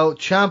slug it out.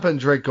 Ciampa and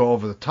Drake go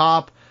over the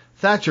top.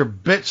 Thatcher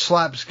bitch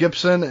slaps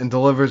Gibson and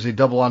delivers a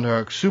double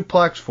underhook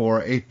suplex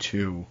for a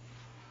 2.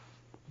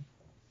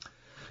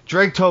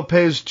 Drake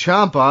topes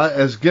Ciampa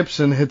as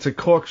Gibson hits a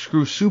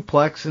corkscrew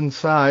suplex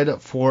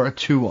inside for a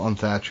 2 on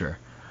Thatcher.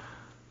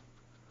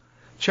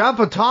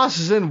 Ciampa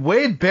tosses in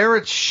Wade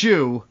Barrett's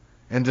shoe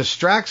and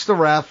distracts the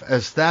ref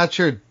as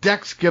Thatcher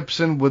decks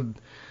Gibson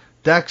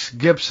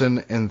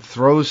and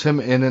throws him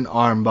in an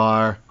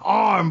armbar.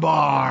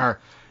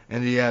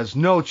 and he has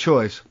no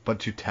choice but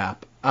to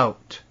tap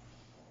out.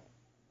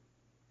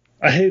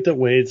 I hate that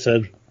Wade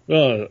said,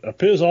 "Well, it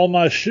appears all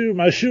my shoe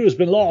has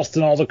been lost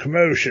in all the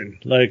commotion."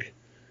 Like,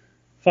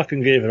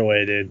 fucking gave it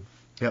away, dude.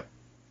 Yep.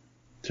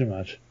 Too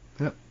much.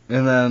 Yep.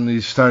 And then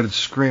he started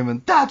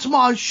screaming, "That's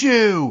my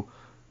shoe!"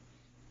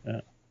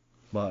 Yeah.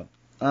 But,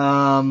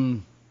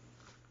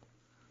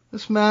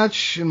 this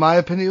match, in my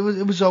opinion,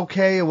 it was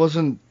okay. It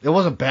wasn't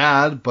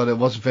bad, but it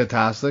wasn't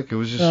fantastic. It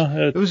was just,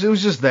 it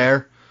was just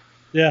there.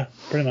 Yeah,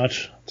 pretty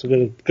much. It's a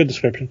good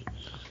description.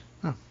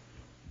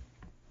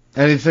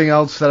 Anything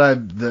else that I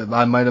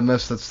might have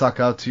missed that stuck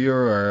out to you,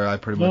 or I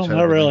pretty much had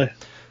not everything? really.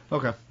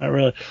 Okay. Not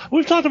really.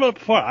 We've talked about it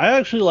before. I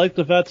actually like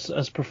the vets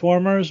as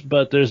performers,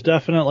 but there's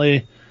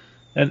definitely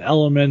an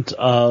element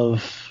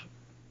of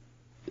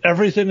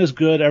everything is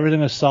good,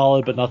 everything is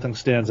solid, but nothing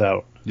stands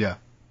out. Yeah.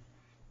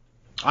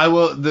 I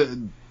will.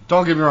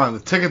 Don't get me wrong. The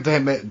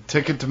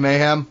Ticket to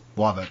Mayhem,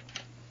 love it.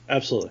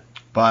 Absolutely.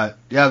 But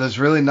yeah, there's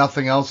really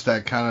nothing else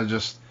that kind of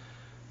just,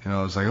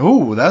 it's like,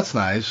 ooh, that's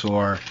nice,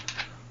 or,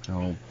 I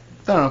don't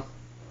know.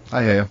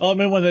 I hear you. Well, I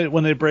mean,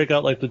 when they break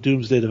out like the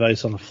Doomsday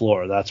Device on the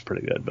floor, that's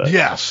pretty good. But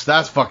yes,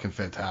 that's fucking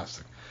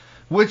fantastic.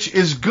 Which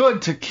is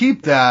good to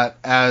keep that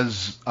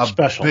as a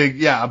special,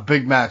 a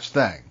big match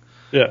thing.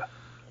 Yeah.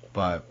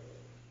 But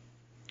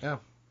yeah.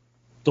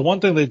 The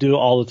one thing they do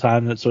all the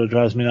time that sort of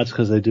drives me nuts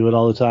because they do it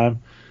all the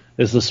time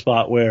is the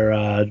spot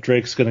where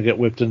Drake's going to get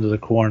whipped into the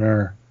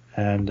corner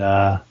and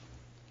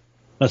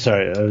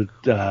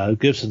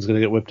Gibson's going to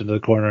get whipped into the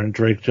corner and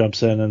Drake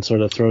jumps in and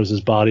sort of throws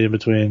his body in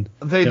between.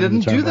 They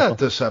didn't do that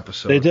this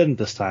episode. They didn't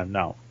this time,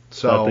 no.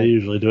 So but they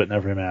usually do it in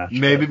every match.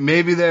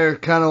 Maybe they're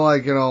kind of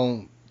like,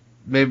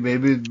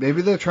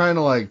 maybe they're trying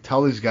to like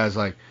tell these guys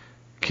like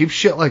keep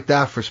shit like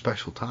that for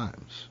special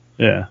times.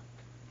 Yeah.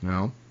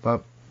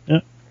 But yeah.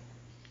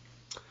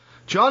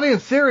 Johnny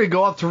and Theory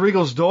go up to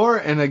Regal's door,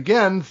 and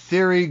again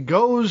Theory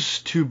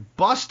goes to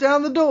bust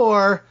down the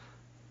door,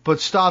 but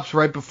stops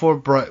right before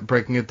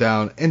breaking it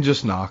down and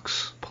just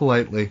knocks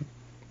politely.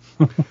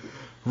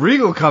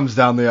 Regal comes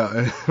down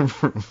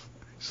the.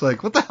 He's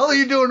like, "What the hell are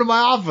you doing in my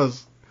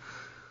office?"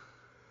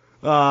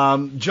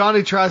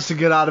 Johnny tries to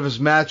get out of his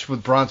match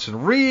with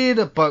Bronson Reed,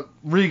 but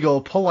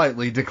Regal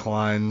politely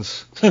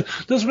declines.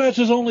 This match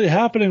is only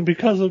happening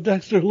because of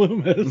Dexter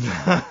Lumis.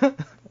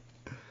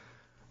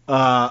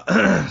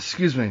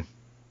 Excuse me.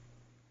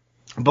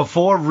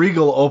 Before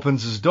Regal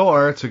opens his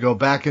door to go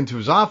back into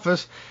his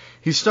office,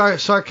 he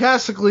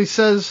sarcastically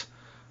says,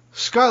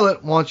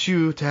 "Scarlett wants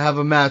you to have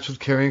a match with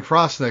Karrion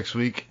Kross next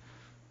week."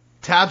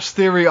 Taps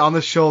Theory on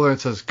the shoulder and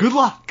says, "Good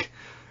luck."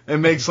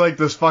 And makes like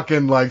this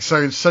fucking like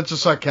such a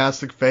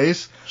sarcastic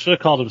face. Should have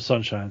called him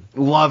Sunshine.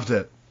 Loved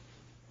it.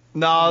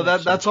 No,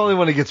 that's only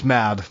when he gets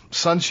mad.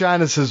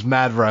 Sunshine is his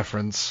mad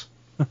reference.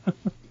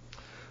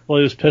 Well,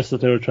 he was pissed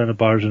that they were trying to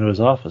barge into his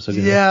office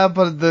again. Yeah,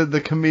 but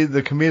the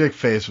comedic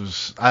face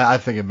was, I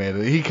think it made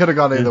it. He could have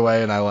gone either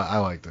way, and I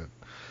liked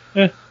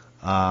it.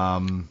 Yeah.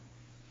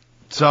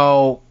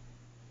 So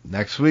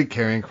next week,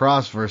 Karrion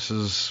Kross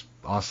versus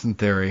Austin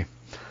Theory.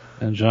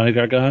 And Johnny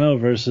Gargano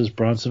versus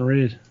Bronson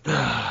Reed.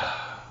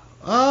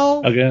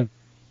 Oh. Again.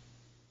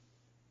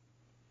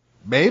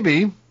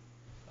 Maybe.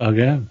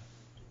 Again.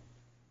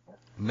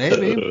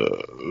 Maybe.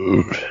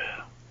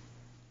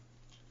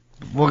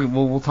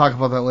 We'll talk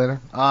about that later.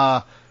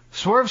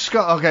 Swerve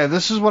Scott. Okay,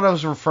 this is what I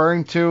was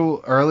referring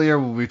to earlier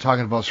when we were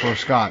talking about Swerve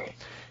Scott.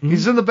 Mm-hmm.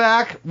 He's in the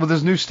back with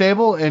his new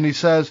stable, and he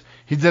says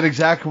he did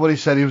exactly what he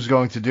said he was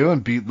going to do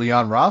and beat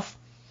Leon Ruff,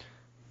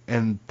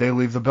 and they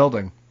leave the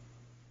building.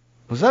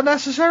 Was that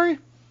necessary?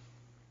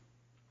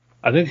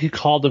 I think he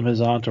called them his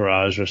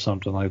entourage or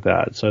something like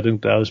that. So I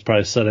think that was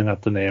probably setting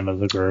up the name of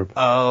the group.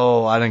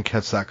 Oh, I didn't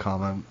catch that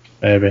comment.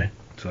 Maybe.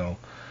 So,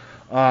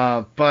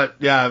 but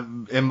yeah,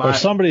 or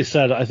somebody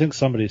said. I think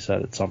somebody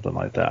said it something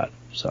like that.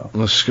 So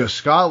well,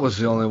 Scott was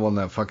the only one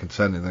that fucking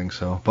said anything.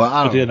 So, but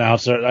I don't. The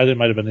announcer. I think it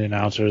might have been the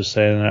announcers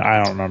saying it.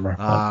 I don't remember.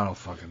 I don't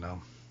fucking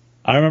know.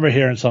 I remember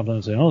hearing something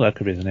and saying, "Oh, that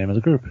could be the name of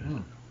the group."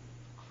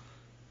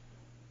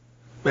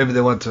 Maybe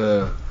they went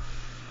to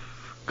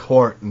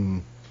court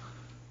and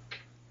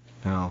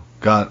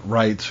got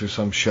rights or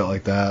some shit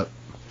like that.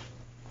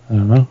 I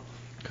don't know.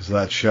 Because of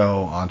that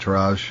show,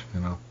 Entourage,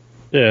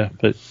 Yeah,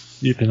 but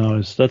you can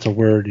always, that's a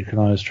word, you can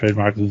always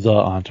trademark the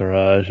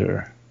Entourage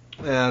or.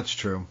 Yeah, that's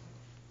true.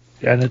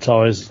 And it's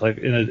always like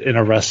in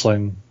a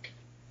wrestling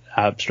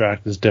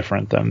abstract is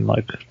different than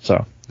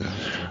so.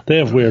 Yeah, they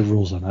have weird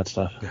rules on that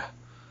stuff. Yeah.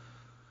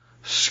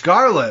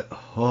 Scarlett,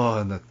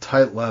 in the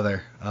tight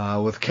leather,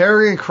 with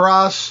Karrion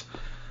Kross,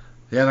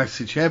 the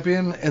NXT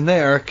champion, and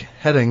they are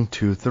heading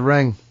to the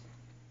ring.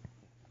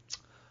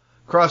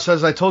 Kross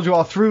says, "I told you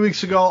all 3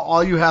 weeks ago,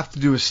 all you have to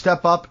do is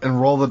step up and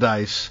roll the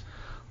dice.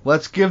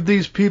 Let's give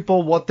these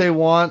people what they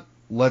want.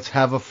 Let's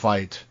have a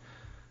fight.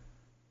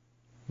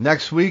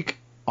 Next week,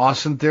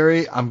 Austin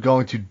Theory, I'm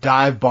going to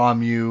dive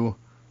bomb you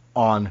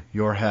on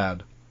your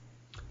head."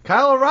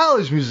 Kyle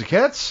O'Reilly's music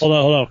hits. Hold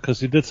on, because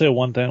he did say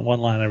one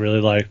line I really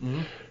liked.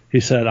 Mm-hmm. He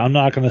said, "I'm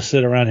not going to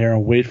sit around here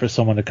and wait for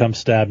someone to come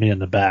stab me in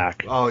the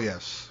back." Oh,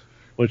 yes.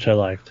 Which I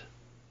liked.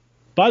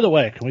 By the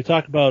way, can we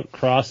talk about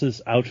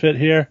Cross's outfit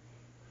here?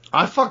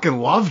 I fucking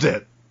loved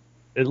it.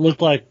 It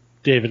looked like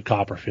David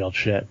Copperfield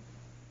shit.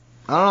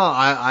 I don't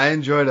know. I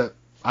enjoyed it.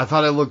 I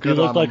thought it looked good.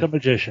 He looked like a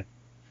magician.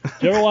 Did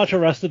you ever watch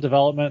Arrested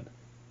Development?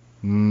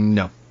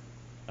 No.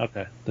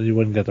 Okay, then you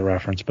wouldn't get the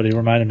reference, but he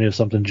reminded me of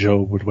something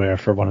Joe would wear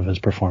for one of his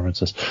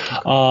performances.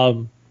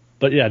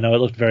 But yeah, no, it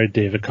looked very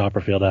David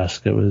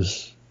Copperfield-esque.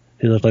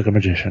 He looked like a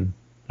magician,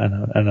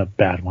 and a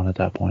bad one at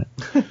that point.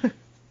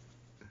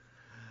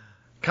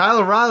 Kyle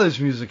O'Reilly's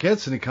music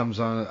hits, and he comes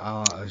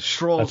on,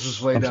 strolls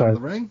his way down the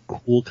ring.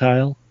 Cool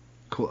Kyle?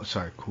 Cool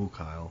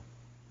Kyle.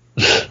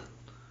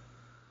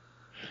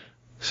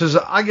 Says,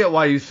 I get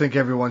why you think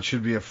everyone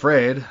should be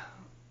afraid.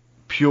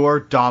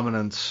 Pure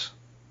dominance.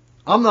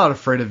 I'm not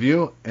afraid of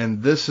you,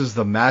 and this is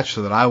the match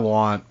that I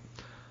want.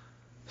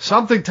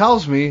 Something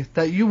tells me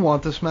that you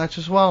want this match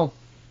as well.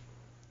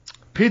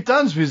 Pete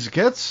Dunne's music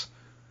hits.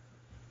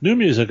 New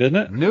music, isn't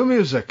it? New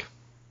music.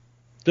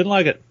 Didn't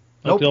like it.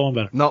 Nope. The other one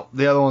better. Nope,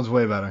 the other one's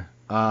way better.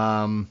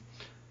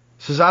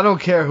 Says, I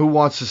don't care who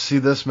wants to see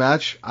this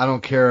match. I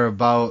don't care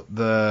about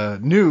the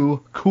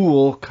new,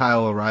 cool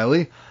Kyle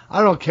O'Reilly.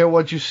 I don't care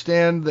what you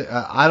stand.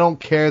 I don't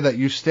care that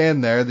you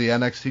stand there, the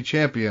NXT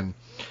champion.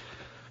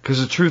 Because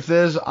the truth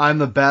is, I'm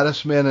the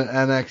baddest man in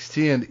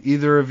NXT, and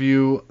either of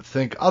you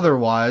think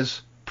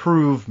otherwise,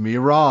 prove me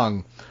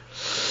wrong.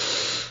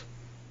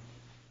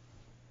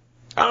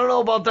 I don't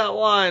know about that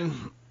line.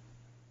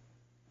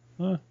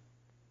 Huh.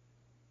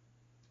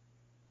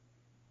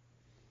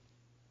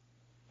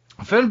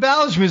 Finn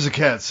Balor's music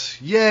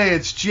hits. Yay,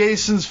 it's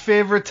Jason's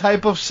favorite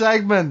type of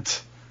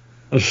segment.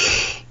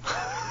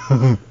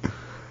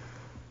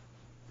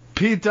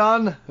 Pete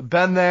Dunne,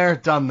 been there,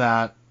 done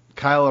that.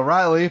 Kyle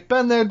O'Reilly,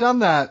 been there, done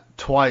that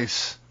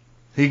twice.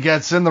 He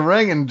gets in the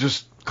ring and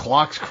just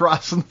clocks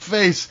Cross in the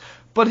face,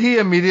 but he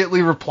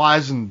immediately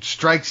replies and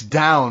strikes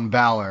down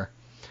Balor.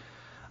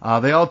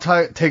 They all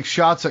take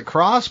shots at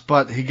Cross,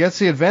 but he gets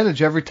the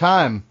advantage every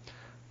time.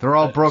 They're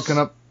all broken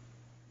up.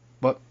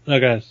 What?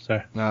 Okay,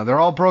 sorry. They're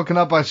all broken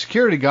up by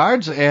security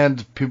guards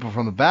and people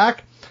from the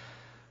back.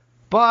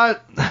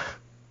 But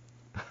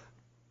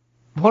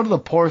one of the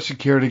poor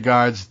security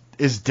guards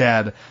is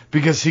dead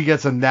because he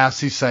gets a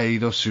nasty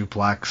Saito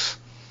suplex.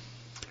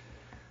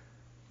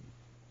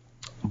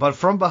 But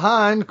from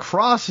behind,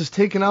 Cross is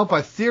taken out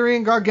by Theory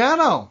and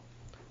Gargano.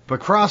 But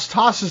Cross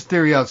tosses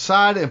Theory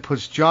outside and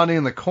puts Johnny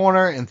in the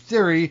corner, and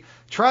Theory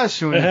tries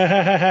to...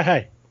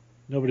 Hey.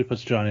 Nobody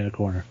puts Johnny in the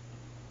corner.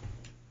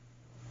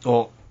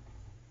 Well,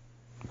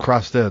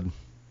 Cross did.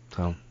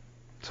 So,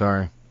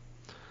 sorry.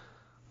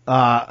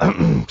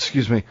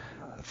 Excuse me.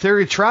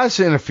 Theory tries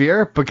to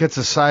interfere, but gets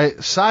a side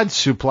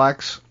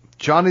suplex.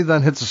 Johnny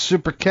then hits a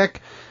super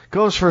kick,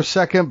 goes for a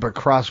second, but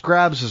Cross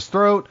grabs his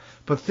throat.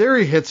 But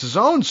Theory hits his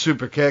own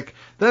super kick,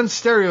 then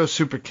stereo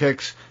super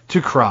kicks to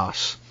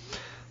Cross.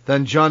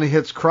 Then Johnny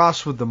hits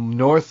Cross with the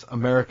North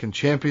American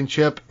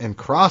Championship, and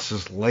Cross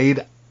is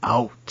laid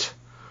out.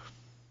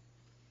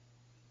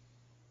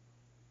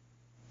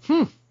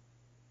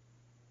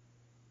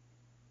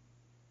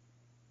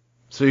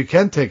 So you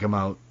can take him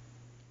out.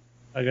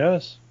 I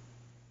guess.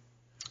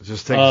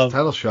 Just take his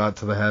title shot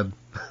to the head.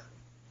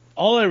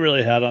 All I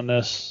really had on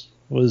this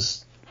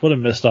was what a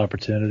missed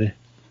opportunity.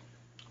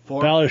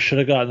 Balor should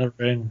have gotten in the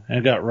ring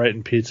and got right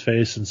in Pete's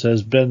face and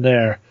says, been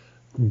there,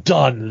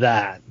 done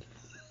that.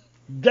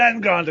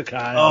 Then gone to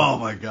Kyle. Oh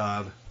my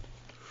god.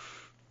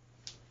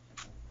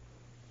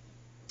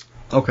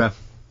 Okay.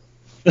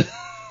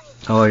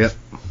 I like it.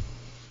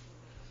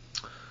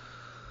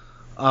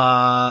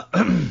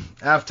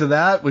 After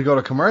that, we go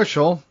to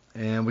commercial,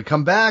 and we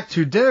come back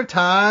to dinner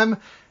time,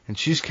 and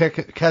she's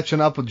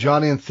catching up with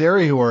Johnny and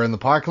Theory, who are in the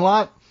parking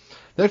lot.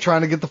 They're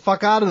trying to get the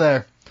fuck out of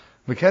there.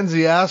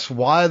 Mackenzie asks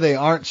why they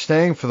aren't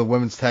staying for the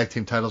women's tag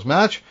team titles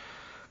match.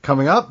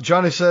 Coming up,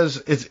 Johnny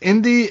says, it's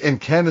Indy and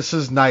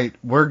Candice's night.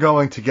 We're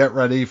going to get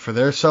ready for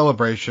their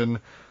celebration.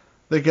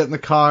 They get in the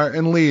car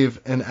and leave,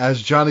 and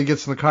as Johnny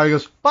gets in the car, he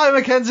goes, bye,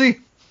 Mackenzie!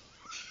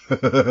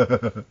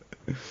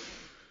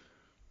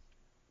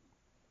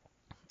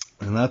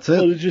 And that's it.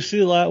 Well, did you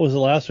see was it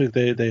last week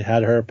they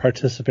had her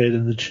participate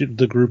in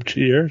the group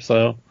cheer,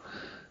 so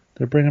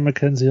they're bringing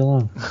Mackenzie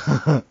along.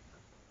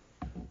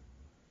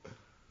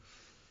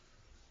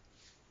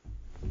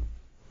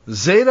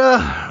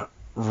 Zeta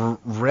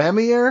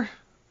Ramir?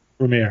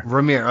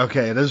 Ramir.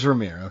 Okay, it is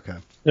Ramir. Okay.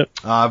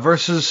 Yep.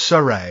 Versus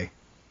Saray.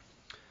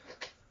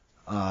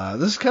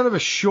 This is kind of a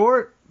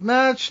short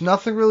match.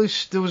 Nothing really.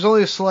 There was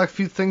only a select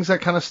few things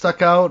that kind of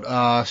stuck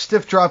out.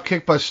 Stiff drop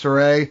kick by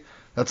Saray.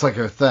 That's like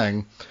her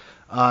thing.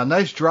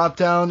 Nice drop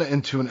down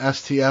into an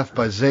STF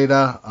by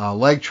Zeta.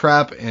 Leg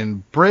trap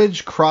and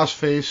bridge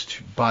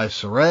crossface by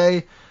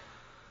Saray.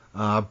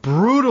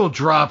 Brutal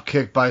drop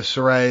kick by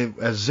Saray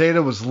as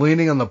Zeta was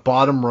leaning on the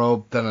bottom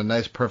rope. Then a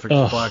nice perfect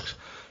flex.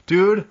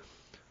 Dude,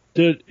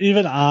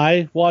 even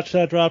I watched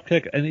that drop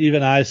kick, and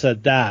even I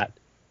said that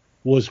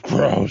was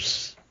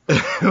gross.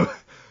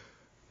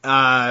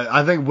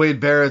 I think Wade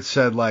Barrett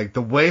said, like,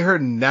 the way her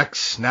neck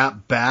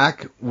snapped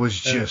back was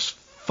just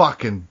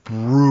fucking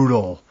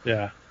brutal.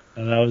 Yeah.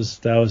 And that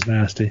was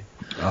nasty.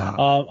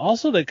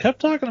 Also, they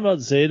kept talking about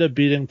Zeta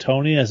beating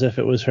Tony as if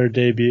it was her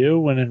debut,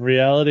 when in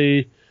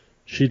reality,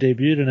 she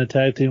debuted in a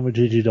tag team with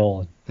Gigi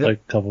Dolan like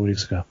a couple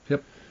weeks ago.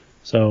 Yep.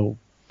 So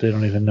they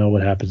don't even know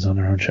what happens on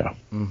their own show.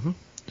 Mm-hmm.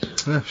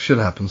 Yeah, shit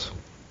happens.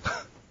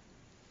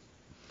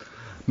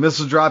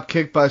 Missile drop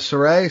kick by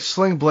Saray.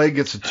 Sling Blade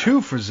gets a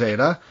 2 for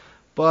Zeta,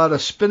 but a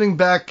spinning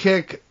back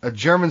kick, a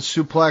German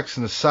suplex,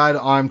 and a side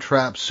arm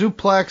trap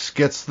suplex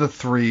gets the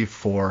 3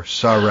 for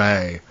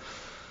Saray.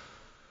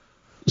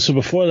 So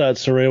before that,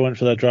 Saray went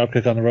for that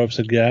dropkick on the ropes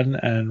again,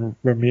 and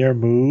Ramir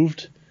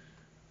moved,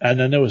 and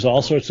then there was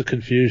all sorts of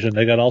confusion.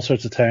 They got all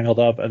sorts of tangled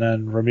up, and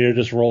then Ramir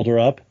just rolled her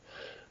up.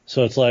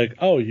 So it's like,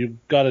 oh, you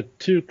got a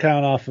 2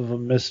 count off of a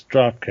missed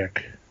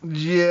dropkick.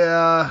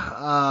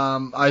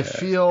 Yeah, I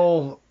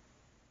feel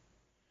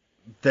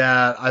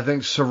that I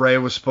think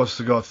Saray was supposed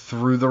to go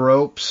through the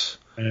ropes,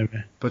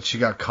 maybe, but she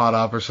got caught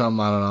up or something.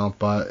 I don't know,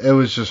 but it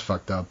was just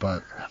fucked up.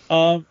 But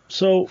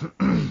so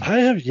I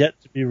have yet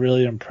to be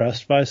really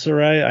impressed by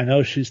Saray. I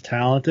know she's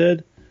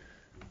talented.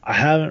 I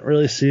haven't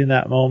really seen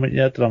that moment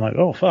yet that I'm like,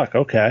 oh fuck,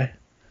 okay.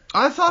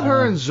 I thought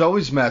her and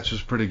Zoe's match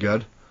was pretty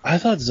good. I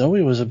thought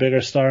Zoe was a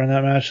bigger star in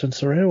that match than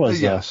Saray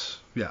was. Yes,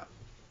 yeah.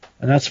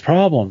 And that's the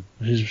problem.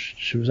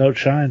 She was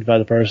outshined by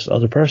the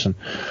other person.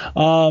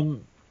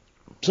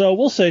 So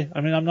we'll see.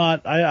 I mean, I'm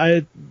not.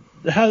 It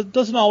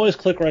doesn't always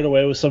click right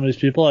away with some of these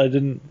people. I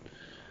didn't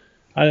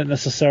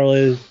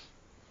necessarily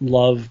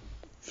love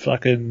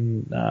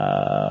fucking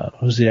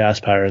who's the ass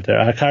pirate there?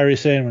 Kairi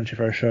Sane when she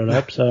first showed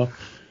up. So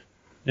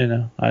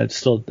I'd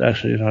still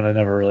actually I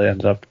never really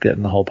ended up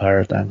getting the whole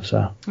pirate thing.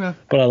 So, yeah.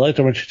 But I liked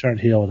her when she turned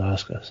heel with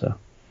Asuka. So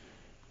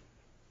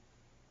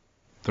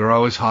they're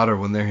always hotter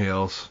when they're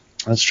heels.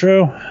 That's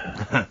true.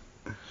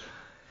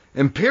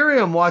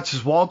 Imperium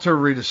watches Walter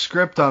read a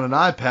script on an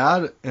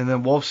iPad, and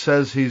then Wolf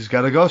says he's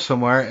got to go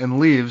somewhere and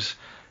leaves.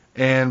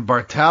 And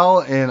Bartel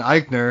and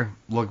Eichner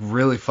look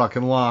really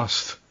fucking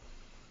lost.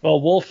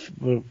 Well, Wolf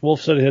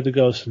said he had to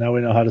go, so now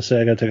we know how to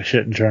say I got to take a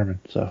shit in German.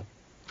 So.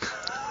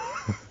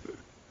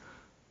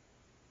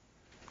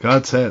 Go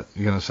ahead, say it.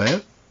 You gonna say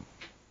it?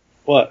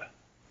 What?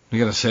 You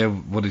gonna say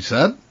what he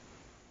said?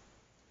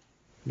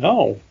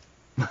 No.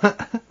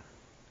 I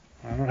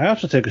don't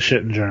have to take a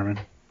shit in German.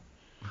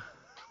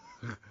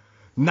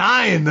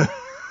 9!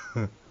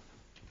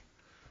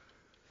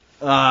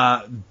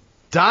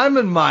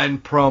 Diamond Mine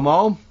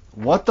promo.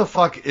 What the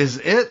fuck is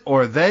it,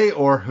 or they,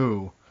 or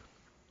who?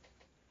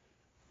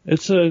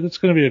 It's going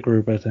to be a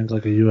group, I think,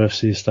 like a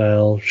UFC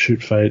style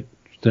shoot fight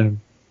thing.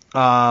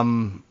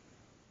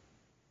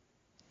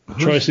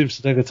 Troy seems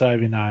to think it's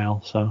Ivy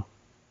Nile, so.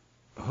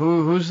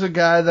 Who's the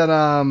guy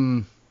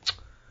that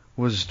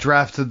was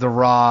drafted to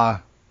Raw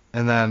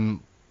and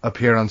then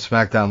appeared on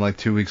SmackDown like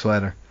 2 weeks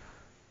later?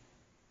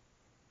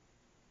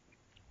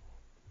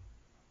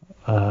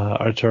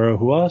 Arturo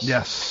Huas?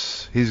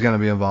 Yes, he's going to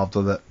be involved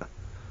with it.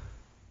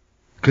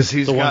 Because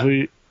he's the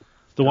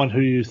one who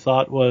you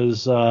thought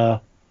was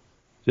the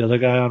other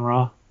guy on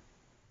Raw?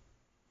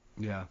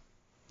 Yeah,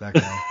 that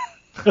guy.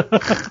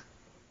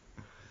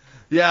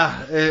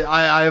 Yeah,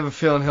 I have a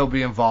feeling he'll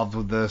be involved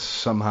with this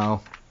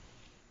somehow.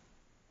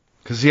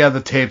 Because he had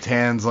the taped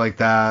hands like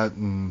that,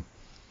 and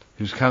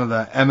he was kind of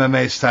the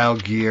MMA-style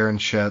gear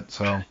and shit,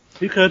 so.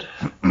 He could.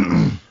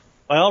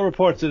 By all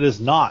reports, it is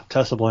not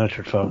Tessa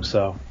Blanchard, folks,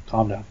 so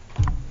calm down.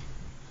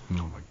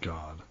 Oh, my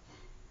God.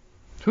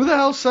 Who the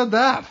hell said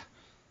that?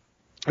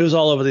 It was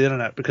all over the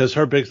internet, because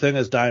her big thing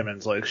is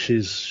diamonds. Like,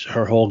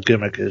 her whole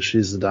gimmick is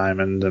she's the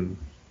diamond, and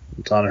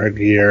it's on her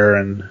gear,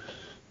 and...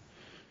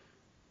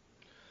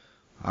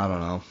 I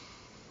don't know.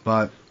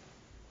 But,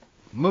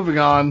 moving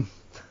on.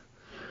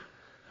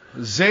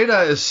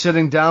 Zeta is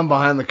sitting down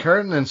behind the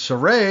curtain, and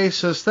Saray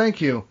says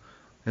thank you.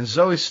 And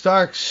Zoe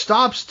Stark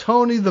stops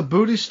Tony the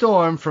Booty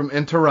Storm from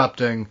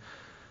interrupting.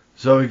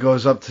 Zoe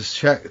goes up to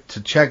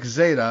check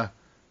Zeta.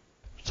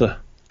 It's a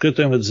good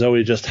thing that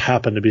Zoe just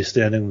happened to be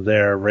standing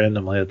there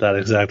randomly at that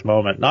exact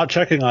moment. Not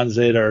checking on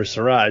Zeta or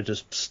Sarai,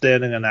 just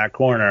standing in that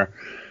corner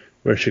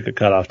where she could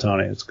cut off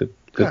Tony. It's good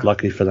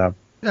lucky for them.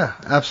 Yeah,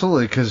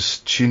 absolutely,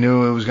 because she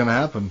knew it was going to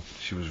happen.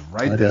 She was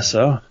right there. I guess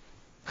so.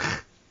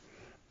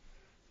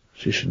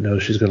 She should know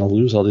she's going to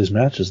lose all these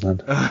matches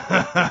then.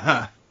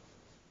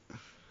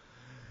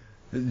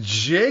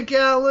 Jake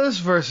Atlas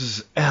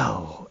versus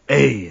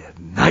L.A.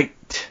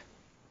 Knight.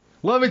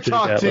 Let me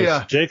talk to you.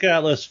 Jake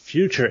Atlas,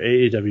 future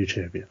AEW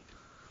champion.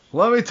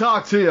 Let me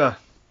talk to you.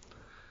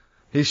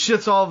 He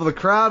shits all over the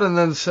crowd and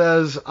then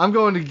says, I'm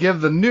going to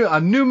give a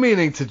new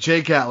meaning to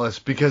Jake Atlas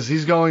because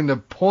he's going to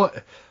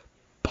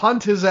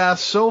punt his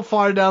ass so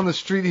far down the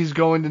street he's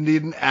going to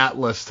need an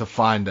atlas to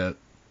find it.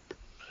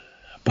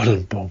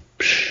 Boom.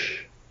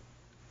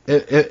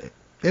 It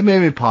made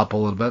me pop a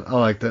little bit. I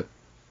liked it.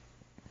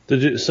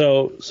 Did you?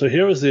 So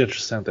here was the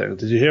interesting thing.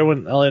 Did you hear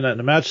when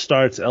the match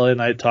starts? LA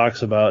Knight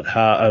talks about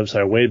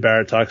Wade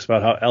Barrett talks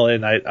about how LA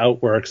Knight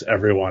outworks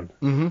everyone.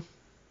 Mm-hmm.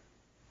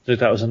 Think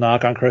that was a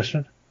knock on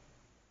Christian?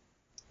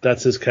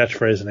 That's his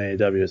catchphrase in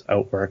AEW is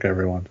outwork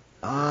everyone.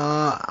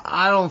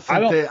 I don't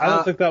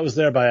think that was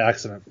there by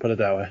accident. Put it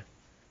that way.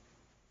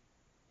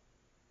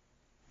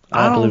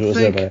 I don't believe it was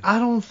their bad. I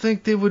don't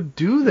think they would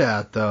do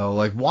that though.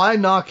 Like, why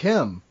knock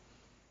him?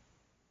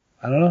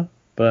 I don't know,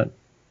 but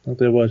I think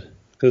they would,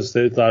 because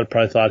they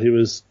probably thought he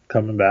was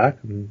coming back,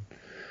 and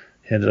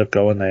he ended up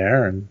going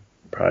there, and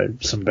probably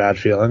some bad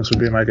feelings would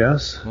be my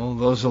guess. Well,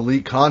 those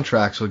elite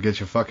contracts will get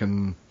you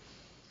fucking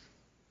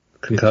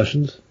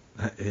concussions.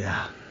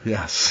 Yeah.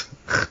 Yes.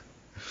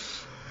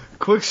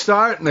 Quick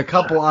start and a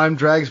couple arm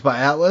drags by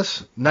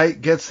Atlas.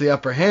 Knight gets the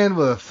upper hand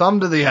with a thumb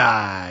to the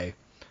eye.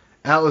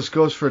 Atlas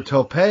goes for a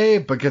tope,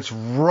 but gets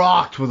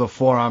rocked with a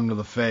forearm to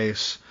the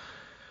face.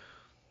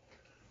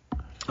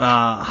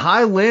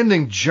 High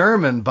landing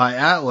German by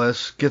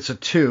Atlas gets a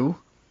 2.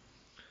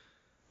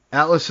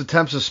 Atlas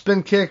attempts a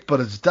spin kick, but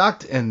it's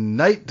ducked, and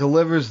Knight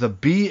delivers the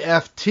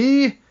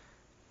BFT,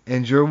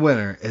 and your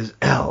winner is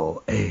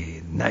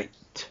L.A.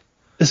 Knight.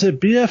 Is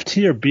it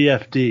BFT or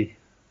BFD?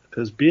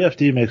 Because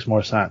BFD makes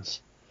more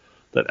sense.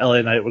 That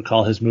LA Knight would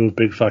call his move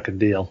big fucking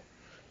deal.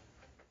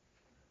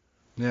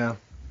 Yeah.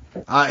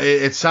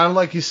 It sounded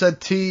like you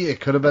said T. It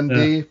could have been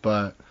D,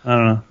 but... I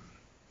don't know.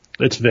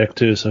 It's Vic,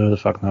 too, so who the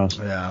fuck knows?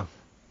 Yeah.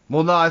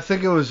 Well, no, I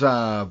think it was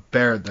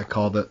Barrett that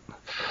called it.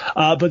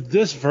 But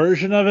this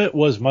version of it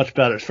was much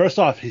better. First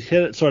off, he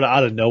hit it sort of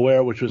out of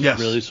nowhere, which was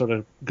really sort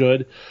of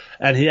good.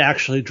 And he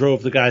actually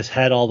drove the guy's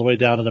head all the way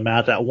down to the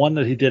mat. That one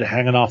that he did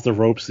hanging off the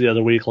ropes the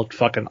other week looked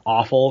fucking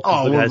awful.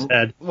 Oh, the guy's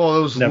head it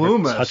was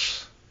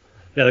Loomis.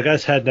 The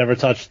guy's head never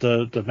touched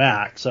the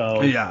mat.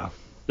 So yeah,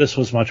 this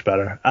was much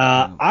better.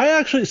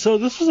 So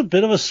this was a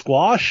bit of a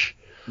squash.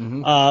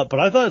 Mm-hmm. But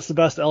I thought it's the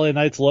best LA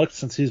Knight's looked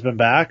since he's been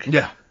back.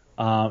 Yeah.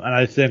 And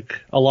I think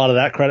a lot of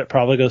that credit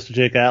probably goes to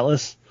Jake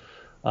Atlas.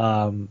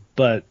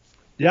 But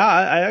yeah,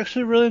 I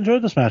actually really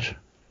enjoyed this match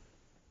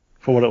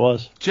for what it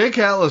was. Jake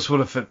Atlas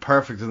would have fit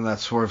perfect in that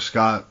Swerve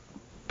Scott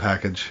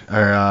package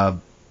or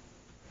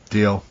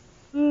deal.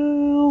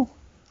 Well,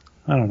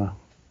 I don't know.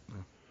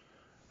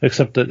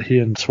 Except that he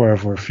and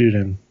Swerve were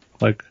feuding,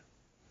 like.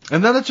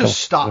 And then it just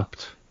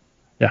stopped.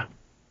 Yeah.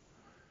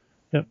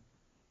 Yep.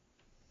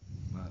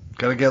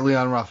 Gotta get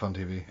Leon Ruff on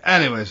TV.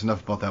 Anyways,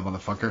 enough about that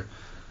motherfucker.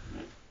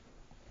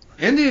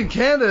 Indy and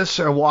Candice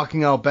are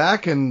walking out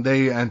back, and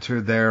they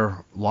enter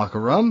their locker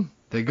room.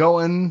 They go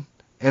in,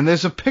 and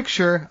there's a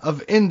picture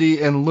of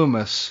Indy and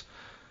Loomis.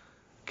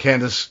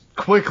 Candice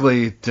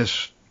quickly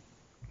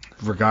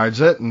disregards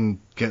it and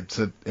gets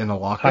it in a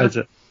locker. Hides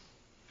it.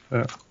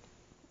 Yeah.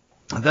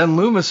 And then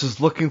Loomis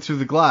is looking through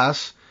the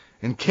glass,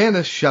 and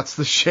Candice shuts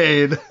the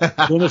shade.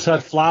 Loomis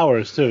had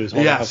flowers, too. He's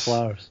holding up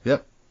flowers.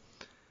 Yep.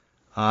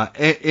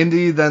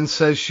 Indy then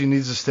says she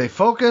needs to stay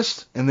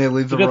focused, and they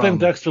leave the room. Good thing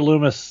Dexter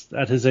Loomis,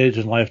 at his age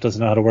in life,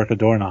 doesn't know how to work a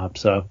doorknob,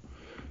 so.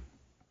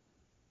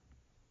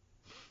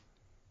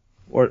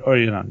 Or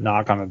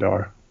knock on a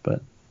door.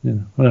 But,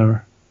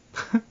 whatever.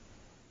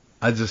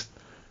 I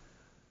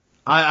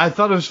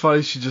thought it was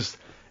funny.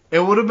 It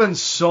would have been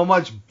so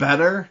much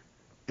better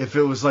if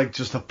it was like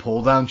just a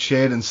pull-down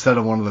shade instead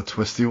of one of the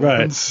twisty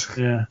ones. Right,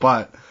 yeah.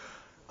 But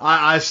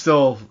I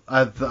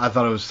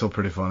thought it was still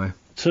pretty funny.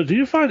 So do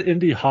you find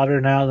Indy hotter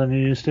now than you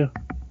used to?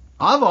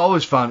 I've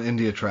always found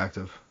Indy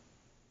attractive.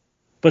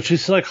 But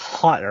she's like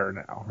hotter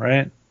now,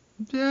 right?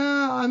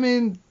 Yeah, I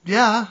mean,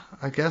 yeah,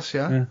 I guess,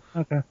 yeah. Yeah,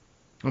 okay.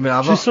 I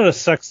mean, she's sort of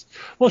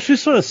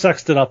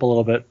sexed it up a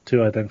little bit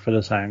too, I think, for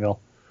this angle.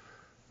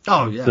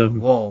 Oh yeah, the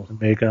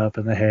makeup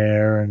and the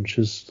hair, and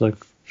she's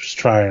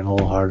trying a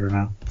little harder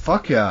now.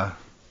 Fuck yeah,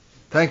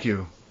 thank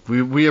you.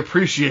 We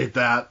appreciate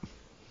that.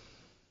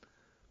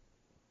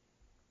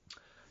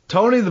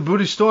 Tony, the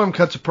Booty Storm,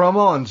 cuts a promo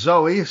on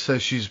Zoe,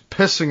 says she's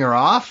pissing her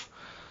off.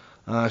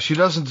 She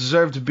doesn't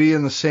deserve to be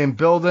in the same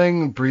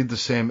building, breathe the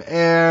same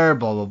air,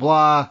 blah,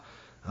 blah,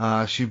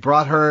 blah. She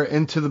brought her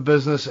into the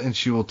business, and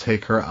she will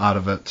take her out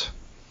of it.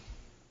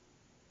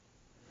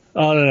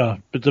 Oh, no.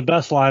 But the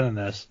best line in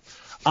this,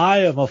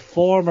 I am a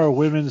former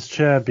women's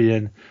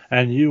champion,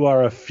 and you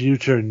are a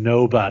future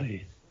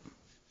nobody.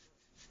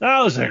 That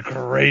was a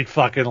great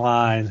fucking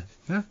line.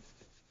 Yeah.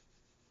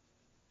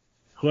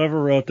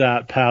 Whoever wrote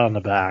that, pat on the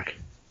back.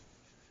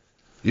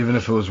 Even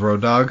if it was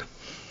Road Dogg?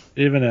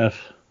 Even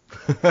if.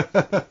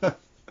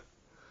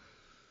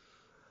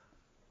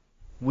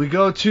 We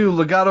go to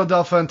Legado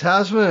del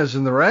Fantasma is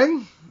in the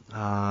ring.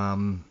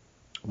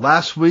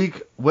 Last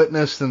week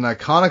witnessed an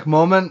iconic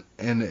moment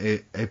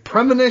and a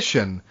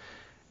premonition,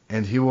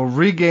 and he will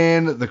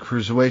regain the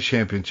Cruiserweight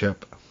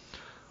Championship.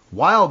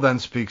 Wild then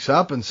speaks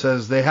up and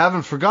says they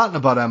haven't forgotten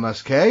about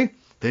MSK.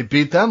 They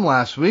beat them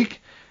last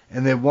week,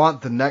 and they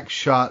want the next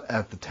shot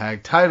at the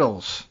tag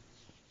titles.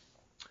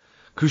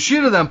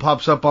 Kushida then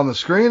pops up on the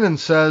screen and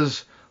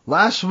says,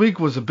 last week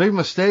was a big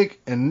mistake,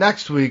 and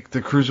next week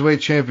the Cruiserweight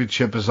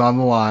Championship is on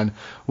the line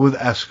with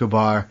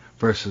Escobar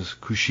versus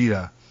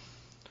Kushida.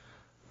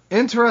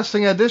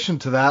 Interesting addition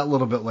to that a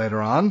little bit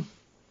later on.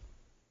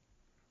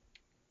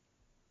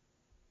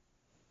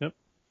 Yep.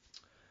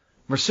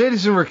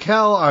 Mercedes and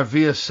Raquel are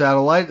via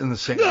satellite in the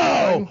same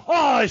ring.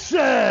 I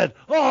said,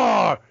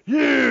 are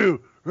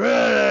you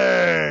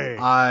ready?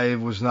 I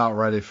was not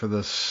ready for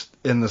this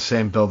in the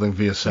same building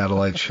via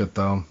satellite shit,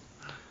 though.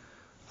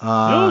 You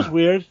know what's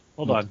weird?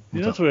 Hold on.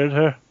 You know what's weird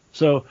here?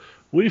 So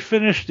we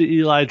finished the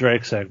Eli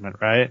Drake segment,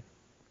 right?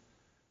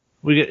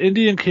 We get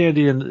Indian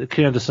Candy and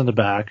Candace in the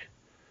back.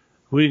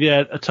 We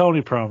get a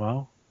Tony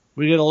promo.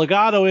 We get a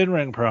Legato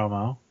in-ring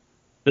promo.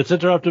 It's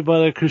interrupted by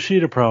the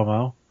Kushida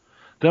promo.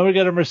 Then we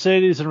get a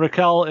Mercedes and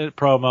Raquel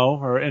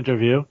promo or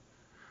interview.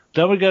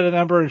 Then we get an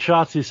Ember and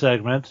Shotzi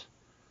segment.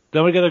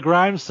 Then we get a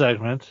Grimes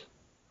segment.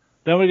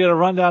 Then we get a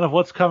rundown of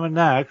what's coming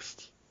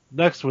next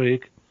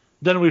week.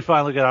 Then we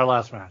finally get our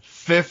last match.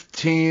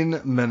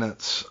 15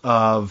 minutes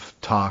of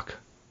talk.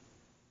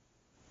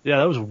 Yeah,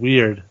 that was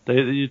weird.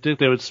 You'd think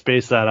they would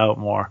space that out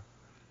more.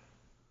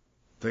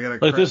 They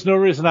got there's no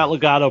reason that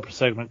Legato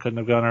segment couldn't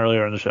have gone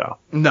earlier in the show.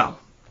 No.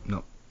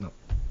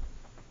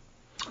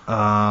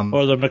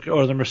 Or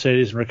the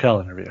Mercedes and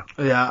Raquel interview.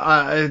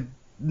 Yeah,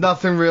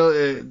 nothing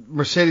really.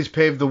 Mercedes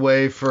paved the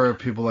way for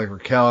people like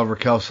Raquel.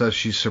 Raquel says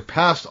she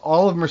surpassed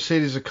all of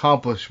Mercedes'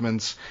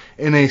 accomplishments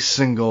in a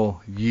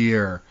single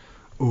year.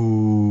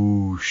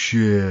 Ooh,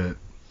 shit.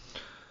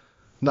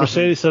 Nothing.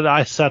 Mercedes said,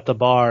 I set the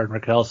bar, and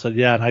Raquel said,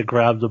 yeah, and I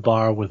grabbed the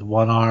bar with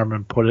one arm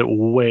and put it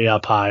way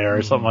up higher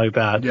or something like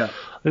that. Yeah.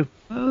 There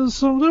was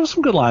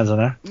some good lines in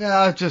there.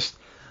 Yeah,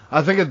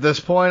 I think at this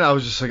point, I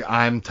was just like,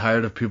 I'm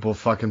tired of people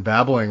fucking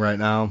babbling right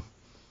now.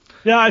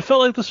 Yeah, I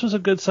felt like this was a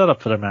good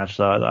setup for the match,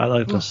 though. I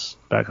like this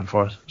back and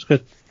forth. It's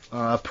good.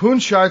 Poon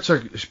shots.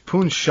 Could be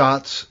poon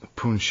shots.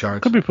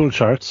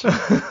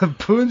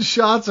 Poon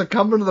shots are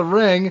coming to the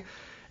ring,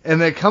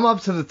 and they come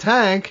up to the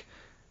tank,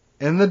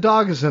 and the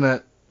dog is in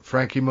it.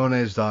 Frankie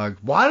Monet's dog.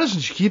 Why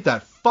doesn't she keep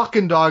that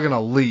fucking dog in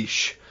a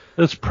leash?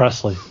 It's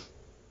Presley.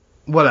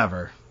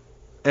 Whatever.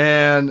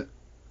 And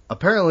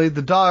apparently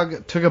the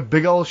dog took a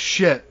big old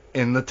shit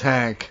in the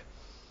tank.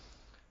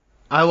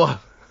 The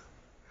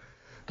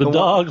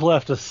dog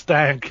left a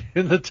stank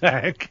in the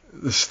tank.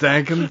 The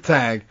stank in the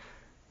tank.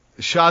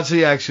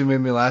 Shotzi actually made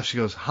me laugh. She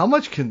goes, how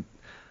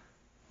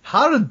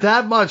did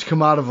that much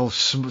come out of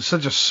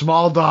such a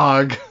small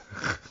dog?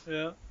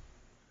 Yeah.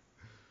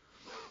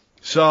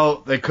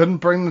 So they couldn't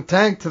bring the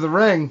tank to the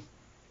ring.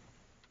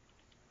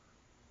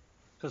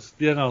 Because,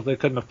 they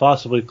couldn't have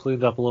possibly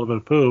cleaned up a little bit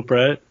of poop,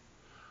 right?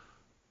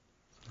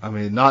 I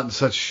mean, not in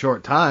such a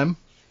short time.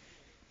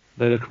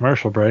 They had a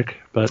commercial break,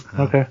 but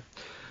okay.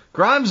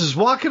 Grimes is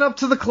walking up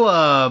to the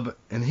club,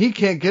 and he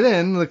can't get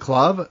in the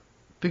club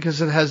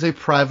because it has a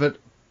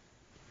private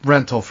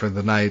rental for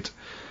the night.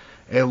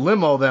 A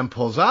limo then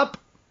pulls up,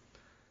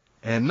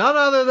 and none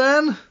other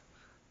than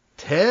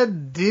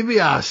Ted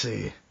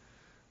DiBiase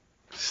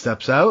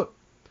steps out.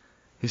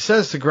 He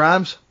says to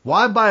Grimes,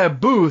 why buy a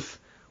booth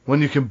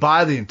when you can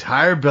buy the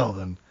entire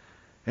building?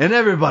 And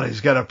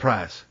everybody's got a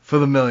price for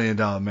the $1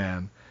 Million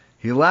Man.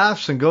 He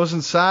laughs and goes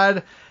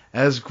inside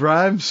as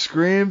Grimes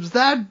screams,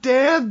 that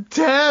damn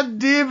Ted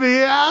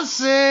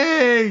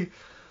DiBiase!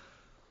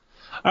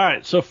 All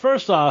right, so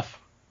first off,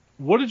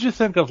 what did you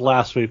think of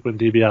last week when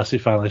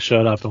DiBiase finally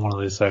showed up in one of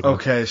these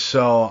segments? Okay,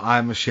 so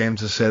I'm ashamed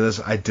to say this.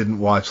 I didn't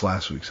watch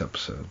last week's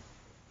episode.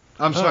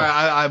 I'm sorry,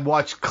 I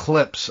watched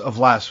clips of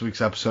last week's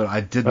episode.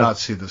 I did not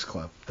see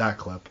that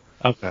clip.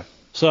 Okay.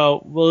 So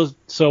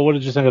what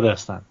did you think of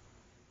this then?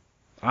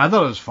 I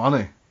thought it was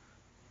funny.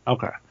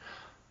 Okay.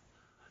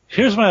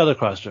 Here's my other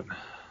question.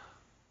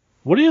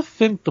 What do you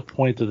think the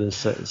point of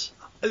this is?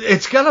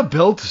 It's got to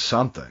build to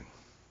something.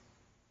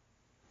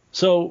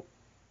 So,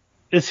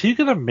 is he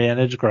going to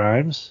manage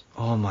Grimes?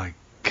 Oh my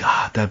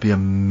God, that'd be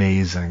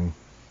amazing.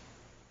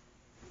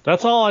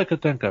 That's all I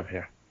could think of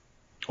here.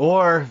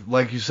 Or,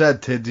 like you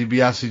said, Ted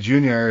DiBiase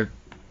Jr.,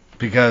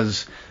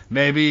 because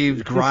maybe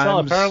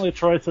Grimes... Apparently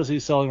Troy says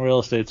he's selling real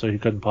estate, so he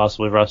couldn't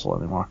possibly wrestle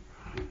anymore.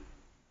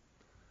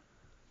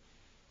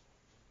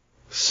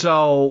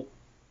 So,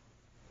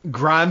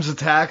 Grimes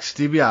attacks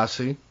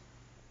DiBiase,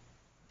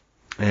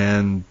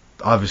 and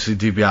obviously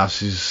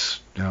DiBiase's,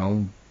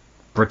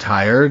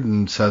 retired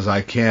and says,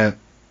 I can't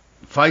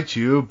fight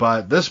you,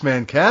 but this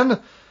man can,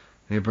 and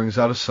he brings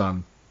out his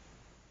son.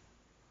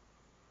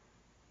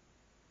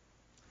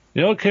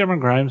 You know what Cameron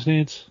Grimes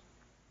needs?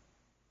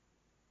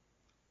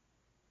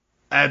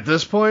 At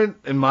this point,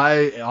 in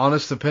my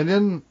honest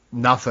opinion,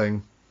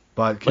 nothing.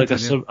 But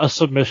continue. Like a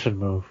submission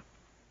move.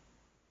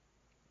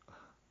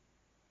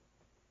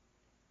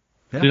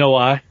 Yeah. Do you know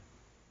why?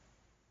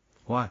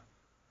 Why?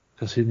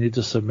 Because he needs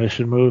a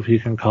submission move he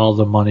can call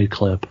the money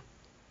clip.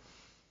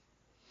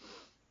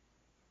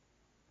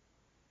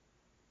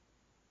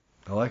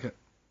 I like it.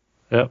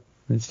 Yep,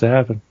 needs to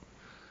happen.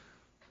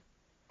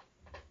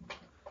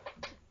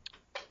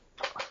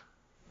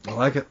 I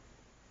like it.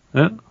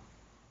 Yeah.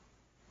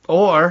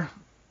 Or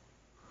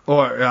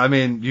I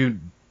mean, do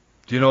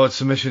you know what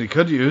submission he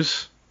could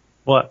use?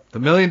 What? The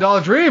 $1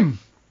 Million Dream.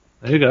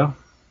 There you go.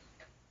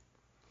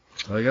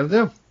 That's all you gotta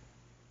do.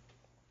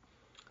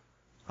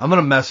 I'm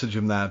gonna message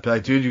him that. Be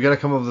like, dude, you gotta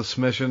come up with a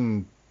submission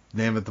and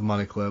name it the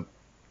money clip.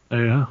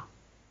 There you go.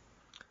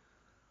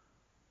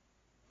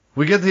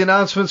 We get the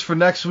announcements for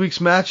next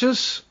week's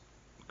matches.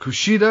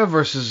 Kushida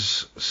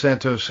versus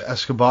Santos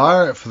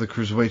Escobar for the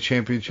Cruiserweight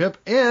Championship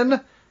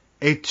in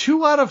a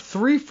 2 out of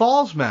 3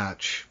 falls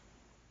match.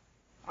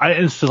 I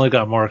instantly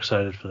got more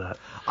excited for that.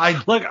 I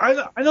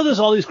know there's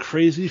all these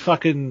crazy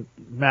fucking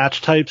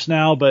match types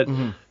now, but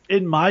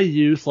in my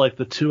youth, like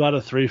the 2 out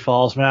of 3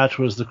 falls match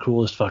was the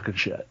coolest fucking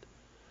shit.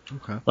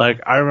 Okay.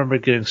 Like I remember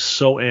getting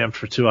so amped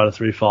for 2 out of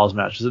 3 falls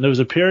matches, and there was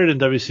a period in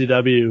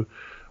WCW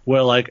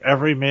where like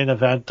every main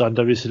event on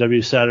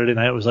WCW Saturday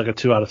night was like a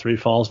 2 out of 3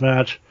 falls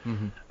match,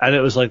 and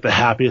it was like the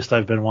happiest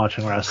I've been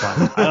watching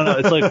wrestling. I don't know,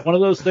 it's like one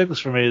of those things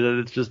for me that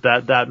it's just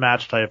that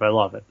match type. I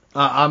love it.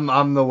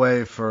 I'm the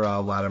way for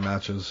ladder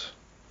matches,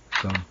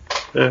 so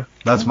yeah.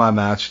 That's my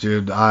match,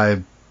 dude.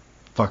 I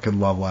fucking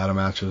love ladder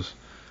matches.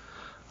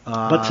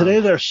 But today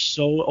they're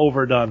so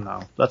overdone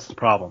now. That's the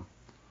problem.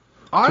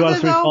 2 out of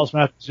 3 falls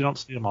matches, you don't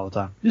see them all the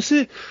time. You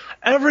see,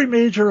 every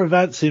major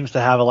event seems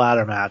to have a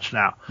ladder match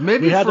now.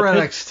 Maybe for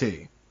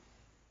NXT.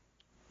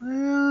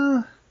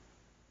 WWE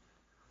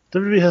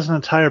has an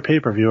entire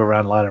pay-per-view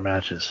around ladder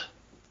matches.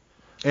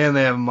 And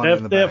they have Money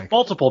in the Bank. They have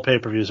multiple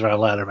pay-per-views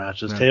around ladder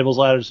matches. Yeah. Tables,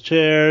 ladders,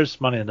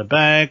 chairs, Money in the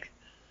Bank.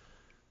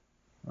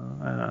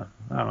 I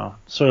don't know.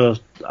 Sort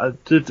of,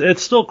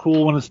 it's still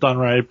cool when it's done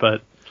right,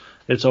 but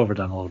it's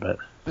overdone a little bit.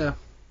 Yeah.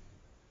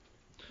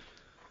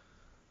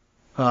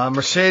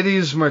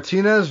 Mercedes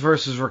Martinez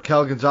versus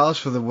Raquel Gonzalez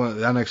for the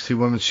NXT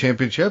Women's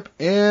Championship,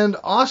 and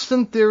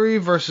Austin Theory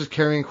versus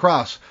Karrion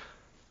Kross.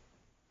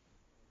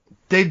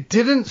 They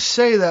didn't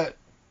say that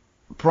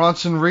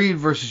Bronson Reed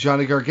versus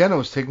Johnny Gargano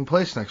was taking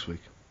place next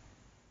week.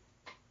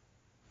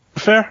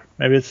 Fair.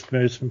 Maybe it's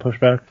been pushed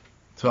back.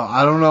 So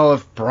I don't know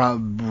if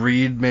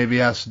Reed maybe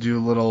has to do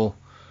a little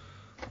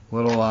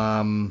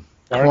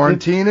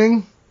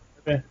quarantining.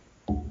 Okay.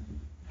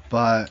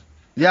 But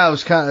yeah, it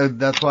was kind of,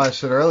 that's why I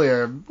said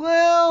earlier.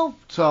 Well,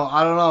 so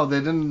I don't know. They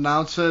didn't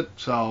announce it,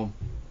 so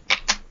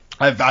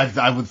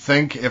I would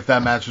think if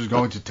that match was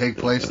going to take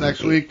place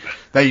next week,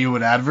 that you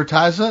would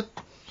advertise it.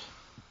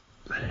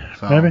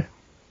 So, maybe.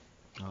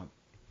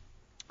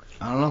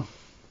 I don't know.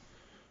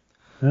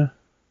 Yeah.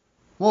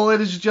 Well,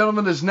 ladies and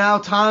gentlemen, it is now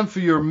time for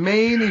your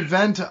main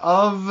event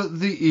of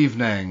the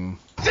evening.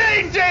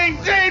 Ding,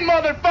 ding, ding,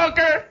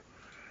 motherfucker!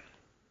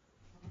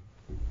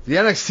 The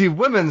NXT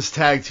Women's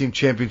Tag Team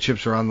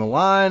Championships are on the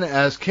line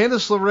as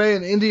Candice LeRae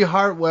and Indy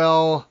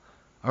Hartwell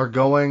are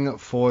going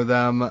for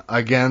them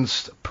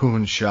against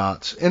Poon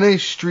Shots in a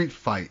street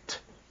fight.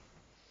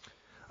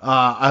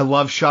 I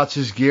love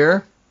Shots'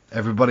 gear.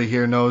 Everybody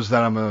here knows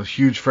that I'm a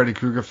huge Freddy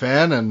Krueger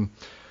fan, and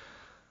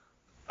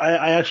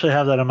I actually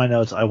have that in my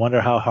notes. I wonder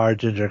how hard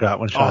Ginger got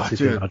when Shotzi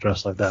came out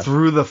dressed like that.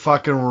 Through the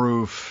fucking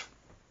roof.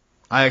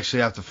 I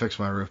actually have to fix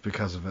my roof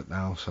because of it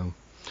now, so.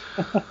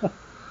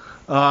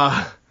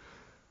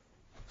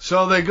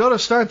 So they go to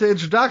start the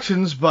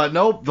introductions, but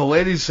nope, the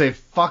ladies say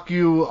fuck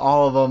you,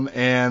 all of them,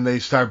 and they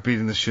start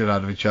beating the shit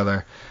out of each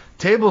other.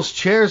 Tables,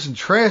 chairs, and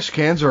trash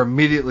cans are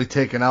immediately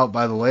taken out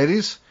by the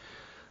ladies.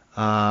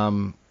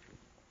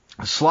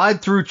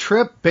 Slide through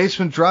trip,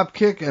 basement drop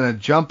kick, and a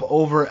jump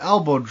over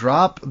elbow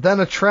drop, then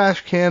a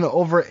trash can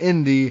over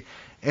Indy,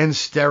 and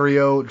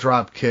stereo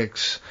drop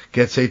kicks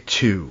gets a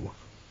 2.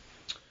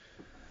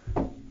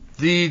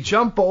 The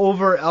jump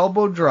over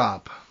elbow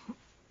drop.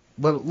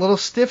 Little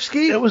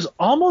stiffski? It was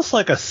almost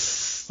like a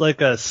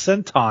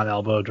senton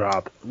elbow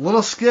drop.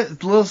 Little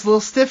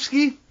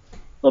stiffski? A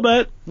little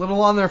bit.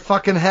 Little on their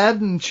fucking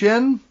head and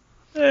chin?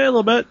 Yeah, a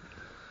little bit.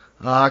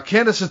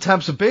 Candice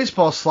attempts a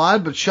baseball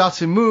slide, but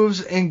Shotzi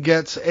moves and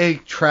gets a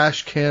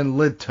trash can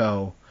lid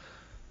toe.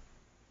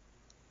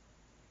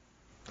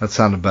 That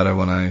sounded better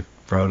when I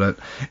wrote it.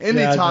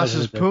 Indy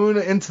tosses Poon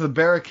into the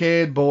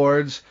barricade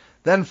boards,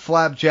 then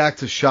flapjack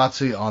to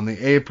Shotzi on the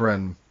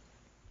apron.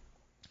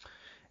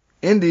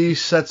 Indy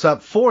sets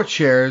up 4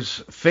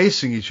 chairs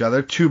facing each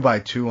other, 2 by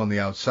 2 on the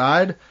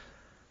outside.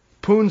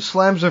 Poon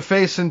slams her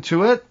face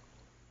into it,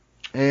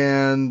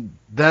 and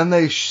then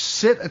they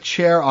sit a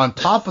chair on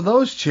top of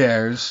those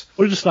chairs.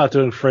 We're just not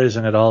doing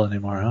phrasing at all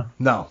anymore, huh?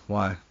 No,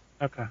 why?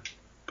 Okay.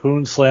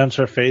 Poon slams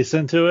her face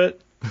into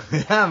it?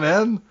 Yeah,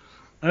 man.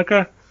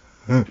 Okay.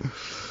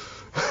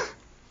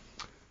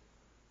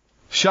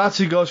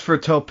 Shotzi goes for a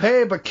tope,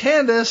 but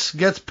Candice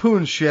gets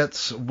Poon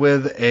shits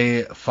with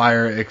a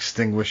fire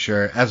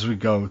extinguisher as we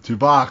go to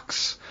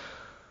box.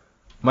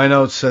 My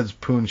note says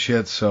Poon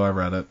shits, so I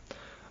read it.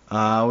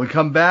 We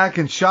come back,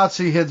 and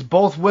Shotzi hits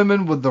both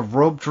women with the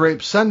rope drape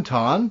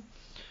senton.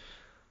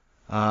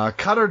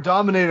 Cutter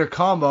Dominator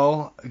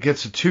combo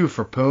gets a 2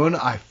 for Poon.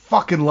 I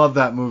fucking love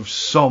that move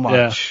so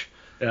much.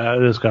 Yeah,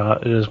 it is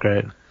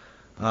great.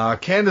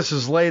 Candice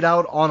is laid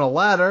out on a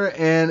ladder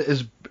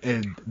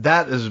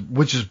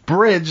which is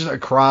bridged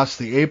across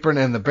the apron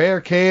and the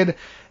barricade,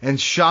 and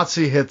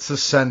Shotzi hits the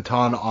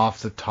senton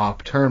off the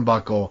top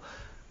turnbuckle.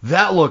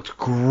 That looked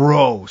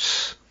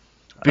gross.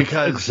 Because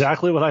that's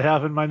exactly what I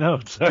have in my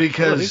notes.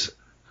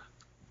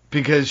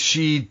 Because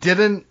she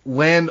didn't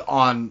land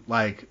on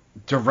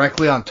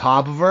directly on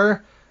top of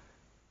her.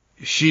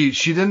 She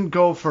didn't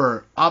go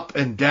for up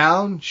and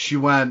down. She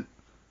went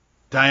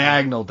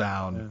diagonal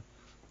down.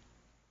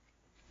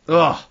 Yeah.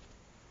 Ugh.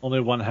 Only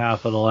one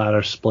half of the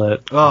ladder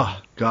split. Oh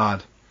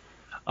God.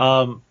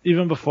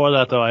 Even before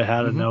that, though, I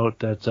had a note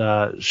that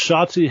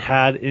Shotzi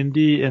had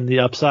Indy in the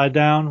upside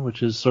down,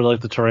 which is sort of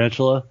like the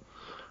tarantula.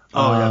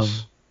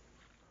 Yes.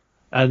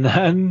 And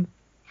then,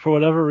 for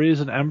whatever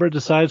reason, Ember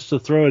decides to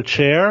throw a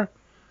chair,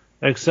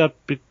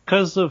 except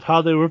because of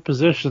how they were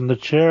positioned, the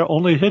chair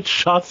only hits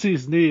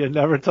Shotzi's knee and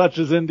never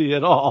touches Indy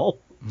at all.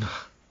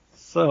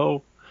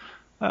 So,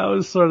 that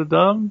was sort of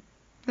dumb.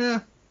 Yeah.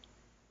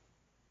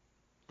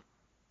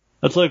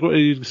 That's like what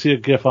you see a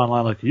GIF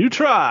online, like, you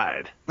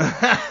tried!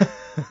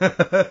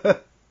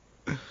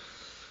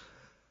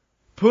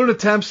 Poon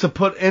attempts to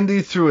put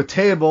Indy through a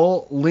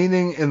table,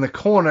 leaning in the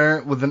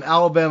corner with an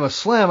Alabama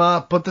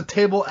slammer, but the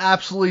table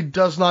absolutely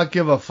does not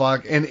give a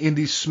fuck, and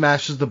Indy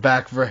smashes the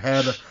back of her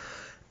head,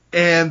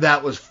 and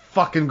that was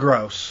fucking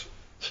gross.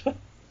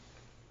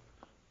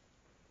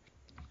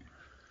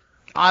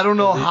 I don't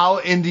know how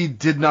Indy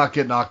did not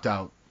get knocked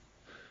out.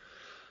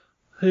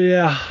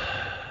 Yeah.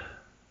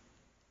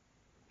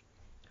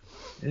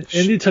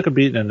 Indy took a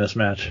beating in this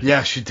match.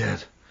 Yeah, she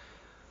did.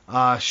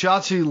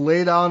 Shotzi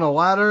laid on a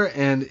ladder,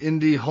 and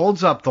Indy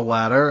holds up the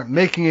ladder,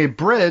 making a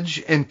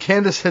bridge, and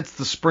Candice hits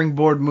the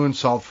springboard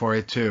moonsault for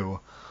a 2.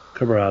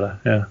 Cabrata,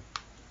 yeah.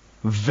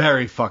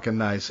 Very fucking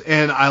nice.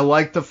 And I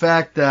like the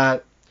fact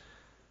that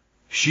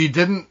she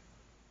didn't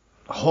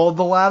hold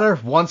the ladder.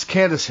 Once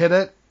Candice hit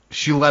it,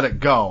 she let it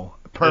go.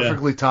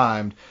 Perfectly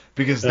timed.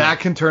 Because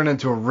that can turn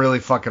into a really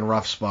fucking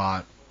rough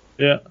spot.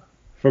 Yeah,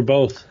 for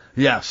both.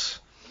 Yes.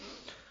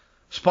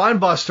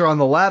 Spinebuster on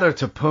the ladder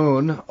to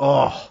Poon.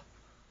 Oh.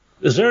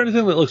 Is there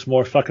anything that looks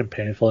more fucking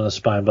painful than a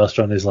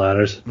spinebuster on these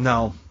ladders?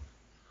 No.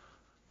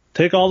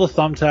 Take all the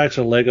thumbtacks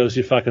or Legos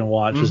you fucking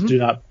want. Just do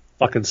not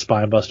fucking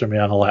spinebuster me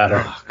on a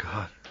ladder. Oh,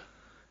 God.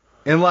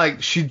 And,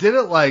 like, she did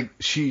it like,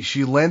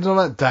 she landed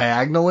on it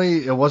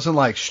diagonally. It wasn't,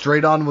 like,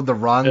 straight on with the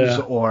rungs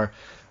or,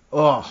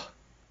 Ugh.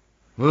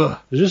 Did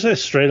you say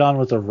straight on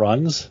with the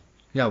runs?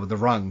 Yeah, with the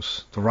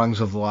rungs. The rungs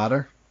of the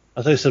ladder.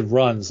 I thought you said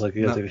runs, like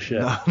you gotta take a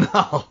shit.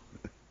 No.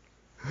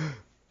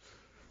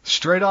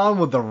 Straight on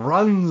with the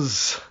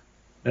runs.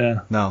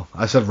 Yeah. No,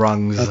 I said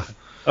rungs.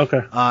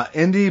 Okay.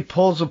 Indy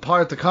pulls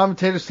apart the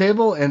commentator's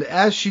table, and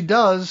as she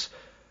does,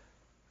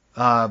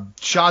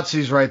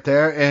 Shotzi's right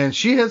there, and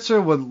she hits her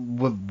with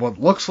what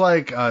looks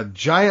like a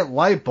giant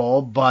light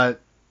bulb, but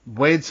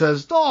Wade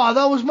says, "Oh,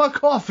 that was my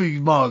coffee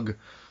mug."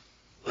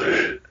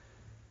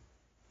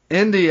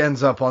 Indy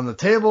ends up on the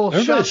table.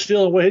 Everybody's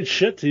stealing Wade's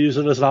shit to use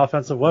it as an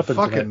offensive weapon.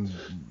 Fucking,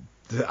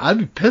 I'd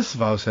be pissed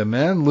if I was him,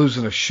 man.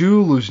 Losing a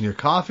shoe, losing your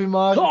coffee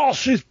mug. Oh,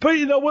 she's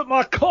beating her with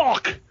my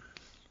cock.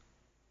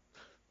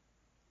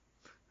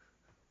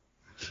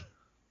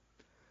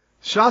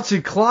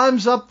 Shotzi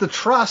climbs up the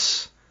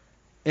truss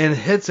and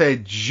hits a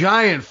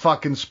giant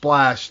fucking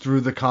splash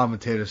through the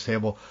commentator's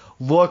table.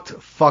 Looked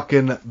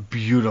fucking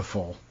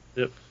beautiful.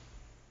 Yep.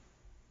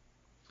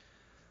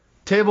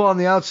 Table on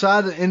the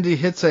outside, Indy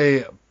hits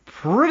a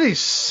pretty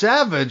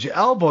savage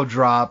elbow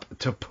drop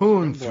to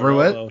Poon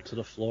through it. To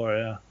the floor,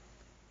 yeah.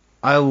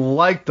 I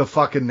like the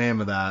fucking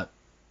name of that.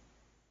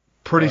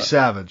 Pretty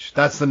Savage.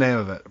 That's the name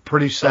of it.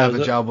 Pretty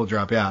Savage elbow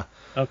drop, yeah.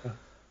 Okay.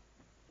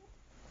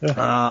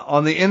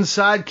 On the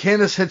inside,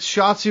 Candice hits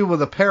Shotzi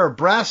with a pair of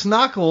brass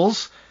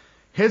knuckles,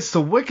 hits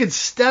the Wicked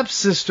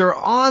Stepsister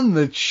on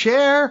the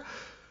chair,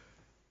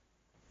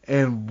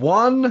 and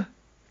 1,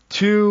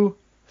 2,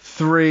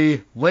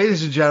 3,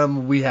 ladies and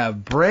gentlemen, we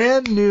have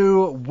brand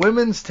new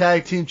women's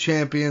tag team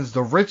champions,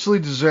 the richly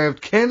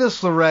deserved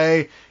Candice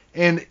LeRae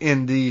and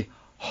Indy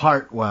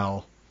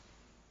Hartwell.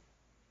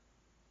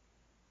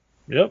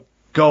 Yep.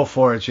 Go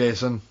for it,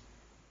 Jason.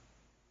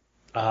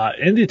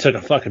 Indy took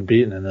a fucking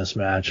beating in this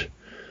match.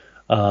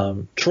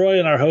 Troy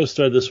in our host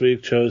thread this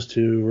week chose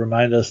to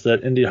remind us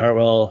that Indy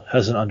Hartwell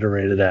has an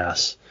underrated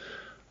ass.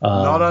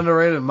 Not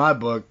underrated in my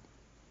book.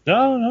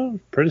 No,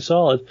 pretty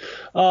solid.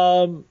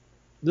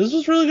 This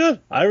was really good.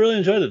 I really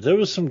enjoyed it. There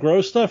was some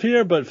gross stuff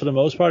here, but for the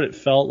most part, it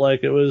felt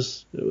like it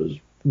was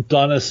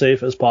done as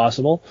safe as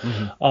possible.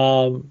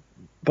 Mm-hmm.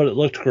 But it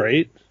looked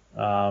great.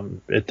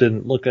 It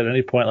didn't look at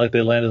any point like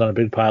they landed on a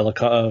big pile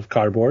of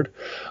cardboard.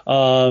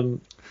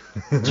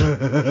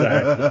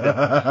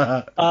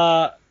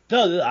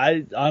 No,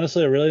 I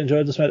honestly really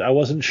enjoyed this match. I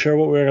wasn't sure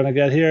what we were going to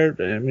get here.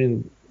 I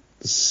mean,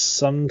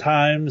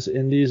 sometimes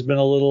Indy's been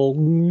a little,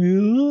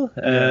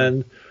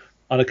 and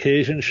on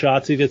occasion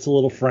Shotzi gets a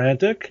little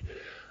frantic.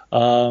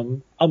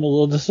 I'm a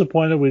little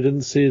disappointed we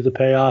didn't see the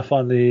payoff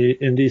on the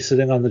Indy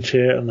sitting on the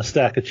chair, on the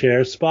stack of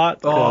chairs spot.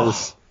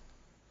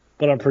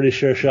 But I'm pretty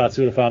sure Shotzi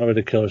would have found a way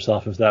to kill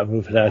herself if that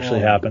move had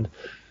actually happened.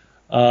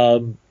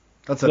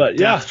 That's a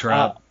death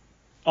trap.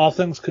 All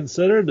things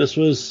considered, this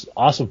was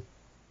awesome.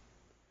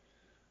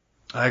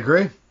 I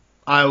agree.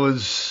 That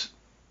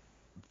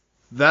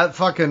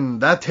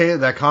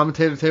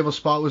commentator table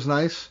spot was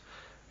nice.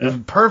 It was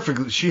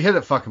perfect. She hit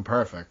it fucking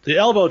perfect. The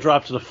elbow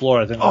drop to the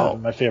floor, I think, was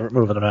my favorite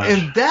move of the match.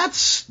 And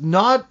that's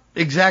not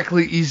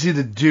exactly easy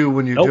to do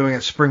when you're doing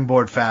it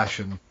springboard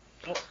fashion.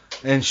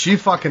 And she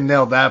fucking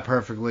nailed that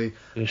perfectly.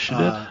 Yes, she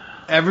did.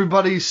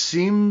 Everybody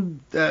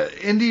seemed...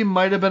 Indy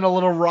might have been a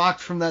little rocked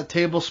from that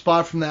table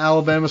spot from the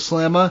Alabama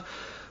Slammer,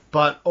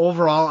 But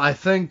overall, I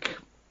think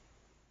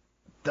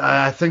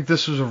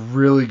this was a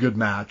really good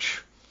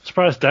match.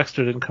 Surprised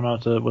Dexter didn't come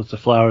out with the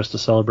flowers to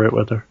celebrate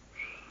with her.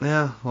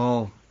 Yeah,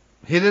 well,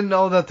 he didn't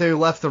know that they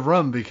left the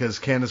room because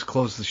Candice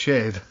closed the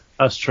shade.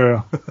 That's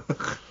true.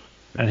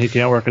 And he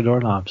can't work a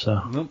doorknob,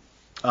 so. Nope.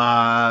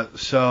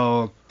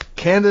 So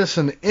Candice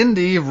and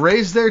Indy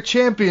raise their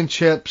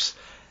championships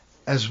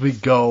as we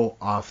go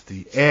off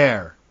the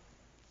air.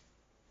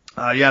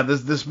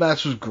 This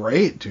match was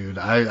great, dude.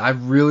 I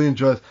really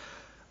enjoyed it.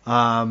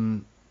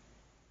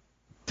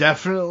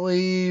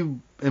 Definitely,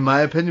 in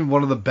my opinion,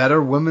 one of the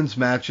better women's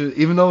matches,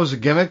 even though it was a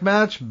gimmick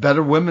match,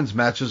 better women's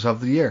matches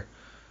of the year.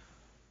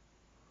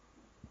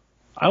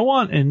 I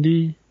want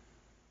Indy.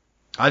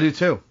 I do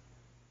too.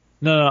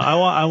 No,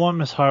 I want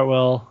Miss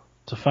Hartwell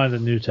to find a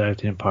new tag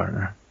team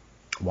partner.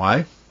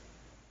 Why?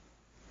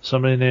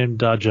 Somebody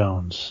named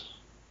Jones.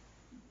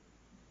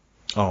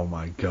 Oh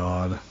my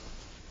God.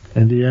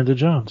 Indiana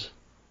Jones.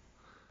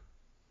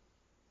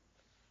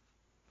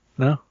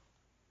 No?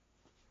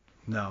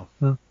 No.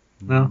 No?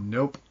 No?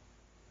 Nope.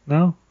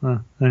 No?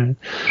 All right.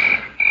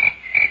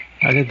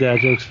 I get dad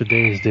jokes for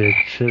days, dude.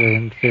 Shit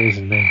ain't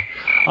phasing me.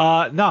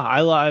 No,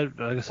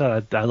 like I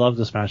said, I love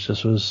this match.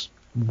 This was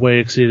way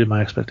exceeded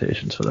my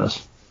expectations for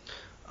this.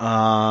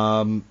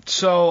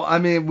 So, I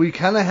mean, we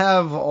kind of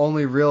have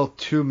only real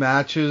two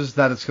matches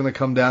that it's going to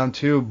come down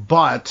to,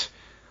 but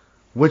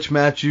which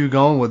match are you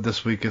going with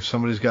this week if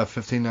somebody's got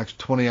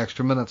 20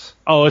 extra minutes?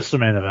 Oh, it's the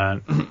main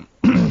event.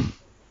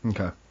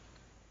 Okay.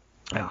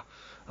 Yeah.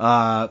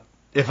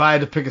 If I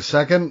had to pick a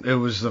second, it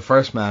was the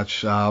first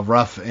match,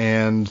 Ruff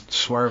and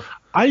Swerve.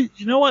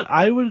 You know what?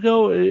 I would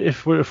go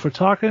if we're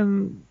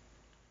talking.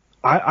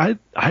 I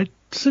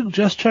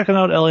suggest checking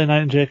out LA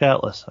Knight and Jake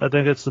Atlas. I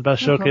think it's the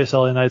best showcase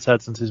LA Knight's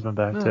had since he's been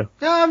back too.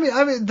 Yeah,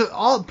 I mean,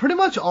 pretty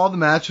much all the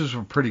matches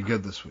were pretty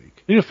good this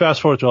week. You can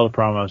fast forward to all the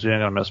promos. You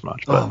ain't gonna miss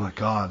much. But. Oh my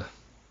God.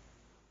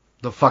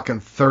 The fucking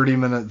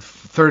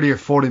 30 or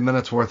 40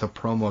 minutes worth of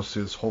promos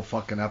to this whole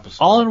fucking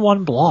episode. All in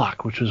one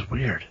block, which is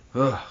weird.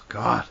 Oh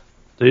God.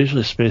 They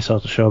usually space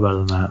out the show better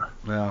than that.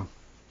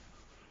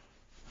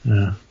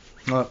 Yeah.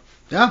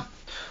 Yeah.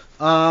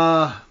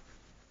 Yeah.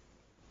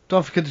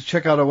 Don't forget to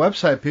check out our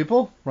website,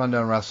 people.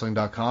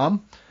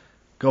 RundownWrestling.com.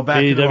 Go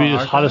back to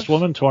AEW's Hottest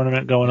Woman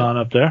tournament going on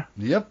up there.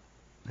 Yep.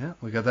 Yeah,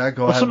 we got that.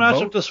 What's ahead the and matchup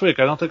vote. this week?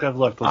 I don't think I've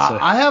looked. Let's see.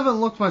 I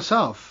haven't looked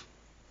myself.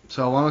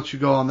 So why don't you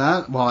go on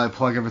that while I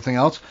plug everything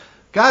else.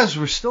 Guys,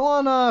 we're still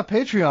on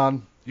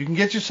Patreon. You can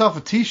get yourself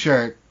a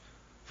t-shirt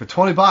for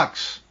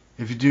 $20.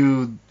 If you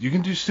do, you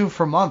can do two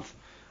for a month.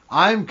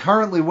 I'm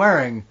currently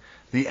wearing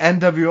the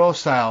NWO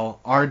style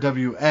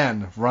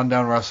RWN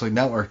Rundown Wrestling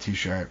Network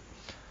t-shirt.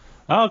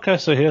 Oh, okay,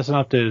 so he hasn't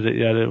updated it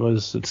yet.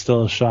 It's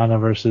still Shauna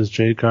versus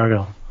Jade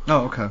Cargill.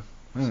 Oh, okay.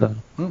 So,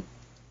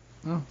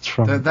 it's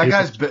from that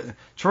guy's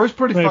Troy's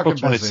pretty April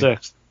fucking busy.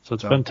 26th. So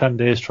it's been 10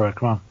 days, Troy.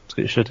 Come on, let's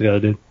get your shit together,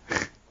 dude.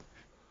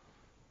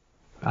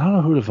 I don't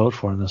know who to vote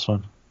for in this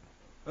one.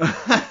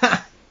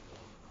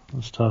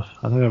 That's tough.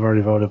 I think I've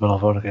already voted, but I'll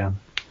vote again.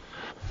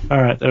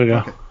 All right, there we go.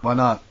 Okay, why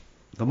not?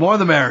 The more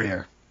the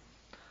merrier.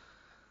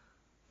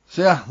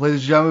 So yeah,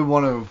 ladies and gentlemen, we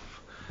want to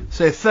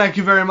say thank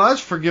you very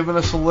much for giving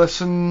us a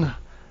listen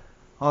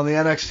on the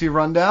NXT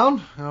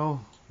Rundown.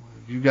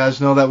 You guys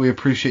know that we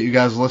appreciate you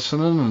guys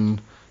listening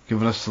and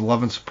giving us the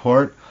love and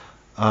support.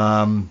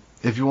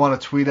 If you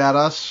want to tweet at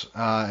us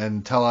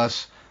and tell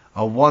us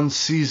a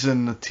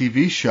one-season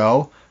TV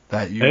show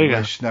that you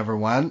wish never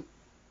went,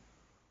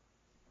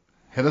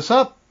 hit us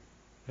up.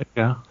 There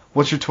you go.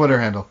 What's your Twitter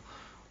handle?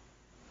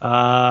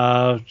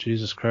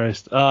 Jesus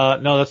Christ.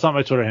 No, that's not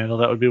my Twitter handle.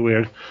 That would be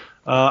weird.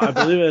 I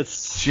believe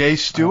it's Jay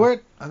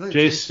Stewart.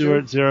 Jay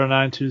Stewart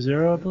 0920,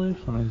 I believe.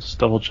 Let me just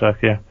double check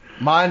here.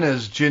 Mine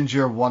is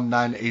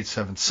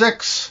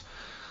Ginger19876.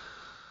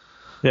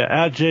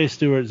 Yeah, at Jay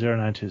Stewart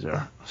 0920.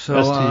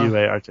 So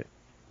STUART.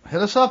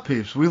 Hit us up,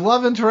 peeps. We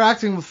love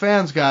interacting with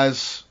fans,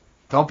 guys.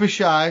 Don't be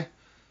shy.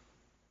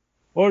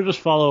 Or just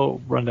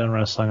follow Rundown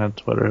Wrestling on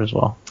Twitter as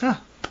well. Yeah,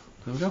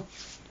 there we go.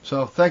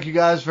 So thank you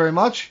guys very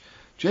much.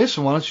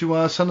 Jason, why don't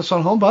you send us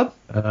on home, bud?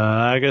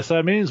 I guess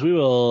that means we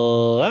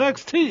will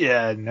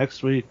NXT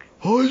next week.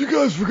 Oh, you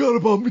guys forgot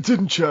about me,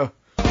 didn't you?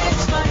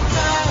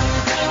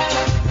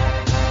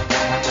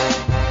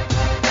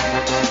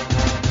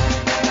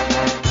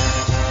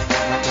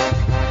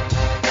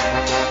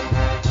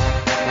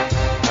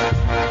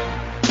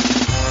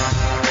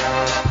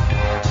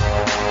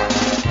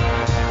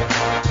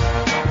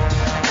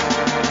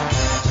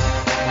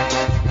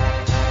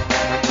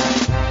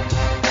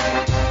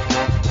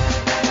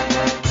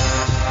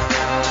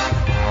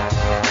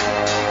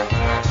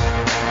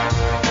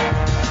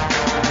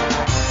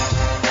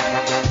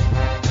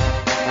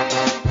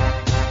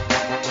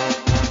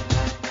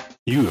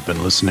 You have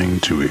been listening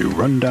to a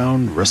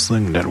Rundown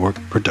Wrestling Network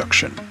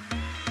production.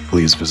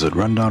 Please visit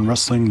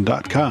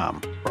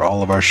rundownwrestling.com for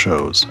all of our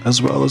shows,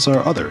 as well as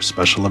our other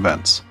special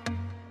events.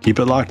 Keep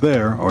it locked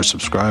there, or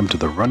subscribe to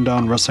the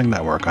Rundown Wrestling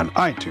Network on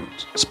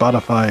iTunes,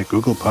 Spotify,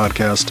 Google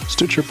Podcast,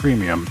 Stitcher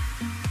Premium,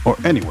 or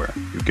anywhere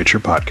you get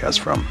your podcast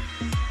from.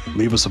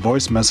 Leave us a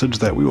voice message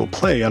that we will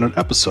play on an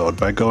episode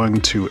by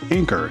going to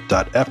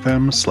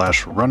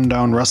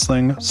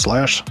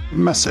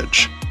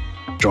anchor.fm/rundownwrestling/message.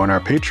 Join our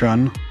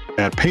Patreon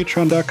at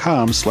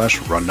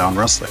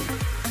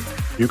patreon.com/rundownwrestling.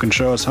 You can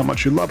show us how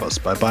much you love us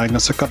by buying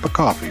us a cup of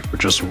coffee for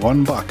just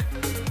 $1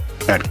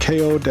 at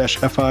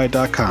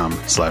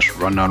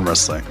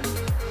ko-fi.com/rundownwrestling.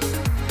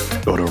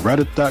 Go to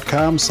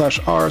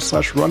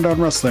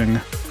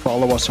reddit.com/r/rundownwrestling.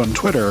 Follow us on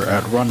Twitter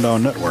at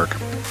Rundown Network.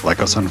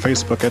 Like us on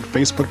Facebook at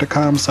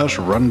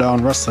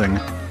facebook.com/rundownwrestling.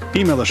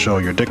 Email the show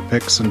your dick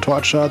pics and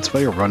twat shots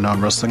via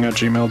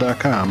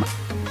rundownwrestling@gmail.com.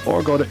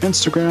 Or go to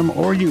Instagram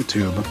or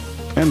YouTube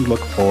and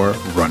look for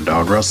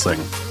Rundown Wrestling.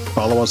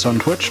 Follow us on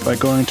Twitch by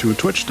going to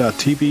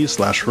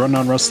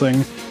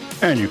twitch.tv/rundownwrestling.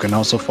 And you can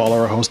also follow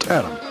our host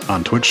Adam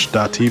on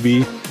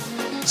twitch.tv/The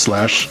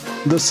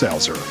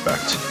Salzer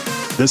Effect.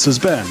 This has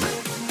been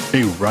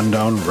a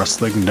Rundown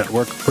Wrestling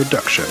Network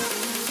production.